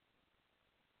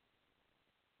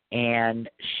 And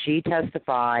she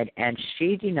testified, and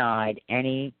she denied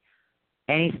any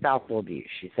spousal abuse.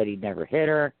 She said he'd never hit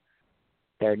her.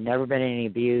 There had never been any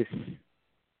abuse.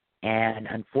 And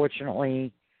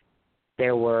unfortunately,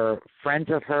 there were friends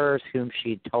of hers whom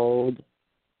she'd told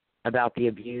about the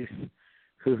abuse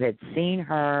who had seen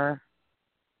her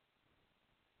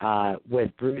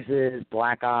with bruises,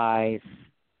 black eyes,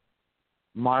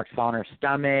 marks on her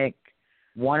stomach,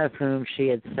 one of whom she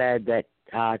had said that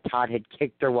Todd had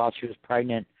kicked her while she was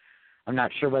pregnant. I'm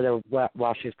not sure whether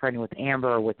while she was pregnant with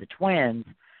Amber or with the twins,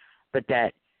 but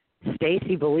that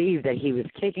Stacey believed that he was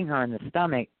kicking her in the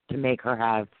stomach to make her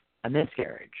have a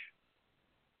miscarriage.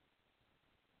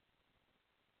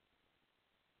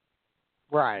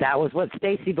 Right. That was what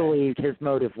Stacey believed his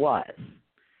motive was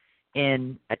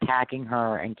in attacking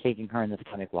her and kicking her in the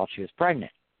stomach while she was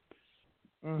pregnant.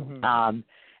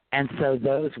 And so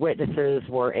those witnesses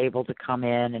were able to come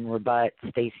in and rebut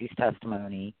Stacey's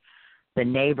testimony The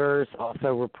neighbors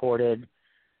also reported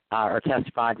or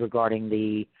testified regarding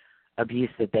the abuse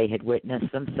that they had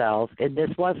witnessed themselves. And this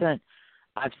wasn't,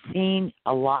 I've seen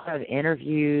a lot of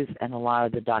interviews and a lot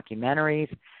of the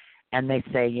documentaries, and they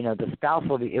say, you know, the spouse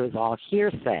will be, it was all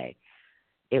hearsay.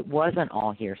 It wasn't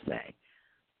all hearsay.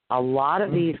 A lot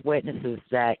of these witnesses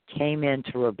that came in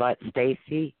to rebut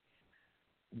Stacey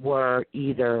were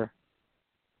either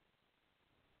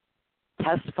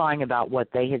testifying about what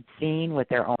they had seen with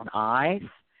their own eyes,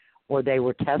 or they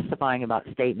were testifying about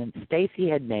statements Stacey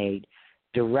had made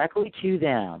directly to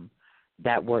them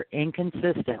that were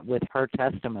inconsistent with her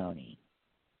testimony.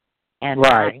 And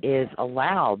that is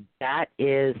allowed. That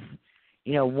is,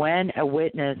 you know, when a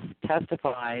witness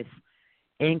testifies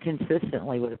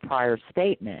inconsistently with a prior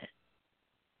statement,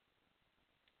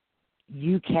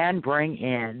 you can bring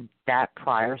in that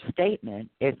prior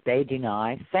statement if they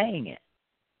deny saying it.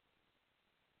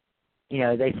 You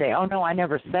know, they say, oh, no, I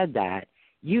never said that.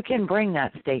 You can bring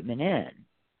that statement in.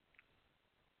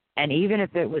 And even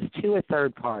if it was to a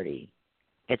third party,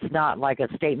 it's not like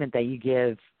a statement that you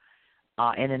give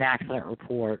in an accident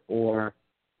report or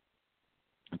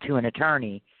to an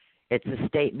attorney. It's a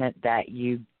statement that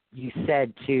you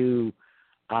said to,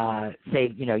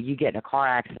 say, you know, you get in a car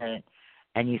accident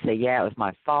and you say, yeah, it was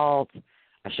my fault.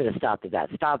 I should have stopped at that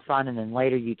stop sign. And then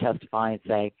later you testify and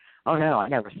say, oh, no, I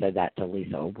never said that to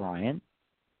Lisa O'Brien.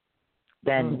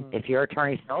 Then if your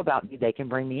attorneys know about me, they can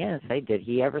bring me in and say, did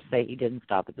he ever say he didn't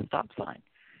stop at the stop sign?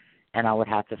 And I would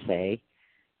have to say,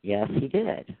 yes, he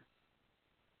did.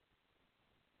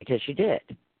 Because you did.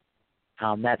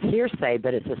 That's hearsay,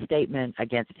 but it's a statement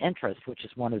against interest, which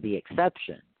is one of the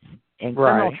exceptions. In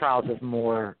criminal trials, is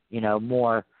more, you know,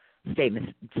 more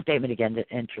statement against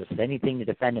interest. Anything the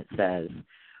defendant says,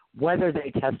 whether they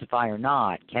testify or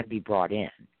not, can be brought in.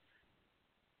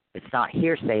 It's not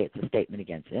hearsay; it's a statement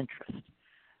against interest.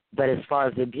 But as far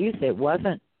as abuse, it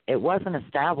wasn't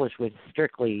established with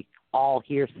strictly all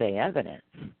hearsay evidence.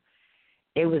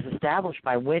 It was established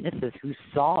by witnesses who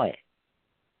saw it,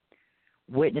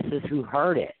 witnesses who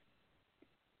heard it,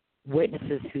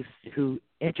 witnesses who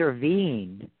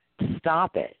intervened to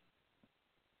stop it.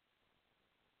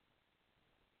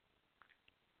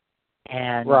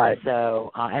 And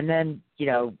so, and then, you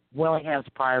know, Willingham's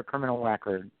prior criminal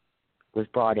record was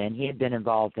brought in. He had been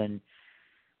involved in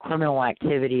criminal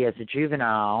activity as a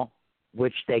juvenile,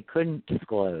 which they couldn't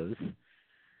disclose,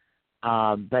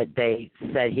 but they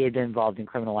said he had been involved in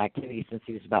criminal activity since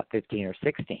he was about 15 or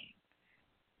 16.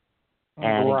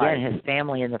 And again, his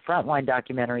family in the Frontline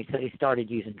documentary said he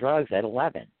started using drugs at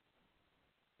 11.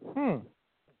 And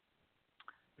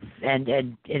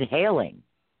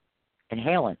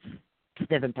inhalants,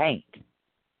 sniffing paint.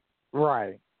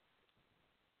 Right.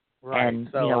 And,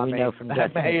 so, you know, we know from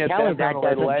Justin Kelly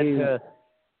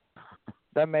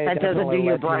that doesn't do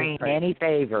your brain any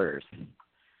favors.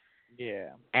 Yeah.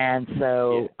 And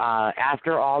so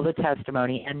after all the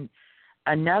testimony, and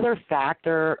another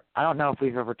factor, I don't know if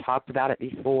we've ever talked about it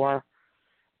before,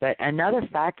 but another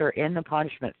factor in the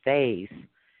punishment phase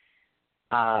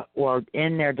or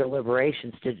in their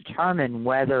deliberations to determine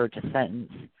whether to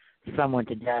sentence someone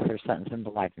to death or sentence them to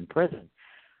life in prison,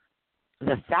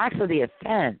 the facts of the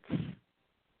offense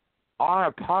are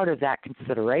a part of that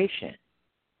consideration.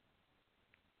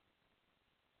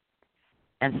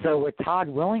 And so with Todd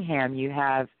Willingham, you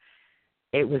have,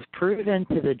 it was proven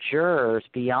to the jurors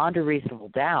beyond a reasonable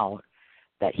doubt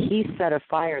that he set a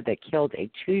fire that killed a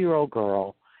 2-year-old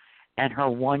girl and her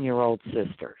 1-year-old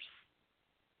sisters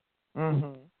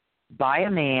by a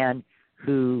man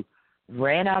who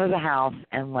ran out of the house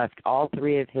and left all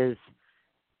 3 of his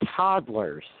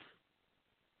toddlers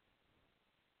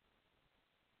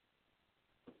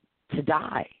to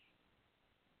die.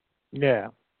 Yeah.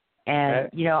 And,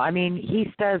 you know, I mean,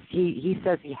 he says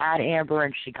he had Amber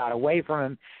and she got away from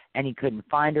him and he couldn't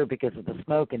find her because of the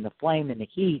smoke and the flame and the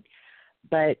heat.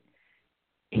 But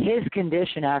his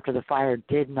condition after the fire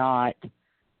did not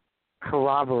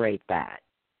corroborate that.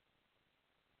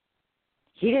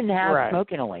 He didn't have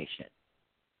smoke inhalation.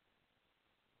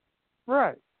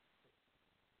 Right.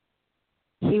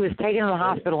 He was taken to the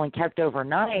hospital and kept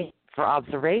overnight for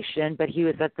observation, but he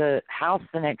was at the house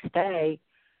the next day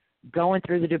going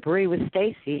through the debris with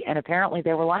Stacey, and apparently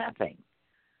they were laughing.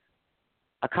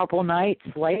 A couple nights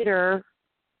later,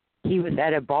 he was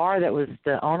at a bar that was,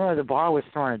 the owner of the bar was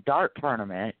throwing a dart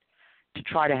tournament to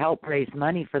try to help raise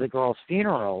money for the girls'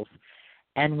 funerals,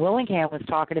 and Willingham was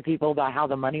talking to people about how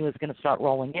the money was going to start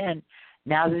rolling in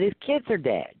now that his kids are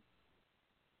dead.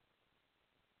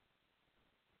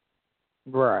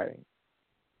 Right.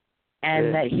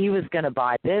 And that he was going to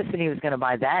buy this and he was going to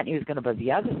buy that and he was going to buy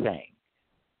the other thing.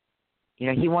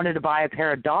 he wanted to buy a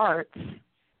pair of darts,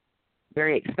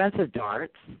 very expensive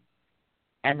darts,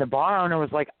 and the bar owner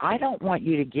was like, I don't want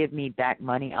you to give me back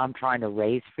money I'm trying to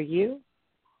raise for you.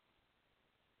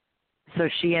 So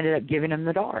she ended up giving him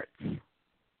the darts.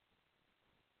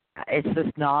 It's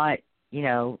just not,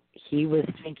 he was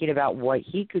thinking about what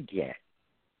he could get.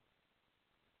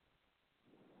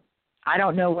 I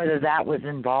don't know whether that was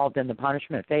involved in the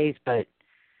punishment phase, but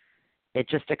it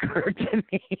just occurred to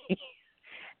me,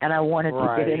 and I wanted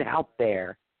to get it out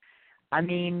there. I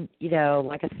mean,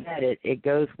 like I said, it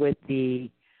goes with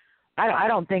the. I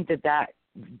don't think that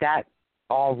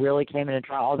all really came into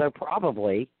trial, although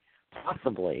possibly,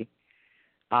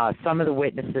 some of the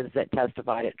witnesses that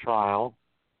testified at trial,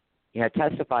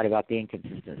 testified about the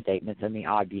inconsistent statements and the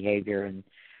odd behavior and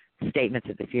statements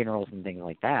at the funerals and things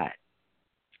like that.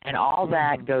 And all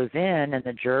that goes in, and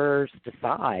the jurors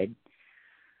decide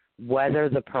whether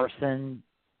the person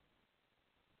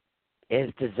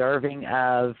is deserving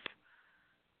of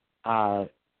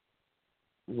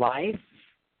life.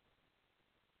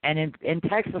 And in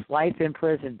Texas, life in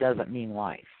prison doesn't mean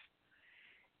life.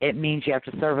 It means you have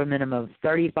to serve a minimum of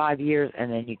 35 years,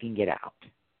 and then you can get out.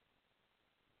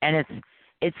 And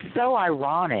it's so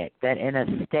ironic that in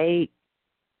a state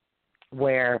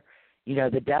where,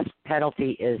 the death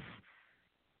penalty is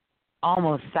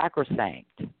almost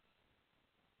sacrosanct,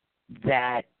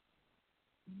 that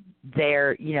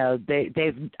they're,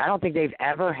 I don't think they've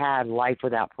ever had life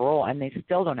without parole, and they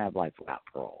still don't have life without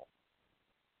parole.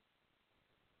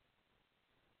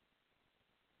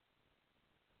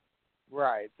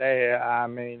 Right.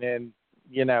 Everybody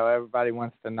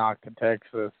wants to knock the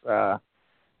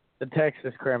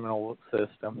Texas criminal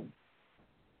system.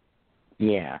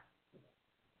 Yeah.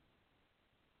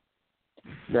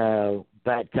 So,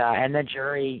 but, and the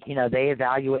jury, they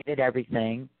evaluated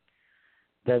everything.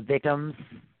 The victims,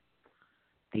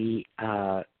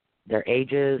 their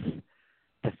ages,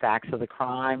 the facts of the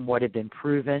crime, what had been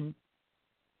proven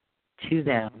to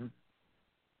them,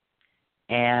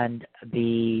 and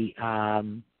the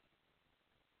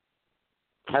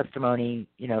testimony,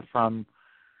 from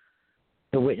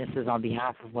the witnesses on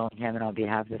behalf of Willingham and on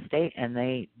behalf of the state, and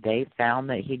they found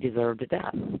that he deserved a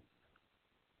death.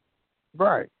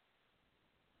 Right.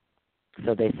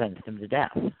 So they sentenced him to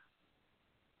death.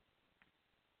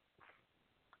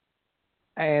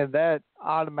 And that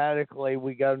automatically,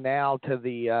 we go now to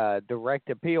the direct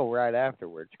appeal right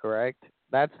afterwards, correct?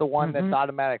 That's the one that's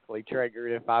automatically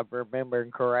triggered, if I'm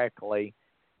remembering correctly,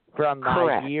 from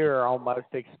my year almost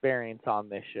experience on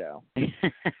this show.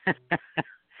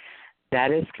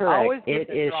 That is correct. It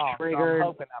is wrong, triggered. So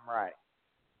I'm hoping I'm right.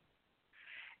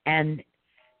 And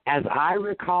as I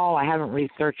recall, I haven't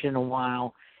researched in a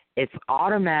while, it's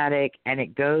automatic, and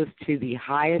it goes to the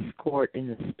highest court in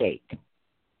the state.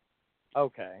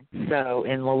 Okay. So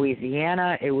in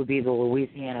Louisiana, it would be the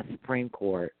Louisiana Supreme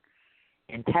Court.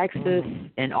 In Texas,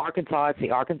 in Arkansas, it's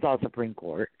the Arkansas Supreme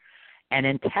Court. And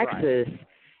in Texas,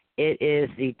 it is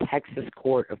the Texas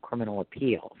Court of Criminal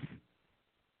Appeals,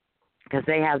 because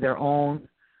they have their own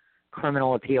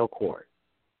criminal appeal court.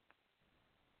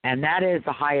 And that is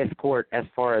the highest court as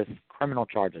far as criminal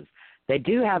charges. They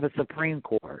do have a Supreme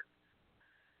Court,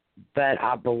 but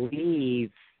I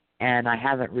believe, and I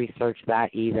haven't researched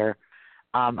that either,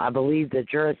 I believe the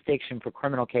jurisdiction for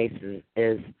criminal cases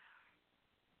is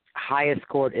highest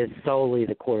court is solely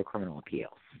the Court of Criminal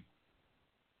Appeals.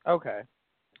 Okay.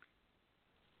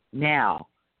 Now,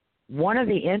 one of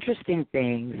the interesting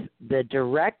things, the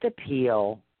direct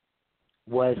appeal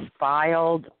was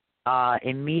filed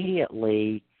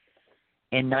immediately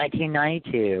in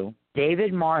 1992.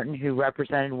 David Martin, who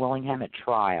represented Willingham at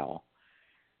trial,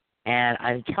 and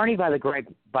an attorney by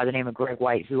the name of Greg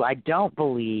White, who I don't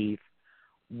believe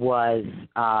was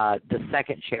the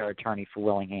second chair attorney for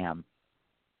Willingham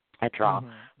at trial,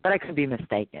 but I could be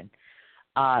mistaken.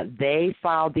 They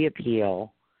filed the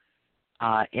appeal.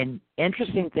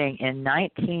 Interesting thing, in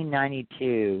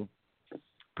 1992,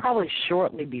 probably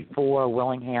shortly before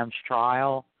Willingham's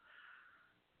trial,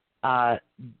 an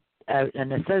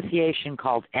association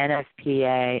called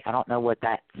NFPA, I don't know what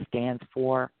that stands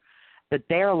for, but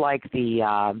they're like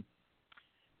the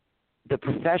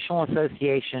Professional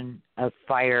Association of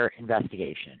Fire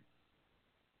Investigation.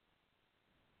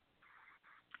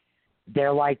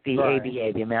 They're like the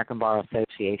ABA, the American Bar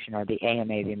Association, or the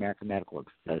AMA, the American Medical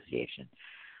Association.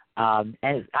 And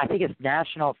I think it's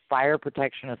National Fire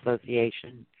Protection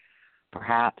Association,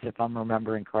 perhaps, if I'm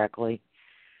remembering correctly.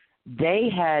 They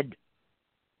had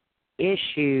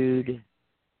issued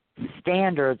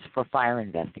standards for fire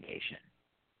investigation.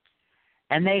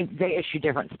 And they issue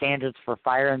different standards for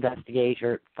fire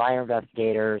investigators,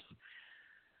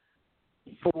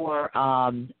 for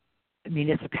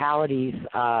municipalities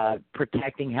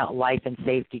protecting life and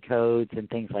safety codes and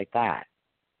things like that.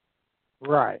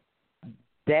 Right.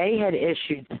 They had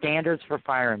issued standards for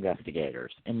fire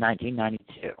investigators in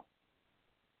 1992.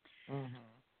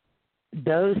 Mm-hmm.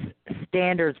 Those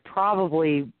standards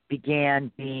probably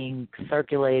began being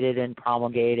circulated and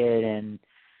promulgated and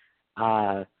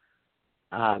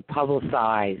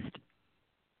publicized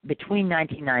between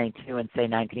 1992 and, say,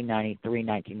 1993,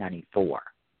 1994.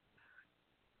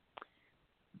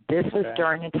 This was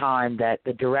during a time that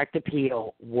the direct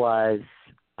appeal was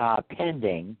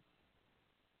pending,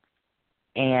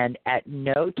 and at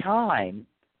no time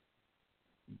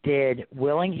did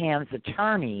Willingham's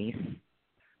attorneys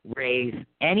raise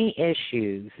any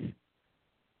issues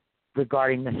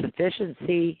regarding the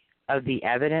sufficiency of the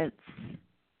evidence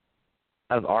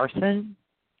of arson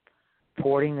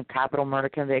supporting the capital murder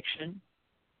conviction,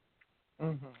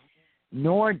 mm-hmm.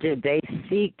 nor did they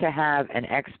seek to have an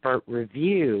expert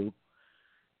review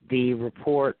the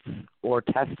reports or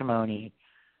testimony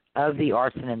of the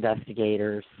arson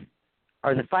investigators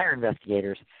or the fire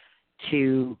investigators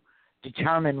to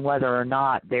determine whether or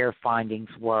not their findings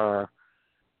were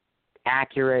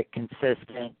accurate,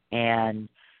 consistent, and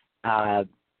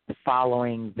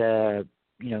following the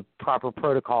proper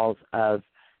protocols of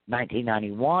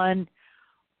 1991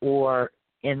 or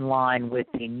in line with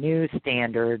the new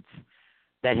standards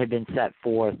that had been set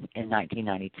forth in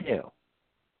 1992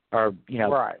 or,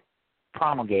 right.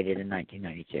 promulgated in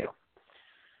 1992.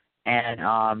 And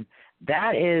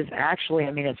that is actually,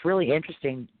 it's really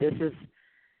interesting. This is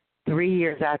 3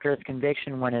 years after his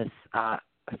conviction when his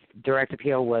direct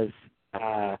appeal was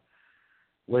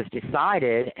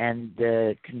decided and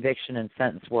the conviction and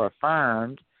sentence were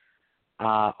affirmed.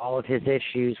 All of his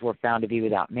issues were found to be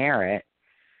without merit,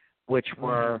 which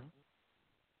were,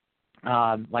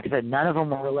 like I said, none of them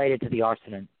were related to the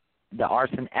arson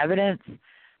evidence,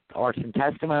 the arson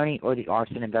testimony, or the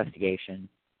arson investigation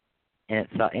in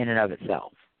and of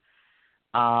itself.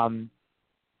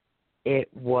 It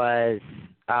was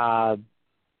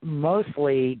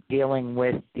mostly dealing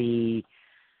with the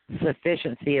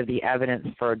sufficiency of the evidence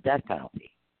for a death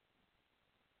penalty.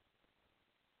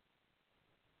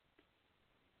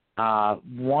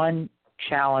 One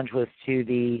challenge was to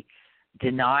the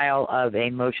denial of a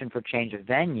motion for change of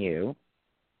venue,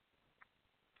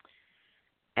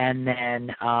 and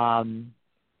then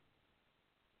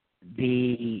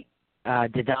the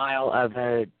denial of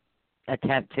an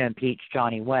attempt to impeach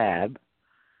Johnny Webb,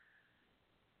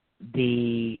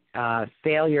 the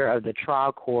failure of the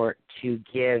trial court to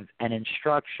give an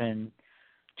instruction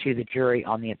to the jury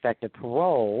on the effect of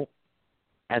parole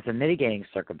as a mitigating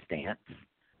circumstance,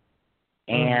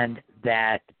 and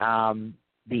that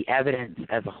the evidence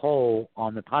as a whole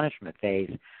on the punishment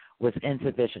phase was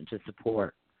insufficient to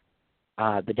support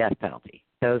the death penalty.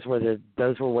 Those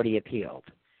were what he appealed,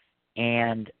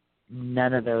 and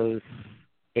none of those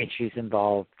issues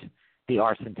involved the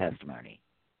arson testimony.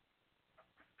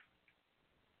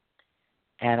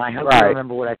 And I hope you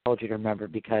remember what I told you to remember,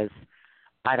 because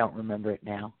I don't remember it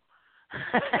now.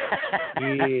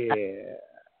 Yeah.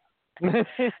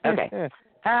 Okay.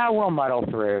 We'll muddle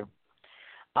through.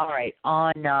 All right.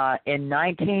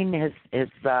 His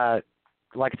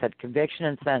like I said, conviction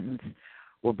and sentence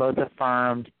were both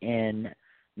affirmed in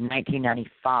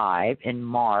 1995 in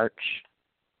March,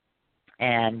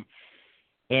 and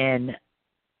in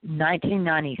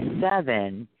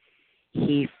 1997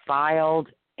 he filed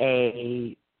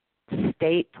a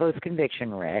state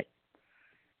post-conviction writ,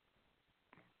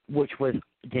 which was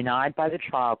denied by the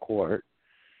trial court,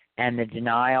 and the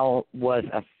denial was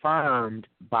affirmed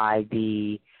by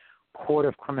the Court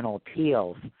of Criminal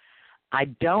Appeals. I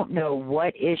don't know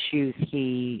what issues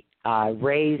he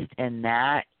raised in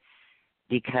that,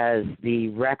 because the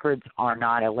records are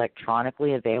not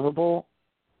electronically available,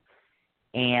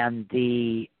 and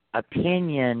the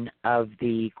opinion of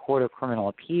the Court of Criminal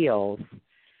Appeals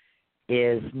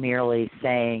is merely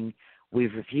saying,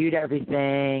 we've reviewed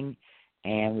everything,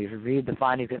 and we've reviewed the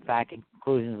findings of fact and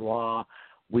conclusions of law.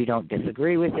 We don't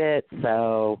disagree with it,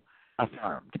 so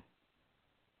affirmed.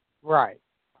 Right.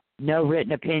 No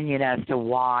written opinion as to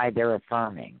why they're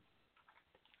affirming.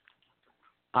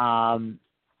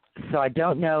 So I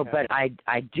don't know, but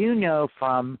I do know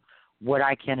from what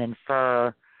I can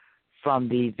infer from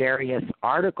the various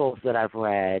articles that I've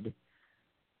read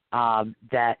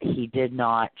that he did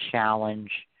not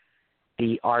challenge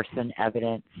the arson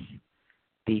evidence,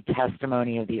 the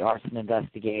testimony of the arson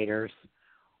investigators,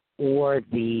 or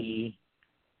the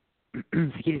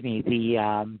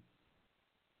the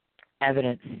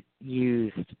evidence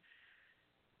used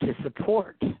to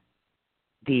support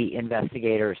the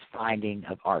investigator's finding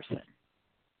of arson.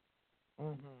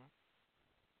 Mm-hmm.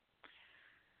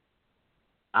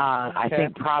 I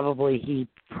think he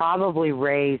probably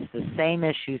raised the same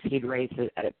issues he'd raised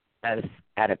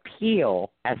at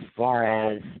appeal, as far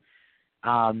as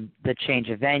the change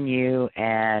of venue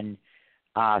and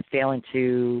failing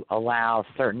to allow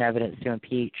certain evidence to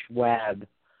impeach Webb,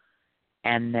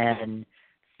 and then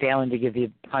failing to give the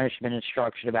punishment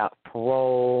instruction about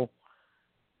parole,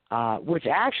 which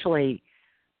actually,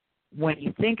 when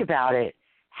you think about it,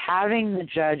 having the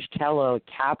judge tell a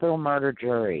capital murder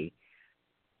jury,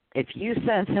 if you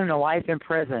sentence him to life in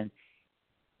prison,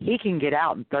 he can get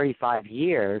out in 35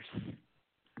 years,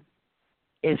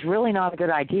 is really not a good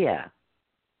idea.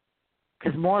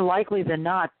 Because more likely than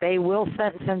not, they will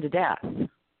sentence him to death.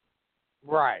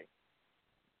 Right.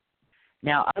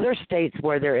 Now, other states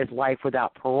where there is life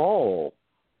without parole,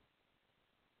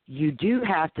 you do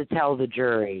have to tell the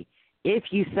jury, if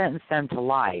you sentence them to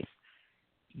life,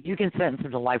 you can sentence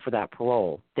them to life without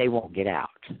parole. They won't get out.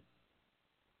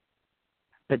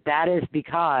 But that is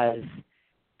because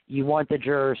you want the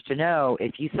jurors to know,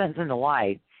 if you sentence him to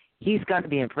life, he's going to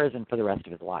be in prison for the rest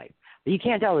of his life. But you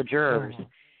can't tell the jurors,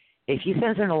 if you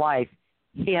sentence him to life,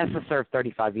 he has to serve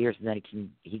 35 years and then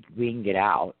we can get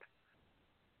out.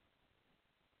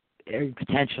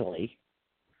 Potentially.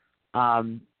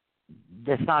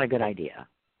 That's not a good idea.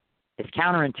 It's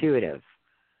counterintuitive.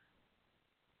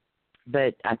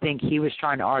 But I think he was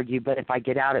trying to argue, but if I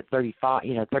get out at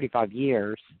 35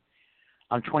 years,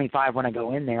 I'm 25 when I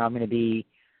go in there, I'm going to be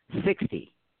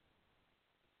 60.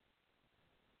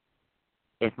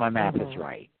 If my math is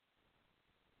right.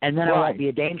 And then I won't be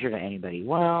a danger to anybody.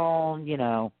 Well,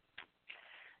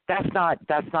 that's not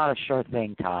a sure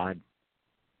thing, Todd.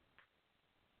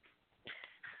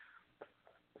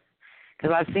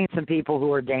 Because I've seen some people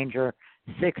who are a danger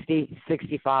 60,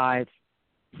 65,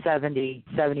 70,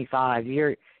 75.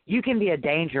 You can be a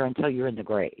danger until you're in the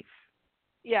grave.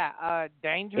 Yeah,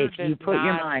 danger if you put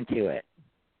your mind to it.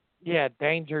 Yeah,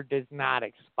 danger does not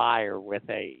expire with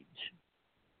age.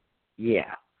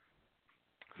 Yeah.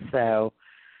 So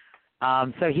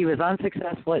he was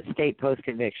unsuccessful at state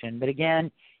post-conviction, but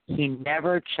again, he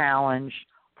never challenged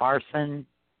arson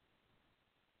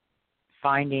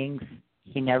findings.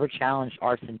 He never challenged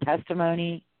arson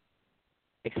testimony,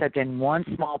 except in one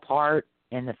small part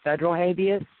in the federal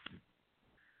habeas.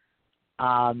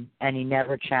 And he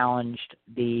never challenged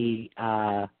the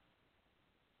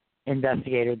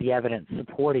investigator, the evidence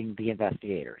supporting the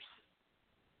investigators.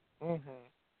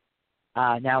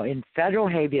 Mm-hmm. Now, in federal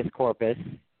habeas corpus,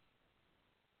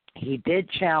 he did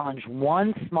challenge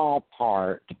one small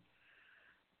part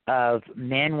of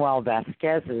Manuel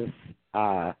Vasquez's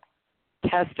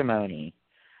testimony,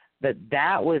 but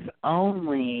that was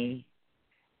only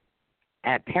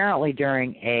apparently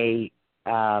during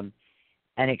an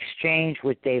exchange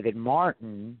with David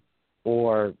Martin,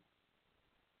 or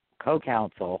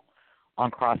co-counsel, on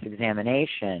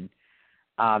cross-examination.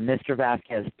 Mr.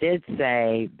 Vasquez did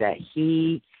say that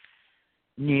he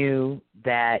knew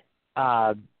that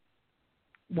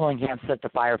Willingham set the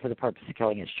fire for the purpose of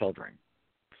killing his children.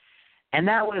 And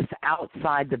that was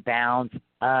outside the bounds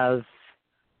of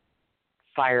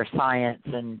fire science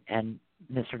and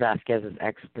Mr. Vasquez's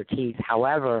expertise.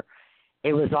 However,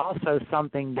 it was also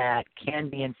something that can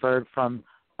be inferred from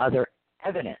other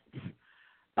evidence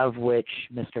of which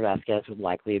Mr. Vasquez would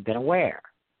likely have been aware,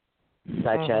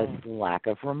 such as lack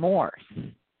of remorse.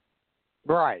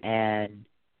 Right. And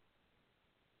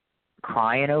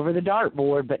crying over the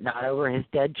dartboard, but not over his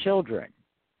dead children.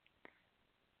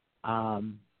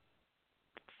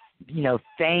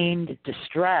 Feigned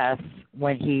distress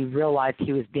when he realized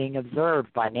he was being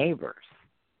observed by neighbors.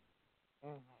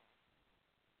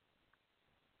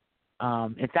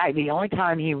 In fact, the only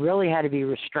time he really had to be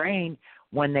restrained,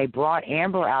 when they brought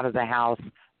Amber out of the house,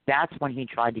 that's when he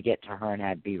tried to get to her and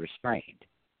had to be restrained.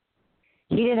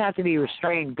 He didn't have to be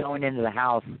restrained going into the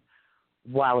house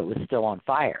while it was still on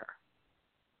fire.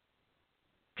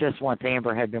 Just once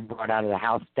Amber had been brought out of the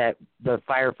house, that the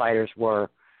firefighters were,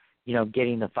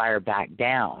 getting the fire back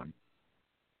down.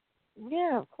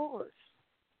 Yeah, of course.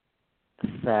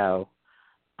 So,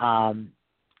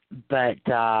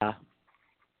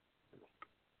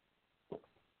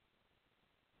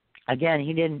 again,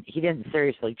 he didn't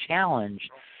seriously challenge.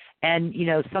 And,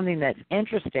 something that's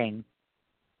interesting,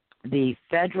 the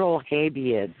federal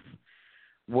habeas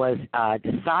was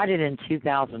decided in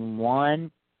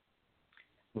 2001,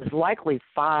 was likely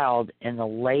filed in the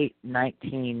late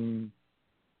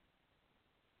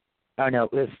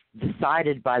it was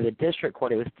decided by the district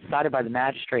court. It was decided by the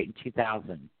magistrate in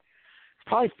 2000. It's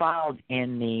probably filed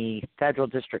in the federal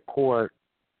district court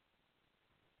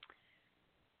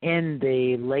in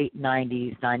the late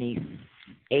 90s,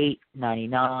 98,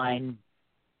 99,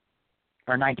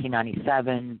 or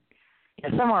 1997,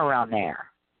 somewhere around there.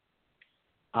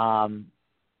 I'm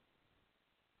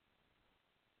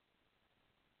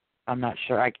not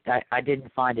sure. I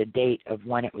didn't find a date of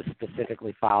when it was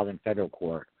specifically filed in federal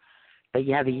court. But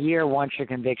you have a year once your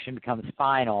conviction becomes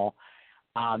final.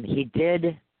 He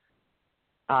did,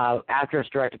 after his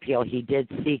direct appeal, he did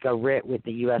seek a writ with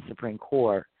the U.S. Supreme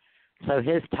Court. So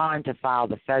his time to file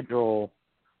the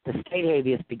state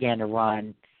habeas began to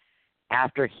run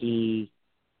after he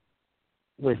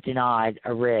was denied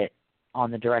a writ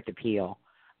on the direct appeal.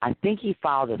 I think he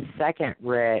filed a second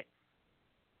writ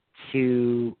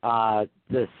to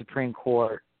the Supreme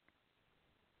Court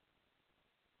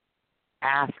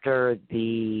after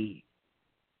the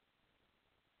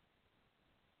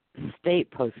state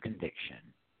post-conviction.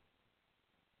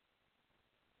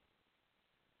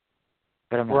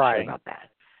 But I'm not sure about that.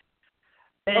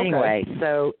 But anyway,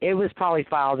 so it was probably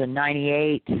filed in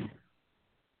 98.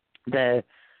 The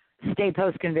state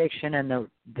post-conviction and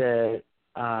the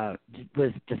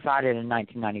was decided in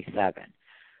 1997.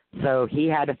 So he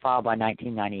had to file by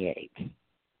 1998.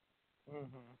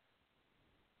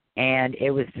 And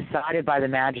it was decided by the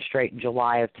magistrate in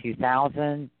July of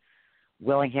 2000.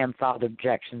 Willingham filed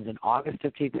objections in August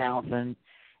of 2000,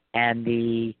 and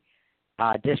the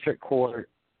district court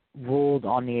ruled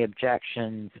on the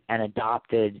objections and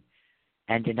adopted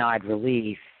and denied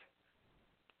relief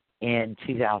in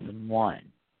 2001.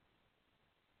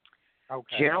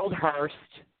 Gerald Hurst,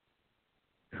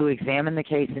 who examined the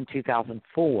case in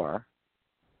 2004,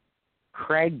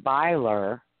 Craig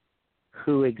Byler,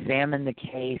 who examined the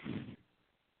case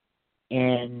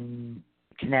in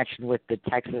connection with the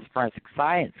Texas Forensic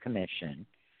Science Commission,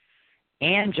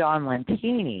 and John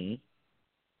Lentini,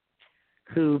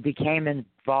 who became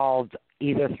involved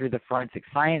either through the Forensic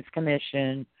Science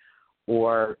Commission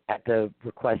or at the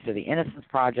request of the Innocence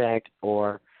Project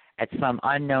or at some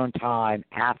unknown time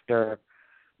after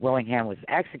Willingham was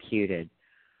executed.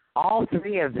 All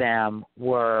three of them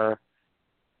were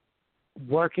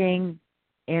working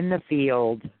in the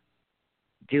field,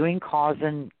 doing cause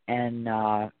and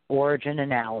origin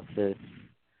analysis,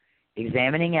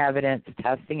 examining evidence,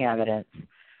 testing evidence,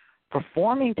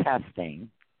 performing testing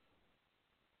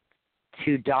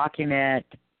to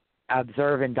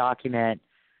observe and document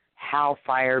how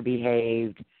fire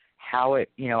behaved, how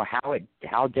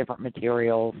different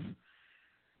materials,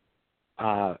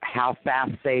 how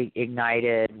fast they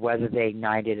ignited, whether they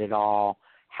ignited at all,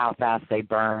 how fast they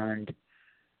burned,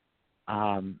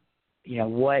 how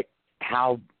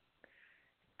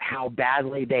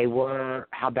badly they were,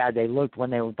 how bad they looked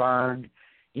when they were burned,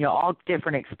 all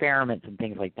different experiments and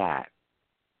things like that.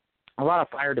 A lot of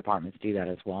fire departments do that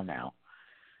as well now.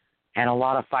 And a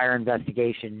lot of fire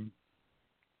investigation,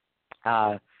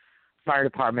 fire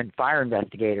department fire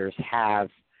investigators have,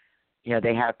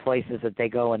 they have places that they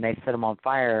go and they set them on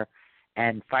fire,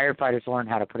 and firefighters learn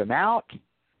how to put them out,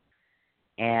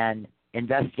 and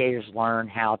investigators learn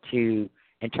how to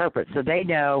interpret. So they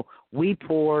know we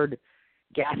poured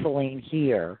gasoline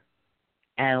here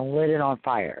and lit it on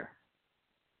fire.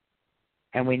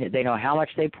 And they know how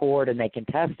much they poured, and they can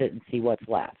test it and see what's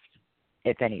left,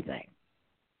 if anything.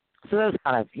 So those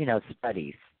kind of,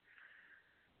 studies.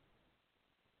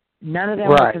 None of them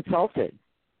were consulted.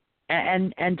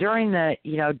 And during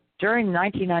during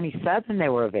 1997 they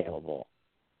were available,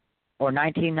 or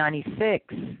 1996,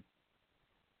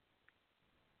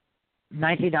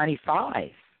 1995.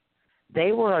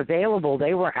 They were available.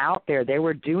 They were out there. They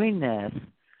were doing this.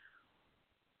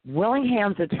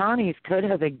 Willingham's attorneys could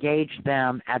have engaged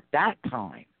them at that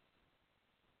time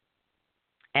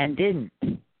and didn't.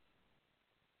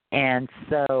 And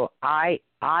so I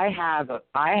have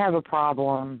a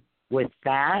problem with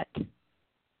that,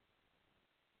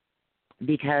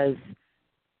 because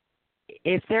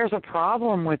if there's a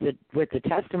problem with the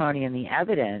testimony and the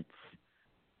evidence,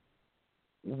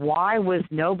 why was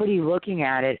nobody looking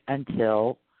at it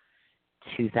until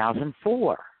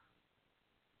 2004?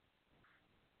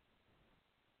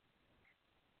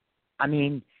 I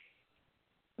mean,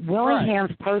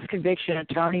 Willingham's post-conviction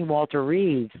attorney, Walter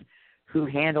Reeves, who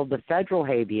handled the federal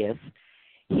habeas,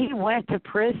 he went to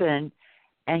prison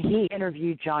and he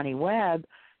interviewed Johnny Webb,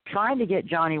 trying to get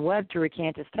Johnny Webb to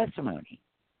recant his testimony.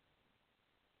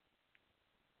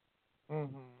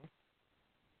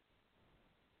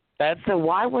 So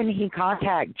why wouldn't he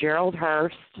contact Gerald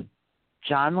Hurst,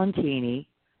 John Lentini,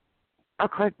 or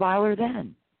Craig Byler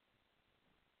then?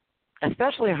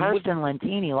 Especially Hurst and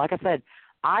Lentini. Like I said,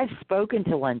 I've spoken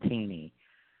to Lentini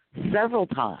several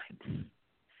times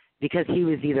because he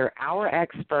was either our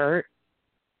expert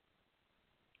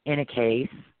in a case,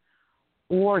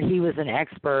 or he was an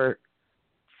expert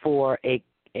for a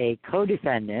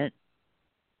co-defendant,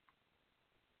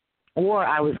 or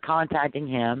I was contacting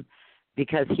him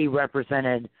because he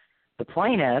represented the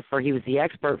plaintiff, or he was the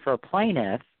expert for a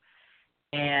plaintiff,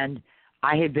 and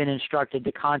I had been instructed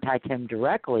to contact him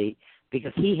directly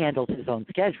because he handled his own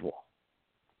schedule.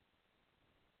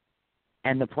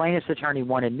 And the plaintiff's attorney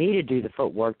wanted me to do the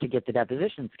footwork to get the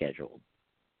deposition scheduled.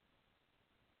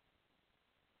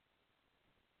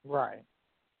 Right.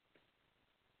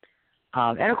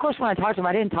 And, of course, when I talked to him,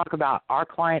 I didn't talk about our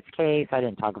client's case. I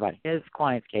didn't talk about his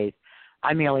client's case.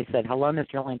 I merely said, hello,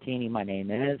 Mr. Lantini, my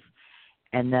name is.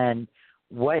 And then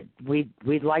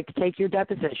we'd like to take your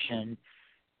deposition.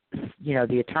 You know,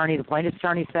 the plaintiff's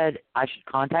attorney said I should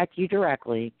contact you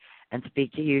directly and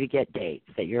speak to you to get dates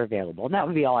that you're available. And that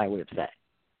would be all I would have said.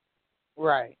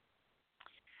 Right.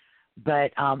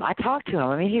 But I talked to him.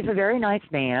 I mean, he's a very nice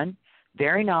man,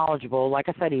 very knowledgeable. Like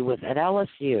I said, he was at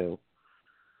LSU,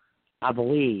 I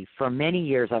believe, for many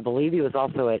years. I believe he was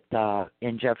also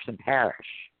in Jefferson Parish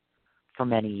for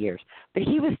many years. But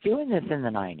he was doing this in the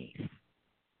 90s.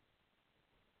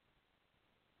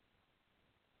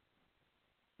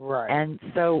 Right. And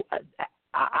so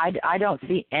I don't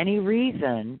see any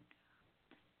reason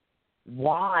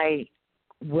why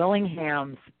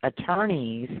Willingham's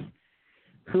attorneys,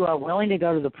 who are willing to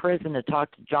go to the prison to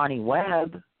talk to Johnny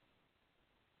Webb,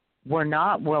 were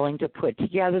not willing to put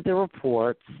together the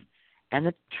reports and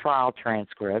the trial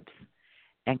transcripts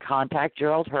and contact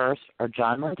Gerald Hurst or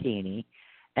John Lantini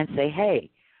and say, hey,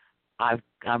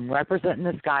 I'm representing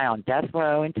this guy on death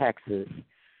row in Texas.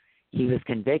 He was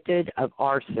convicted of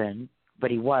arson,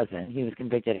 but he wasn't. He was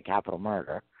convicted of capital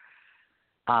murder.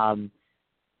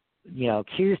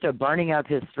 Accused of burning up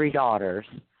his 3 daughters.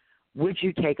 Would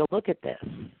you take a look at this?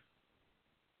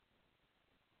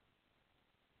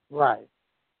 Right.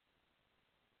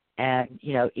 And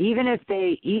even if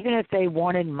they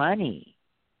wanted money,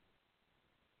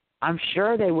 I'm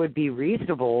sure they would be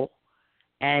reasonable,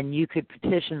 and you could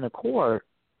petition the court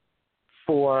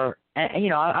for.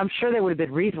 And, I'm sure they would have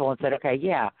been reasonable and said, okay,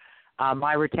 yeah,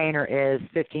 my retainer is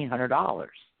 $1,500.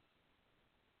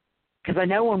 Because I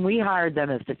know when we hired them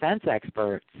as defense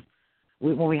experts,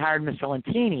 when we hired Mr.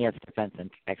 Lantini as defense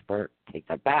expert, take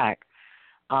that back,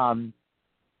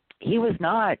 he was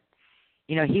not,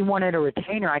 he wanted a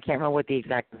retainer. I can't remember what the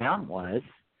exact amount was,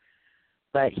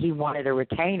 but he wanted a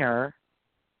retainer.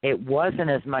 It wasn't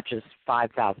as much as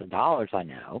 $5,000, I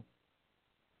know.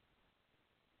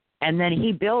 And then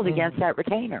he billed against that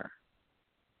retainer.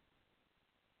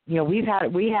 We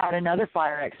had another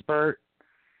fire expert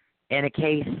in a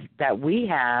case that we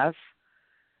have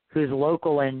who's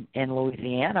local in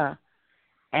Louisiana,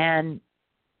 and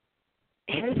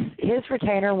his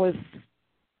retainer was,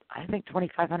 I think,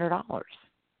 $2,500.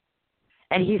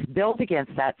 And he's billed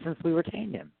against that since we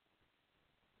retained him.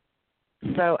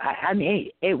 So, I mean,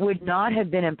 it would not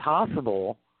have been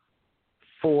impossible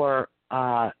for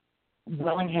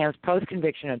Willingham's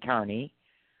post-conviction attorney,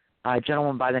 a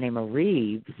gentleman by the name of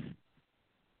Reeves,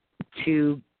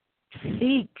 to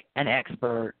seek an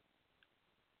expert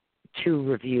to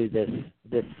review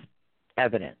this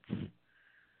evidence.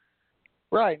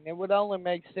 Right, and it would only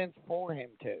make sense for him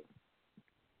to.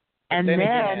 And then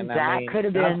that could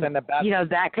have been,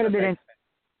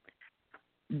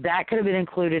 that could have been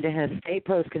included in his state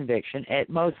post-conviction. It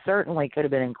most certainly could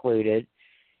have been included,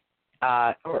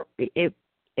 or it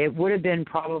would have been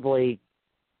probably,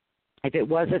 if it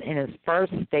wasn't in his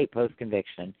first state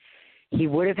post-conviction, he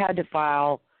would have had to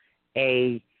file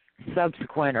a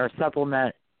subsequent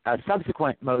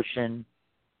motion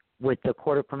with the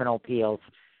Court of Criminal Appeals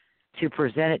to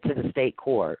present it to the state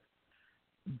court.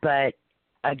 But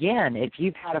again, if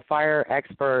you've had a fire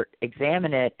expert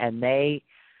examine it and they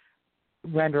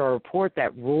render a report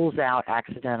that rules out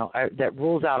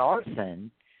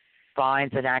arson,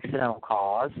 finds an accidental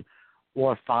cause,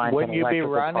 or finds an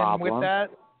electrical problem, with that?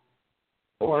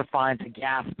 Or finds a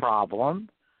gas problem,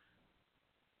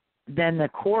 then the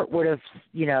court would have,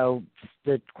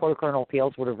 the Court of Criminal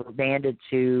Appeals would have remanded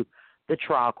to the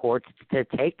trial court to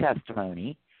take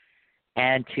testimony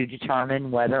and to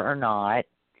determine whether or not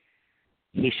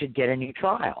he should get a new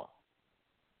trial.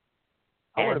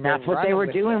 And that's what they were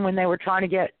doing when they were trying to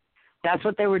get. That's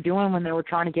what they were doing when they were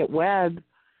trying to get Webb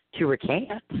to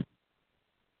recant.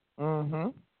 Mm-hmm.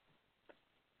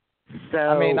 So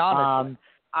I mean, honestly,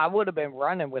 I would have been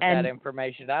running with that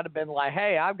information. I'd have been like,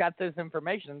 "Hey, I've got this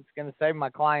information that's going to save my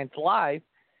client's life.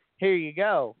 Here you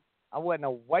go." I wouldn't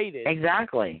have waited.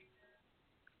 Exactly.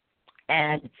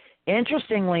 And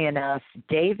interestingly enough,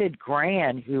 David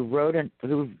Gran, who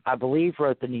I believe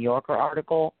wrote the New Yorker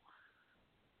article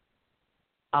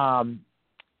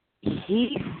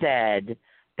he said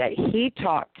that he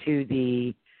talked to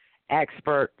the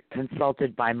expert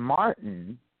consulted by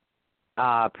Martin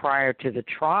prior to the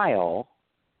trial,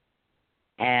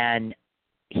 and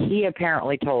he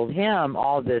apparently told him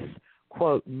all this,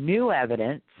 quote, new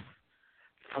evidence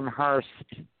from Hurst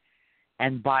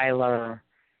and Byler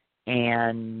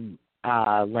and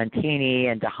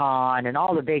Lentini and DeHaan and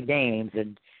all the big names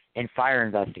in fire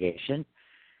investigation.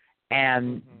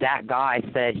 And that guy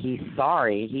said he's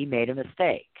sorry, he made a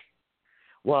mistake.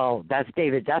 Well, that's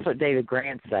what David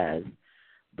Grant says,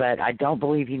 but I don't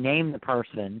believe he named the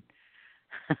person.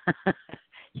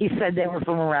 He said they were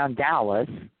from around Dallas,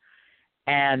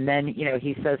 and then,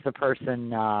 he says the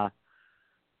person,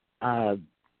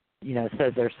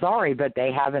 says they're sorry, but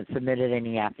they haven't submitted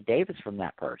any affidavits from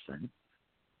that person.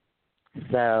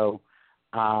 So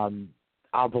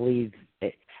I'll believe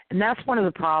it. And that's one of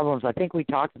the problems. I think we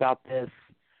talked about this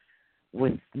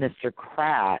with Mr.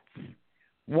 Kratz.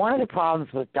 One of the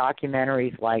problems with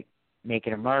documentaries like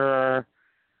Making a Murderer,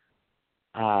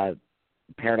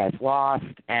 Paradise Lost,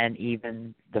 and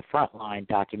even the Frontline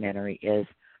documentary is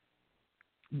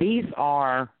these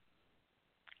are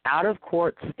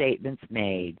out-of-court statements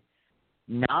made,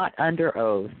 not under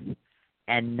oath,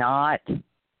 and not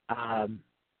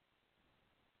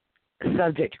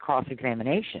subject to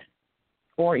cross-examination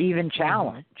or even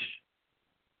challenge.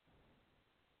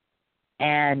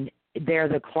 And they're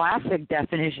the classic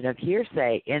definition of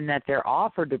hearsay in that they're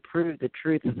offered to prove the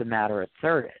truth of the matter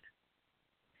asserted.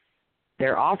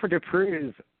 They're offered to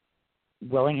prove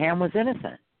Willingham was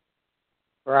innocent.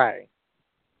 Right.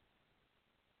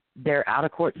 They're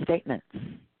out-of-court statements.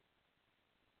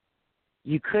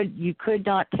 You could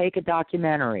not take a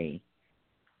documentary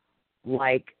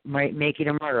like Making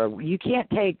a Murderer. You can't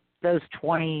take those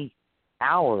 20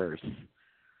 hours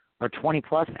or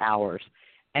 20-plus hours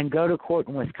and go to court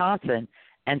in Wisconsin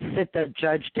and sit the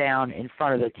judge down in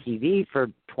front of the TV for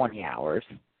 20 hours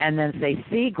and then say,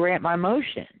 see, grant my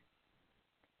motion.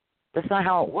 That's not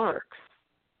how it works.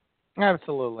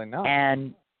 Absolutely not.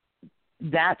 And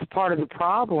that's part of the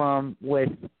problem with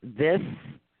this,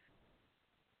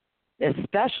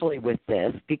 especially with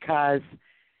this, because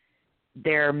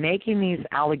they're making these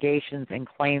allegations and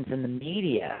claims in the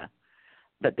media,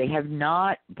 but they have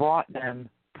not brought them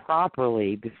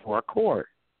properly before a court.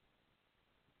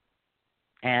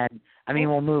 And I mean,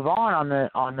 we'll move on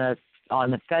the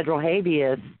federal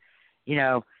habeas.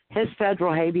 His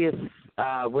federal habeas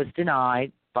was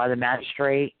denied by the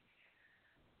magistrate.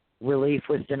 Relief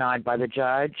was denied by the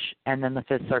judge, and then the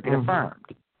Fifth Circuit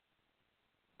affirmed.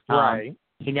 Right.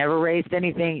 He never raised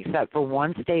anything except for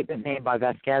one statement made by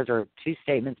Vasquez, or two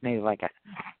statements made by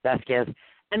Vasquez,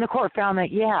 and the court found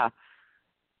that, yeah,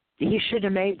 he should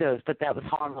have made those, but that was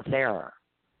harmless error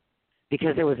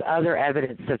because there was other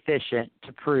evidence sufficient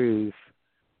to prove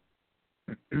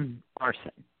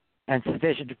arson and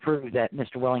sufficient to prove that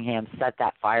Mr. Willingham set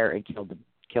that fire and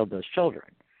killed those children.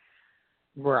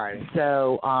 Right.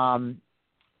 So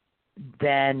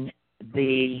then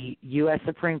the U.S.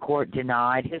 Supreme Court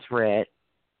denied his writ,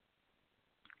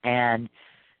 and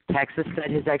Texas set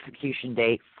his execution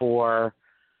date for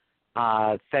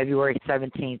February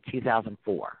 17th,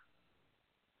 2004.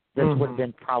 This would have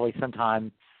been probably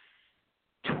sometime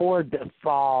toward the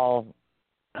fall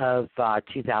of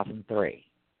 2003.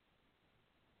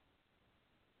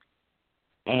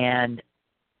 And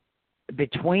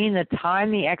between the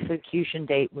time the execution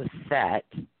date was set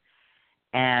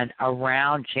and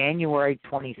around January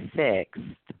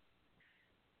 26th,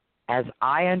 as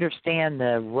I understand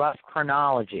the rough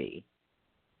chronology,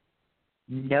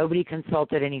 nobody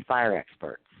consulted any fire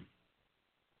experts.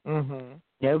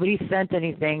 Nobody sent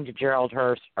anything to Gerald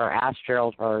Hurst or asked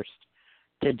Gerald Hurst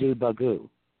to do bagoo.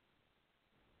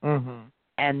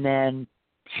 And then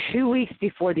 2 weeks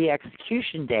before the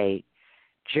execution date,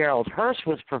 Gerald Hurst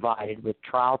was provided with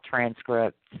trial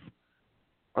transcripts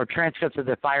or transcripts of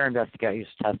the fire investigator's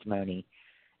testimony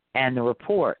and the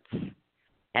reports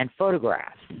and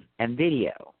photographs and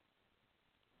video.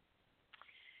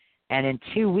 And in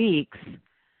 2 weeks,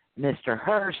 Mr.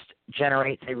 Hurst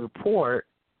generates a report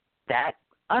that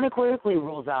unequivocally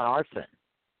rules out arson.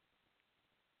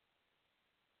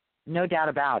 No doubt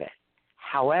about it.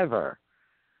 However,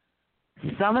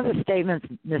 some of the statements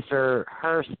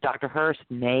Dr. Hurst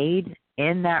made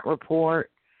in that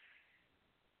report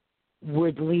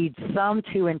would lead some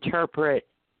to interpret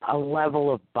a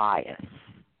level of bias.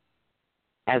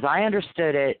 As I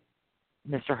understood it,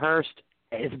 Mr. Hurst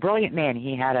is a brilliant man.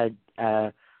 He had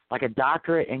a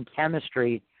doctorate in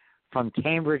chemistry from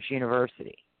Cambridge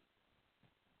University,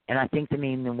 and I think the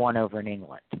one over in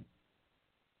England.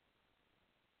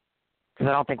 because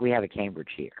I don't think we have a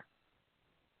Cambridge here.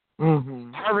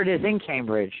 Mm-hmm. Harvard is in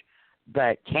Cambridge,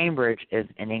 but Cambridge is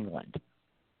in England.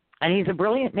 And he's a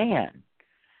brilliant man.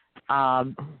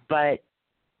 But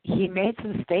he made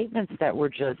some statements that were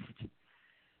just,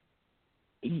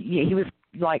 he was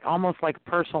like almost like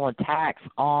personal attacks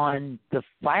on the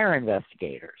fire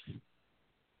investigators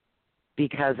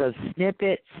because of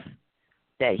snippets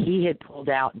that he had pulled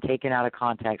out and taken out of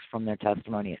context from their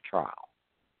testimony at trial.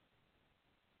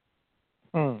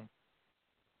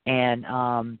 And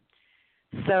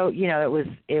so, you know,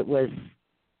 it was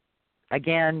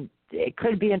again, it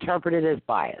could be interpreted as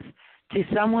bias. To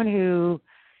someone who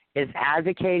is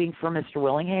advocating for Mr.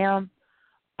 Willingham,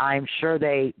 I'm sure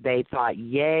they thought,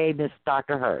 yay, Miss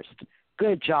Dr. Hurst.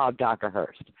 Good job, Dr.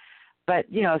 Hurst. But,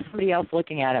 you know, somebody else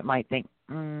looking at it might think,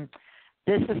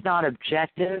 this is not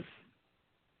objective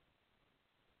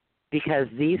because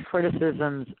these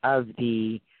criticisms of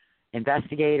the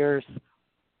investigators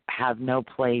have no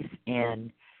place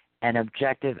in an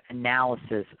objective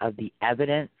analysis of the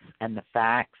evidence and the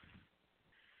facts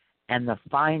and the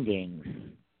findings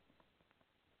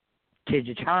to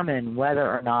determine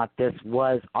whether or not this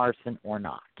was arson or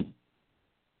not.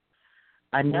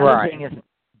 Another thing is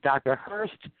Dr.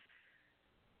 Hurst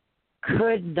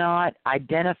could not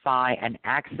identify an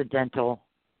accidental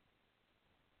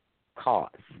cause.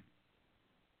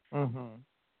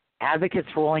 Advocates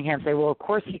for Willingham say, well, of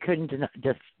course he couldn't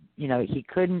he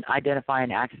couldn't identify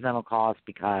an accidental cause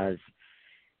because,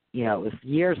 you know, it was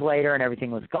years later and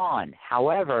everything was gone.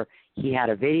 However, he had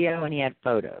a video and he had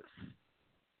photos.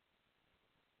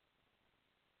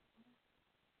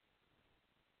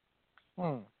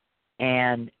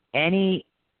 And any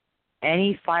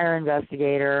fire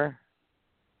investigator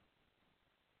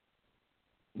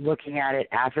looking at it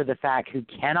after the fact who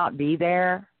cannot be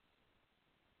there,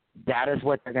 that is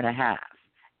what they're going to have.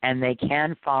 And they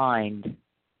can find,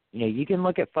 you know, you can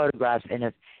look at photographs,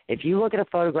 and if you look at a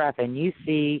photograph and you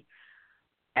see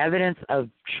evidence of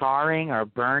charring or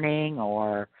burning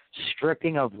or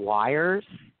stripping of wires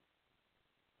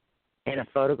in a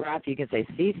photograph, you can say,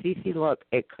 see, look,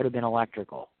 it could have been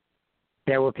electrical.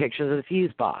 There were pictures of the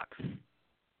fuse box.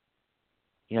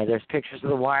 You know, there's pictures of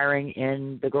the wiring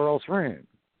in the girl's room.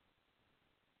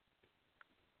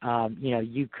 You know,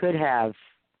 he could have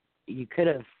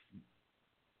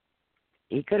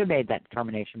made that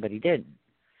determination, but he didn't.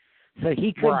 So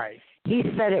he could. He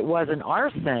said it was an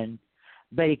arson,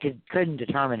 but he couldn't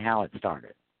determine how it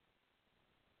started.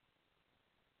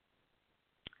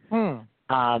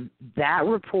 That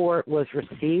report was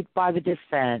received by the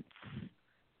defense,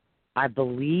 I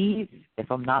believe,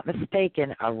 if I'm not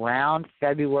mistaken, around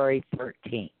February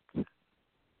 13th.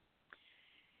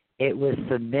 It was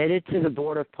submitted to the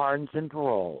Board of Pardons and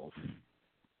Paroles,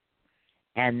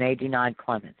 and they denied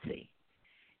clemency.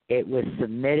 It was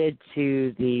submitted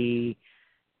to the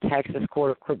Texas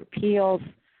Court of Criminal Appeals,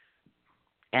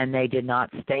 and they did not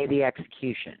stay the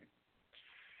execution.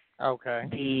 Okay.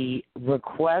 The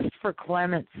request for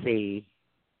clemency,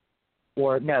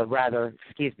 a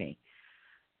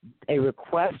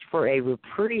request for a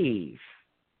reprieve,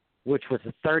 which was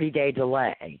a 30-day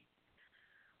delay,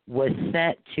 was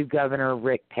sent to Governor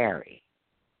Rick Perry.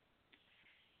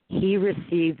 He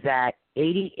received that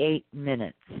 88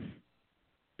 minutes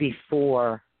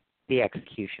before the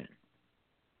execution.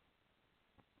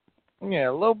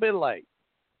 Yeah, a little bit late.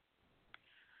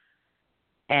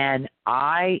 And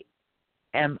I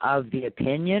am of the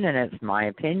opinion, and it's my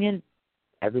opinion,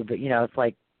 everybody, you know, it's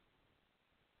like,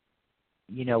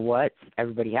 you know what,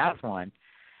 everybody has one.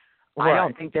 I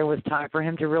don't think there was time for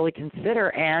him to really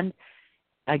consider. And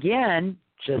again,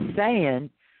 just saying,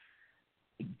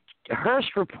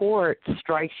 Hurst report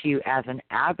strikes you as an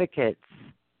advocate's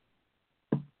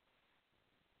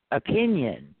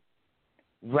opinion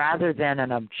rather than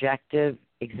an objective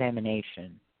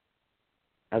examination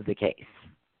of the case.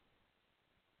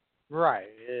 Right.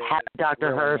 Had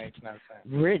Dr. Really Hurst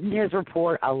written his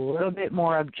report a little bit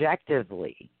more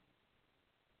objectively,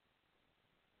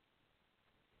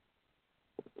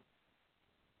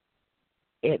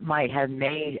 it might have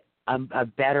made a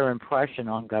better impression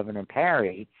on Governor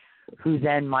Perry, who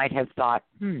then might have thought,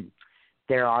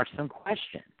 there are some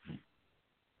questions.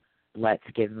 Let's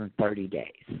give him 30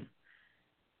 days.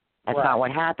 That's not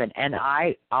what happened. And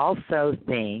I also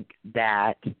think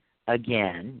that,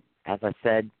 again, as I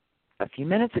said a few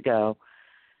minutes ago,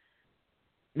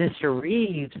 Mr.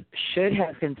 Reeves should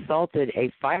have consulted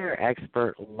a fire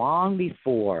expert long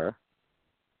before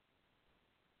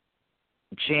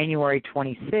January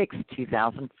 26,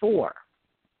 2004.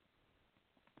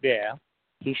 Yeah.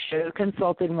 He should have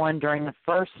consulted one during the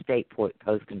first state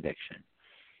post-conviction.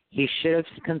 He should have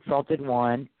consulted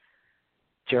one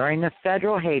during the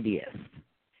federal habeas.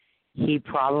 He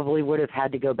probably would have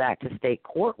had to go back to state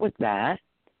court with that,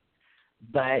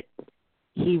 but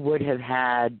he would have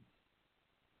had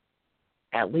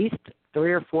at least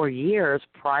 3 or 4 years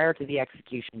prior to the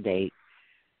execution date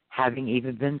having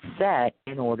even been set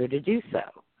in order to do so.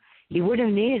 He wouldn't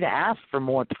have needed to ask for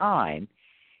more time.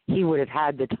 He would have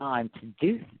had the time to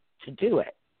do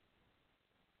it.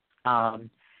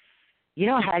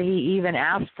 Had he even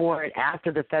asked for it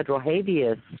after the federal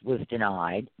habeas was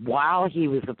denied, while he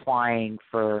was applying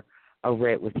for a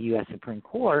writ with the U.S. Supreme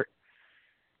Court,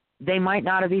 they might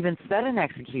not have even set an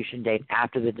execution date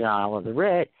after the denial of the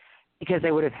writ because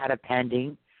they would have had a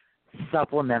pending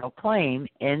supplemental claim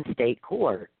in state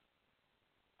court.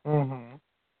 Mm-hmm.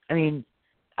 I mean,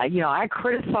 I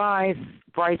criticize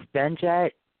Bryce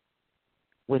Benjet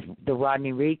with the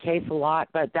Rodney Reed case a lot,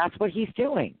 but that's what he's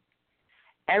doing.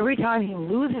 Every time he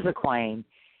loses a claim,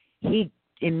 he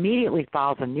immediately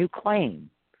files a new claim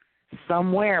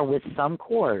somewhere with some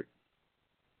court,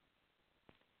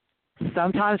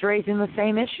 sometimes raising the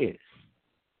same issues.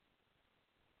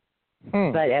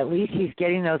 But at least he's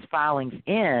getting those filings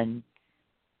in,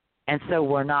 and so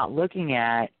we're not looking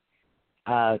at,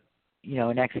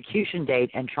 an execution date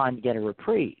and trying to get a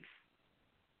reprieve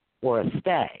or a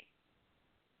stay.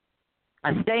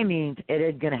 A stay means it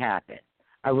is going to happen.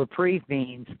 A reprieve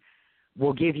means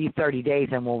we'll give you 30 days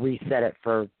and we'll reset it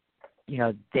for,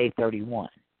 day 31.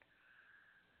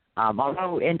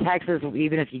 Although in Texas,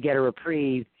 even if you get a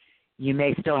reprieve, you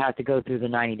may still have to go through the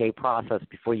 90-day process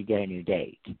before you get a new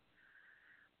date.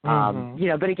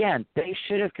 But again, they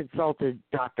should have consulted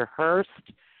Dr. Hurst,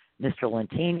 Mr.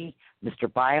 Lentini,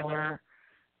 Mr. Byler,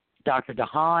 Dr.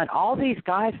 DeHaan. All these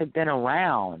guys have been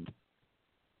around.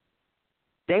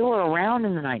 They were around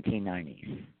in the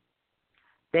 1990s.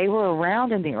 They were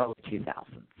around in the early 2000s.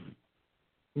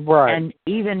 Right. And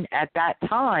even at that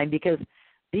time, because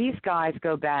these guys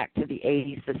go back to the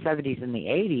 80s, the 70s, and the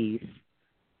 80s,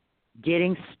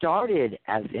 getting started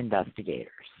as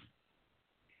investigators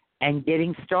and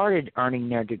getting started earning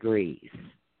their degrees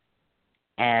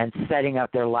and setting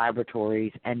up their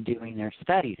laboratories and doing their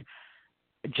studies.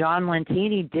 John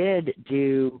Lentini did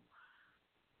do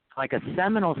like a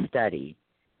seminal study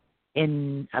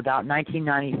in about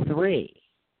 1993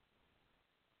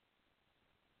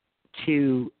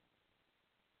 to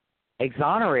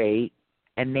exonerate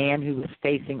a man who was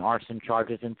facing arson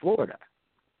charges in Florida,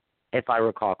 if I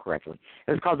recall correctly.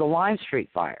 It was called the Lime Street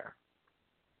Fire.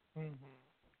 Mm-hmm.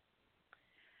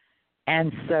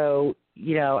 And so,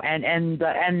 and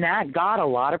that got a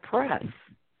lot of press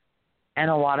and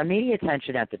a lot of media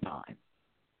attention at the time.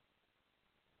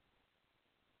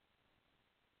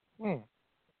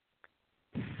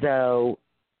 So,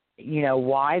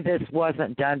 why this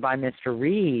wasn't done by Mr.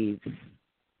 Reeves,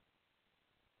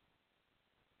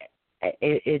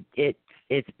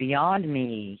 it's beyond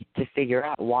me to figure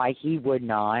out why he would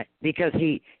not, because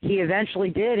he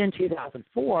eventually did in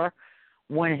 2004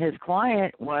 when his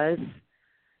client was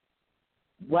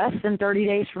less than 30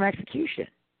 days from execution.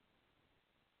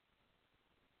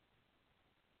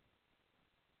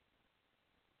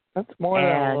 That's more than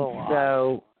a little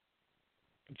while.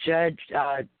 So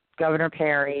Governor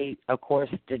Perry, of course,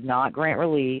 did not grant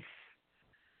relief,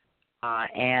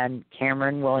 and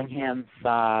Cameron Willingham's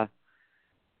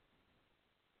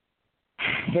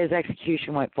his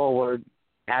execution went forward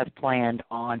as planned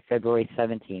on February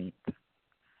 17th,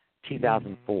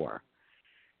 2004.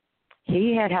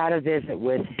 He had a visit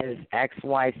with his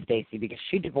ex-wife, Stacey, because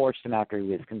she divorced him after he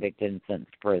was convicted and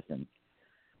sentenced to prison,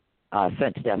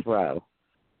 sent to death row.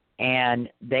 And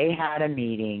they had a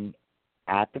meeting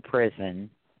at the prison.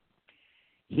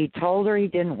 He told her he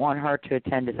didn't want her to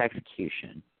attend his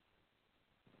execution.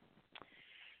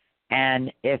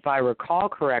 And if I recall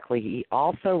correctly, he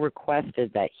also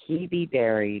requested that he be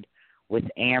buried with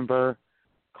Amber,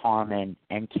 Karmon,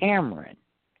 and Kameron.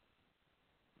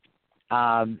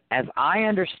 As I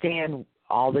understand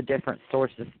all the different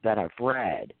sources that I've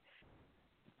read,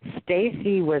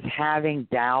 Stacey was having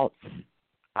doubts,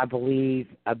 I believe,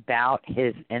 about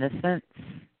his innocence.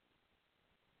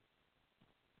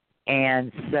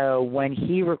 And so when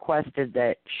he requested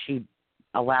that she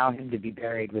allow him to be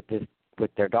buried with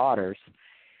their daughters,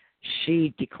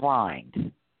 she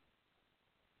declined.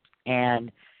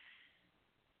 And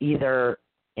either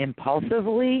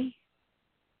impulsively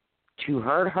to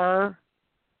hurt her,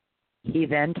 he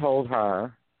then told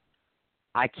her,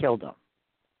 I killed him.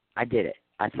 I did it.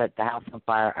 I set the house on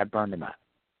fire. I burned him up.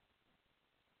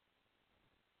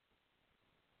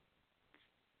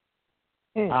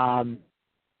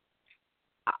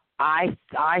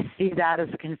 I see that as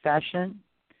a confession.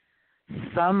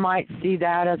 Some might see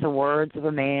that as the words of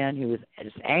a man who was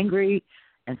just angry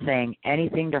and saying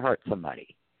anything to hurt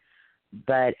somebody.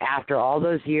 But after all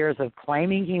those years of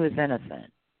claiming he was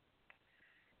innocent,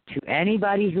 to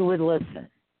anybody who would listen,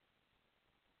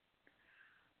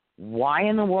 why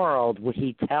in the world would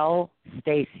he tell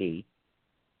Stacey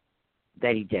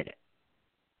that he did it?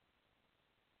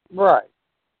 Right.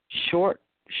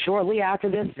 Shortly after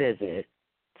this visit,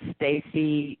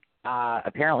 Stacey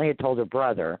apparently had told her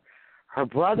brother. Her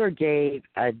brother gave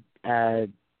a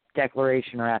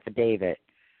declaration or affidavit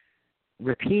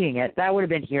repeating it. That would have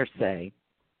been hearsay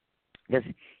because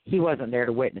he wasn't there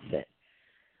to witness it.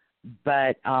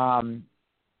 But around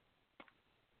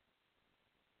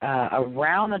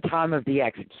the time of the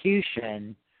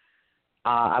execution,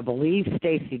 I believe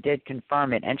Stacey did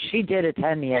confirm it, and she did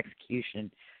attend the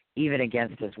execution even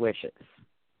against his wishes.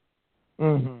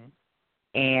 Mm-hmm.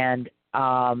 And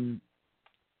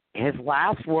his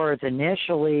last words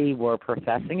initially were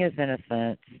professing his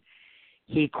innocence.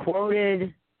 He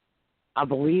quoted, I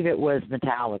believe it was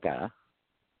Metallica,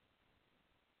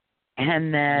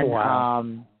 and then wow.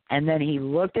 And then he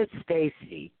looked at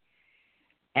Stacey,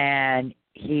 and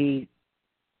he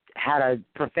had a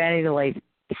profanity-laced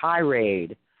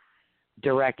tirade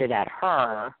directed at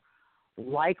her,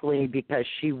 likely because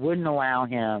she wouldn't allow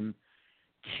him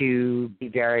to be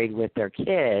buried with their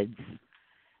kids.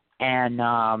 And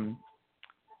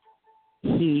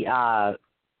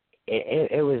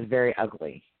it was very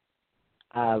ugly.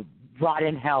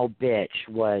 Rotten hell bitch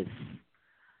was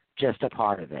just a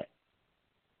part of it.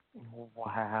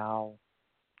 Wow.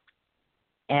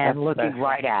 And That's looking special.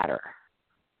 right at her.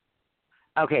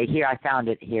 Okay, here, I found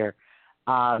it here.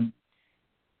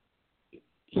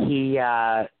 He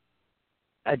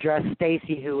addressed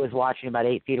Stacey, who was watching about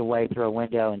 8 feet away through a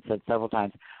window, and said several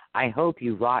times, "I hope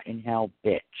you rot in hell,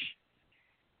 bitch."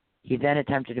 He then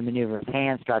attempted to maneuver his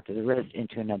hand strapped to the wrist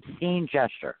into an obscene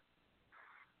gesture.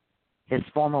 His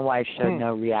former wife showed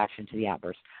no reaction to the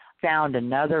outburst. Found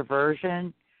another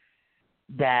version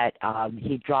that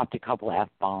he dropped a couple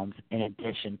F-bombs in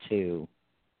addition to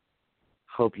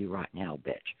 "hope you rot in hell,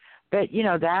 bitch." But, you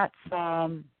know, that's,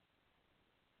 from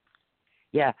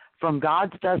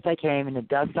God's dust I came, and the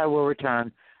dust I will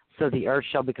return, so the earth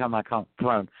shall become my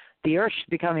throne. The earth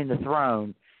becoming the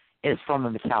throne is from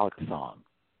a Metallica song.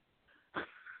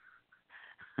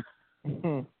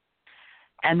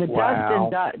 And the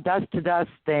dust to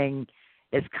dust thing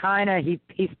is kind of,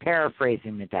 he's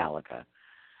paraphrasing Metallica.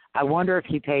 I wonder if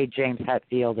he paid James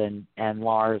Hetfield and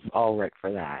Lars Ulrich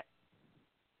for that.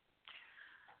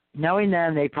 Knowing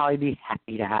them, they'd probably be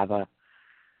happy to have a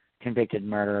convicted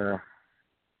murderer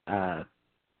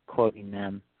quoting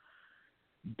them.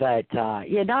 But,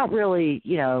 not really,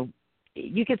 you know,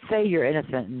 you could say you're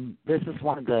innocent, and this is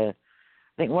one of the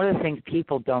things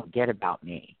people don't get about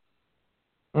me.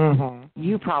 Mm-hmm.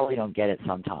 You probably don't get it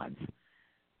sometimes.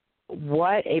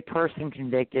 What a person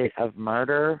convicted of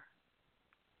murder,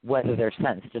 whether they're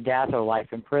sentenced to death or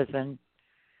life in prison,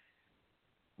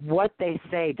 what they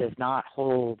say does not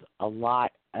hold a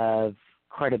lot of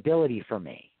credibility for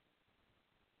me.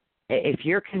 If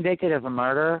you're convicted of a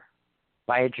murder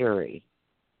by a jury,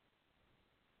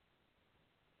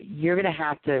 you're going to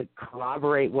have to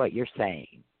corroborate what you're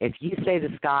saying. If you say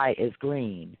the sky is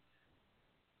green,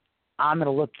 I'm going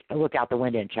to look out the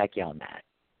window and check you on that.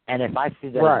 And if I see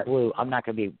that it's blue, I'm not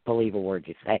going to believe a word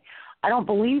you say. I don't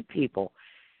believe people.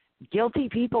 Guilty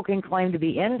people can claim to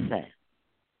be innocent.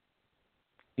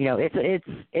 You know,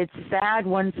 it's sad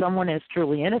when someone is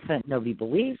truly innocent, nobody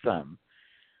believes them.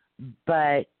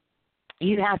 But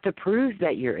you have to prove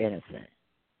that you're innocent.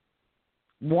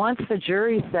 Once the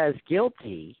jury says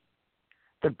guilty,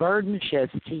 the burden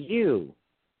shifts to you.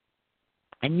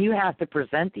 And you have to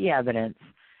present the evidence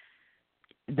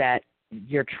that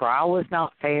your trial was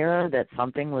not fair, that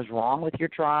something was wrong with your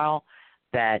trial,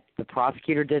 that the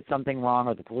prosecutor did something wrong,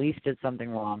 or the police did something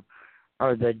wrong,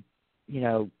 or the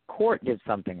court did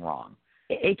something wrong.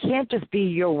 It can't just be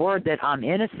your word that I'm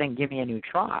innocent, give me a new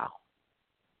trial.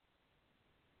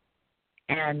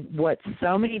 And what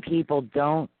so many people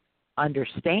don't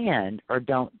understand or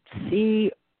don't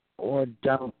see or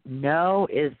don't know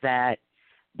is that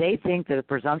they think that the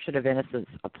presumption of innocence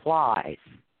applies.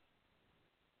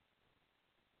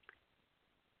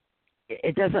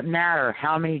 It doesn't matter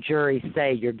how many juries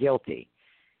say you're guilty.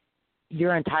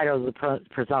 You're entitled to the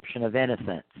presumption of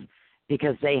innocence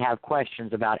because they have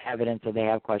questions about evidence or they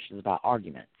have questions about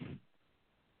arguments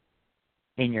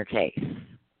in your case.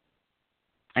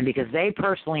 And because they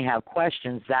personally have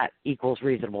questions, that equals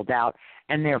reasonable doubt,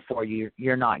 and therefore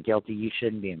you're not guilty. You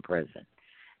shouldn't be in prison.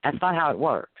 That's not how it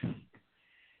works.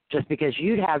 Just because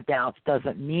you'd have doubts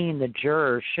doesn't mean the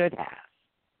jurors should have.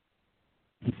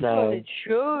 So But it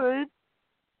should.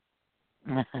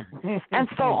 and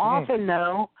so often,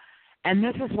 though, and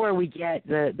this is where we get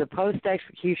the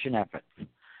post-execution efforts.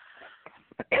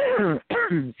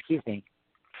 Excuse me.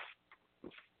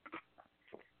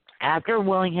 After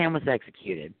Willingham was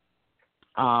executed,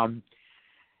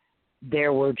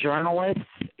 there were journalists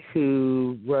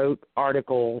who wrote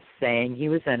articles saying he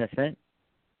was innocent.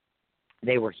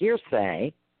 They were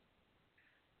hearsay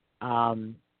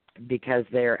because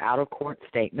they're out-of-court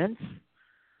statements,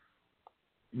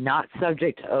 not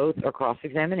subject to oath or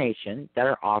cross-examination, that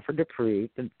are offered to prove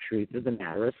the truth of the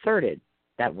matter asserted,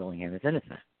 that Willingham is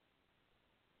innocent.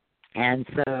 And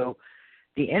so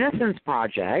the Innocence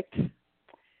Project,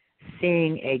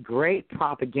 seeing a great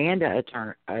propaganda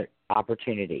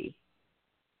opportunity,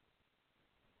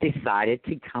 decided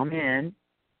to come in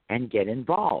and get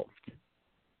involved.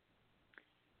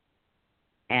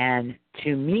 And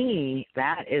to me,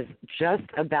 that is just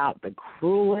about the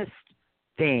cruelest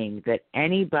thing that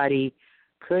anybody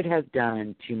could have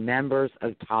done to members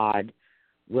of Todd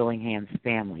Willingham's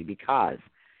family, because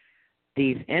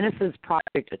these Innocence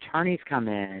Project attorneys come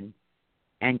in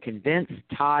and convince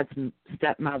Todd's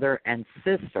stepmother and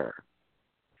sister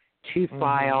to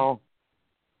file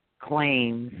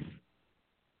claims,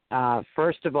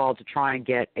 first of all, to try and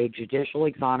get a judicial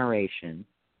exoneration.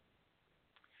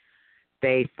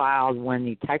 They filed, when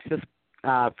the Texas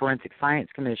Forensic Science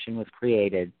Commission was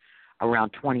created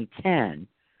around 2010,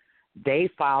 they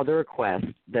filed a request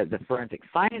that the Forensic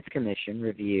Science Commission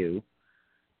review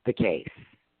the case.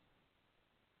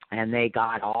 And they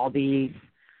got all these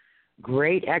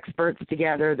great experts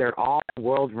together. They're all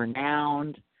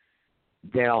world-renowned.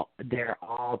 They're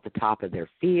all at the top of their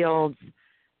fields.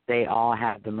 They all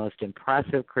have the most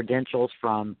impressive credentials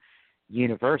from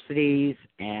universities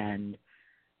and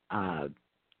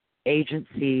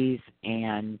agencies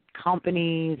and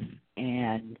companies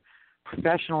and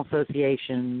professional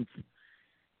associations,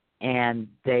 and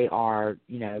they are,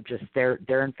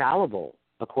 they're infallible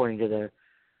according to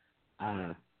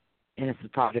the Innocence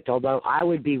Project. Although I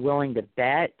would be willing to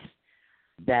bet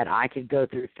that I could go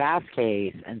through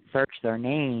Fastcase and search their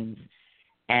names,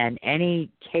 and any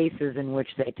cases in which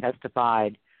they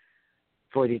testified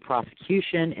for the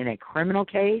prosecution in a criminal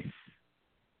case,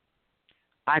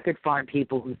 I could find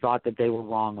people who thought that they were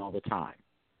wrong all the time.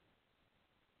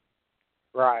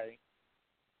 Right.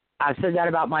 I've said that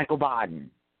about Michael Baden.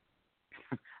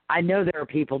 I know there are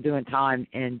people doing time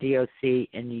in DOC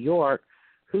in New York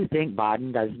who think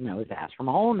Baden doesn't know his ass from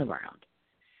a hole in the ground,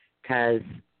 because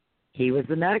he was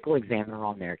the medical examiner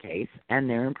on their case, and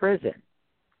they're in prison.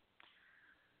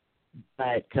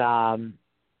 But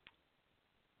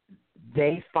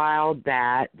they filed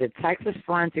that. The Texas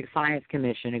Forensic Science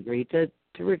Commission agreed to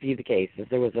review the cases.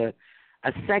 There was a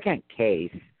second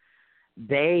case.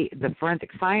 The Forensic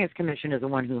Science Commission is the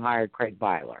one who hired Craig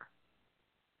Byler.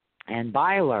 And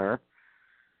Byler,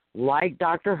 like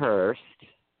Dr. Hurst,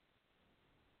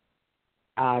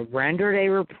 rendered a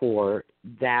report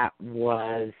that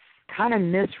was kind of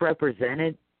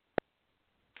misrepresented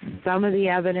some of the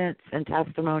evidence and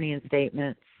testimony and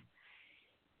statements,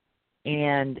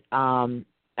 and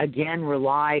again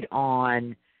relied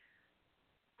on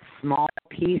small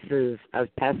pieces of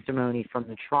testimony from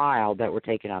the trial that were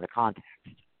taken out of context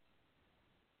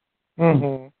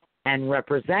and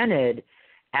represented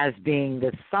as being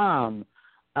the sum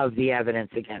of the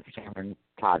evidence against Cameron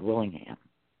Todd Willingham.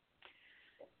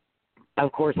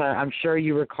 Of course, I'm sure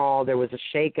you recall there was a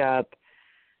shakeup.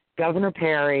 Governor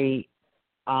Perry,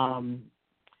 I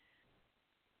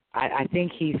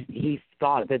think he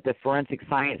thought that the Forensic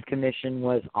Science Commission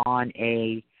was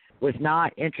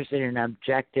not interested in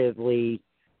objectively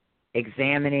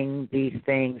examining these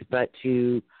things, but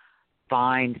to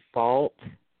find fault.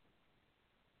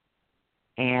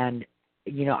 And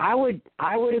I would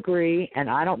agree, and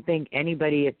I don't think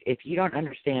anybody, if you don't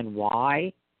understand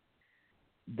why,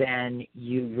 then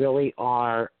you really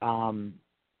are,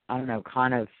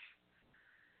 kind of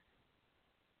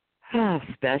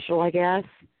special, I guess.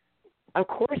 Of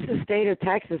course, the state of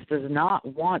Texas does not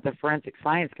want the Forensic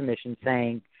Science Commission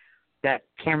saying that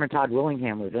Cameron Todd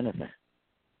Willingham was innocent.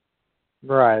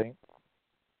 Right.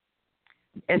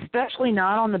 Especially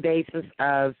not on the basis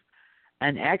of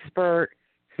an expert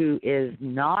who is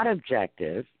not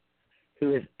objective,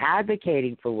 who is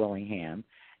advocating for Willingham,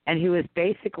 and who is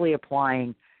basically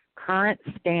applying current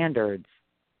standards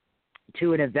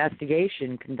to an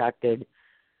investigation conducted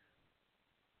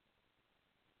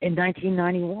in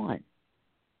 1991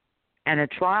 and a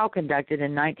trial conducted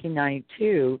in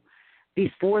 1992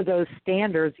 before those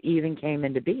standards even came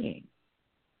into being.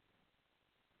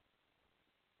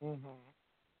 Mm-hmm.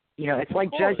 You know, it's like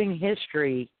judging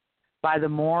history by the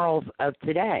morals of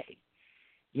today.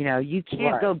 You know, you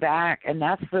can't go back, and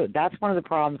that's one of the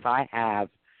problems I have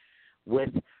with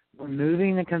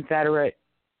removing the Confederate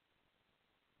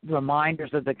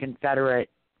reminders of the Confederates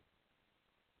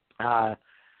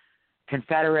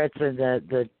and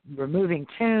the removing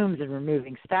tombs and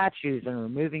removing statues and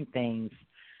removing things.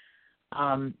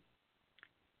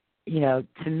 You know,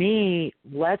 to me,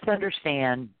 let's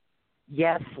understand,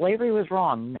 yes, slavery was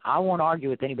wrong. I won't argue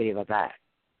with anybody about that.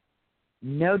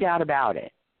 No doubt about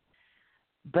it.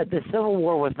 But the Civil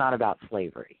War was not about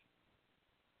slavery.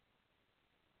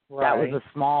 Right. That was a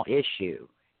small issue.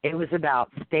 It was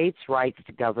about states' rights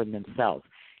to govern themselves,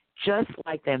 just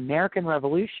like the American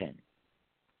Revolution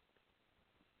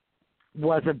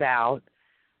was about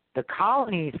the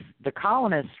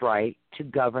colonists' right to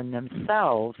govern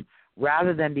themselves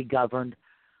rather than be governed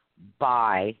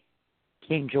by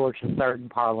King George III in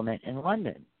Parliament in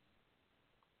London.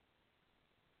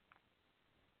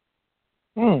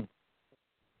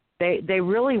 They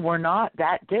really were not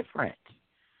that different.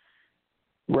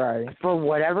 Right. For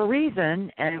whatever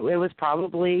reason, and it was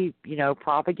probably, you know,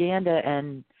 propaganda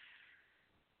and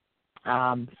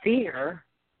fear.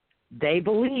 They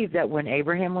believed that when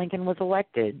Abraham Lincoln was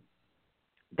elected,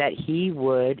 that he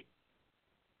would,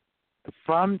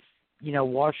 from, you know,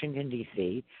 Washington,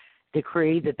 D.C.,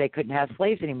 decree that they couldn't have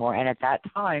slaves anymore. And at that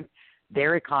time,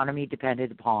 their economy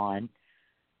depended upon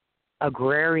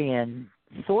agrarian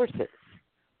sources,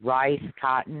 rice,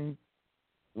 cotton,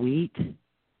 wheat,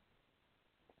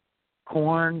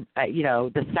 corn. You know,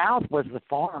 the South was the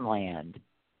farmland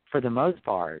for the most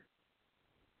part,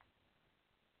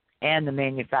 and the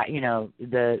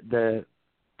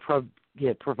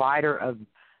the provider of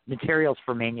materials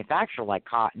for manufacture like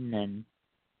cotton and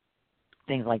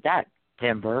things like that,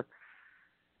 timber.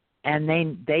 And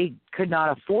they could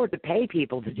not afford to pay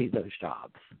people to do those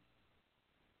jobs.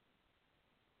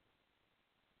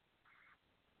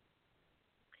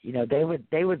 You know,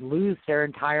 they would lose their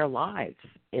entire lives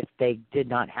if they did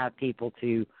not have people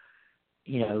to,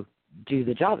 you know, do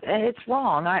the job. And it's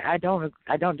wrong. I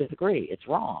don't disagree. It's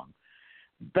wrong.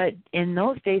 But in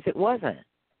those days it wasn't.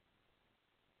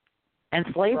 And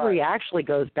slavery actually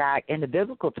goes back into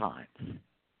biblical times.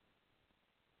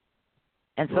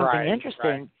 And something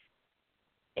interesting,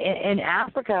 in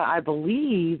Africa, I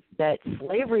believe that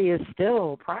slavery is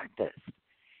still practiced.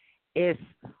 If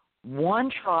one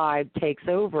tribe takes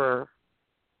over,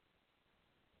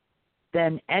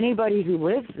 then anybody who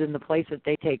lives in the place that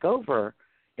they take over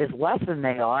is less than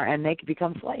they are, and they can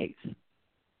become slaves.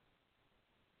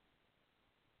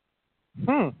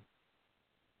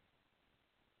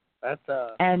 That's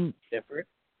different.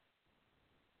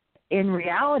 In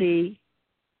reality,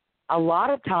 a lot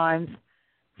of times,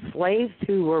 slaves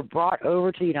who were brought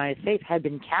over to the United States had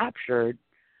been captured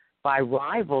by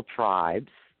rival tribes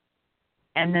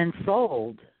and then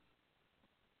sold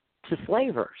to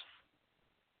slavers.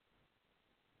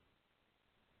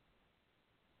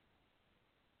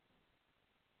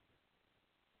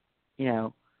 You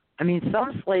know, I mean,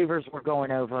 some slavers were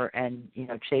going over and, you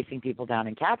know, chasing people down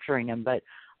and capturing them, but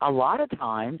a lot of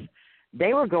times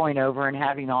they were going over and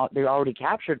having they already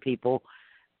captured people,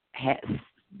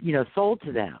 you know, sold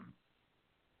to them.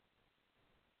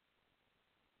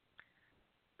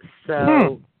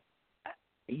 So,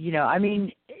 you know, I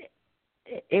mean,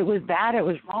 it was bad, it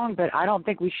was wrong, but I don't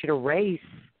think we should erase,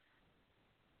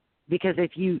 because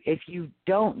if you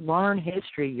don't learn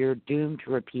history, you're doomed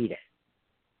to repeat it.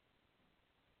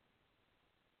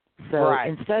 So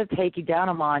instead of taking down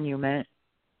a monument,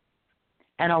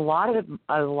 and a lot of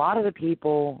the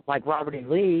people like Robert E.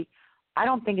 Lee, I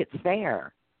don't think it's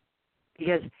fair,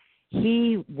 because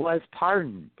he was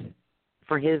pardoned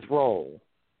for his role.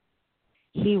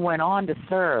 He went on to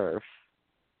serve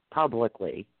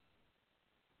publicly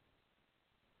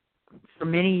for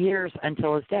many years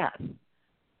until his death.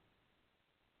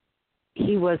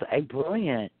 He was a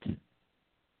brilliant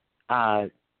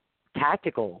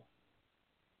tactical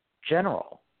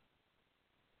general.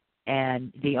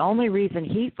 And the only reason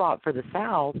he fought for the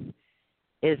South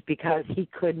is because he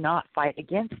could not fight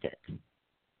against it,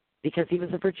 because he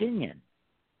was a Virginian.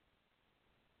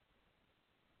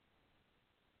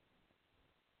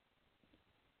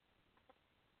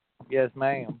 Yes,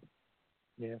 ma'am.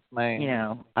 Yes, ma'am. You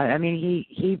know, I mean,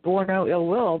 he bore no ill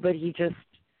will, but he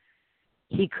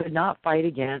could not fight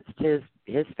against his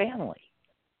family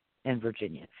in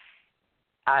Virginia.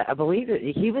 I believe that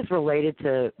he was related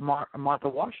to Martha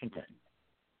Washington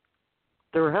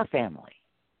through her family.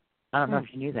 I don't know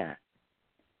if you knew that.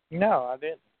 No, I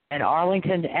didn't. And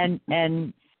Arlington,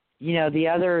 and you know, the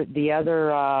other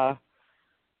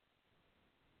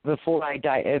before I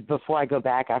go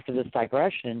back after this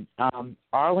digression,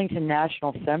 Arlington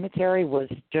National Cemetery was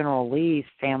General Lee's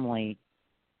family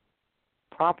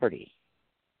property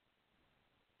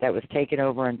that was taken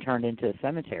over and turned into a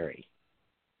cemetery.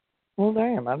 Well,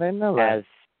 damn, I didn't know that. As,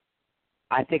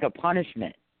 I think, a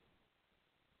punishment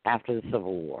after the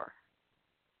Civil War.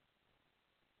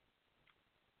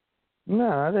 No,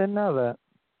 I didn't know that.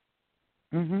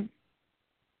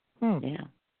 Yeah.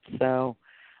 So,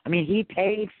 I mean, he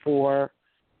paid for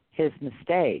his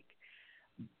mistake,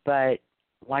 but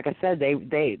like I said,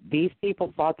 these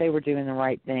people thought they were doing the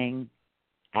right thing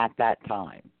at that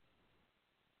time.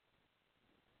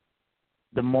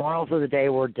 The morals of the day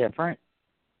were different.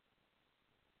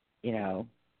 You know,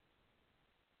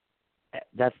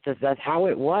 that's how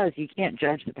it was. You can't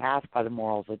judge the past by the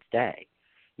morals of today.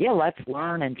 Yeah, let's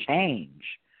learn and change,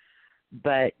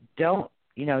 but don't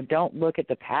look at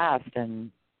the past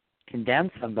and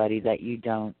condemn somebody that you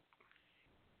don't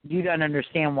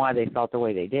understand why they felt the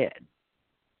way they did.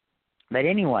 But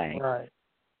anyway, right.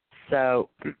 So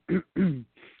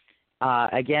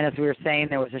again, as we were saying,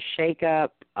 there was a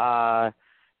shakeup.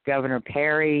 Governor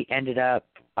Perry ended up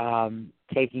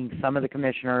taking some of the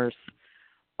commissioners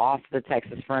off the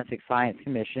Texas Forensic Science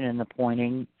Commission and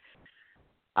appointing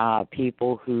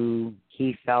people who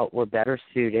he felt were better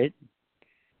suited.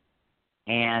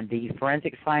 And the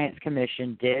Forensic Science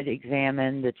Commission did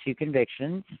examine the two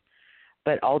convictions,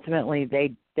 but ultimately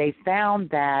they found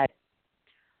that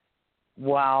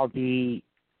while the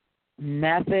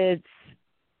methods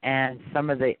and some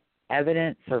of the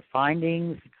evidence or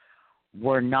findings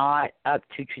were not up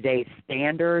to today's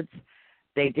standards,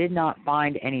 they did not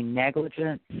find any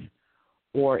negligence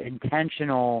or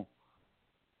intentional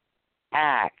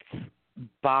acts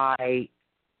by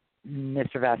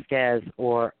Mr. Vasquez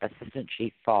or Assistant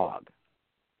Chief Fogg.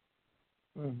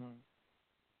 And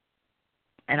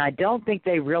I don't think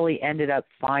they really ended up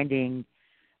finding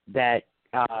that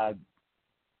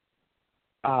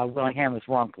Willingham was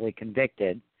wrongfully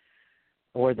convicted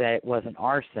or that it was an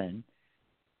arson.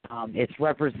 It's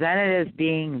represented as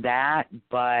being that,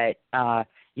 but,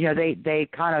 they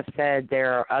kind of said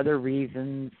there are other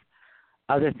reasons,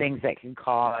 other things that can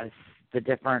cause the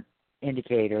different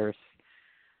indicators.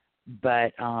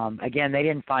 But, again, they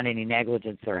didn't find any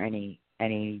negligence or any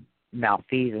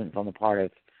malfeasance on the part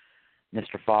of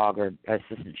Mr. Fogg or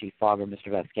Assistant Chief Fogg or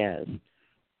Mr. Vasquez.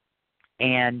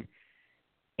 And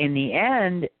in the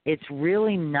end, it's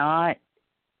really not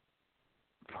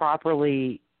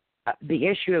properly the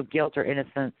issue of guilt or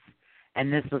innocence,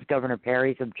 and this was Governor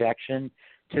Perry's objection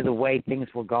to the way things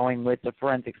were going with the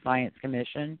Forensic Science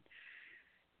Commission.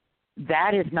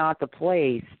 That is not the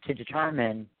place to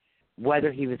determine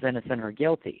whether he was innocent or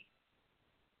guilty,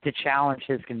 to challenge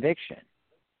his conviction.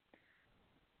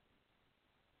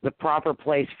 The proper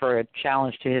place for a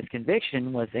challenge to his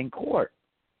conviction was in court.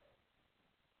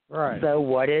 Right. So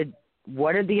what did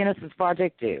the Innocence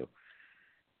Project do?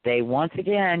 They once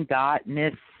again got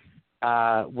Miss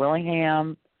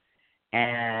Willingham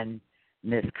and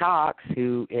Miss Cox,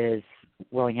 who is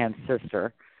Willingham's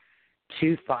sister,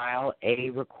 to file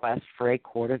a request for a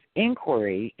court of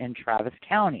inquiry in Travis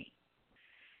County.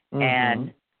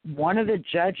 And one of the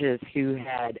judges who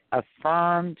had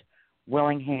affirmed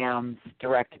Willingham's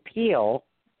direct appeal,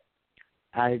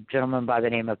 a gentleman by the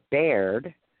name of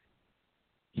Baird,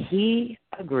 he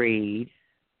agreed,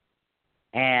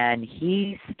 and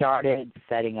he started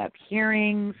setting up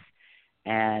hearings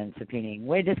and subpoenaing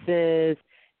witnesses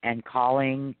and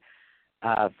calling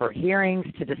for hearings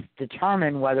to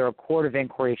determine whether a court of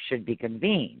inquiry should be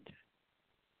convened.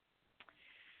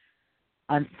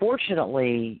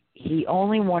 Unfortunately, he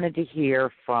only wanted to hear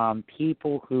from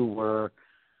people who were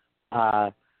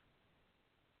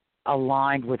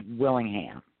aligned with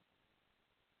Willingham.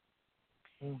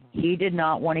 He did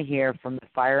not want to hear from the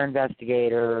fire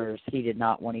investigators. He did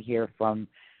not want to hear from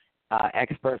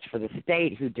experts for the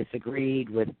state who disagreed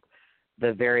with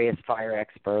the various fire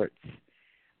experts.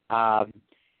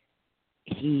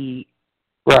 He,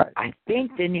 I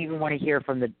think, didn't even want to hear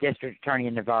from the district attorney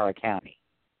in Navarro County.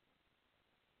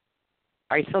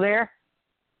 Are you still there?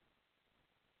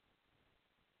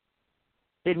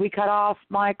 Did we cut off,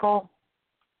 Michael?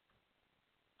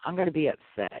 I'm going to be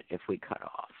upset if we cut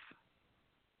off.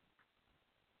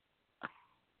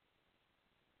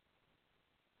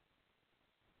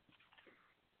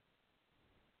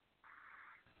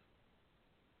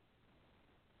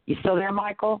 You still there,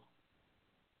 Michael?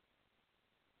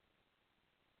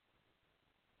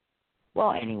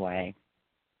 Well, anyway,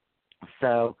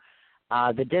 so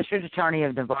the district attorney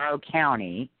of Navarro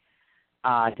County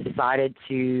decided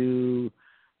to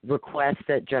request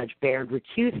that Judge Baird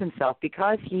recuse himself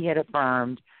because he had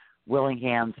affirmed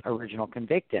Willingham's original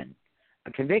conviction.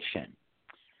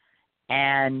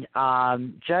 And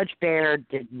Judge Baird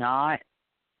did not,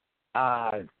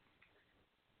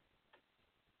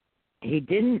 he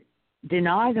didn't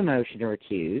deny the motion to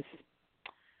recuse,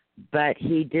 but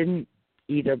he didn't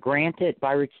either grant it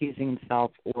by recusing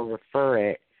himself or refer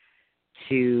it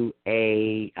to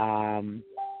the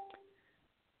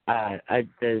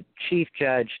chief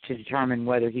judge to determine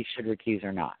whether he should recuse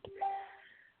or not.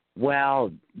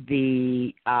 Well,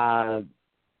 the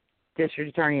district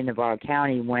attorney in Navarro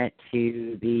County went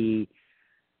to the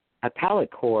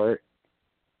appellate court,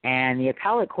 and the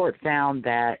appellate court found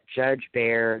that Judge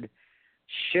Baird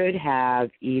should have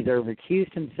either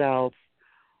recused himself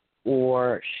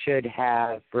or should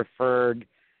have referred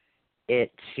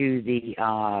it to the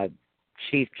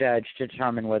chief judge to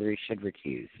determine whether he should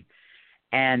recuse.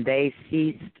 And they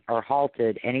ceased or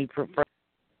halted any further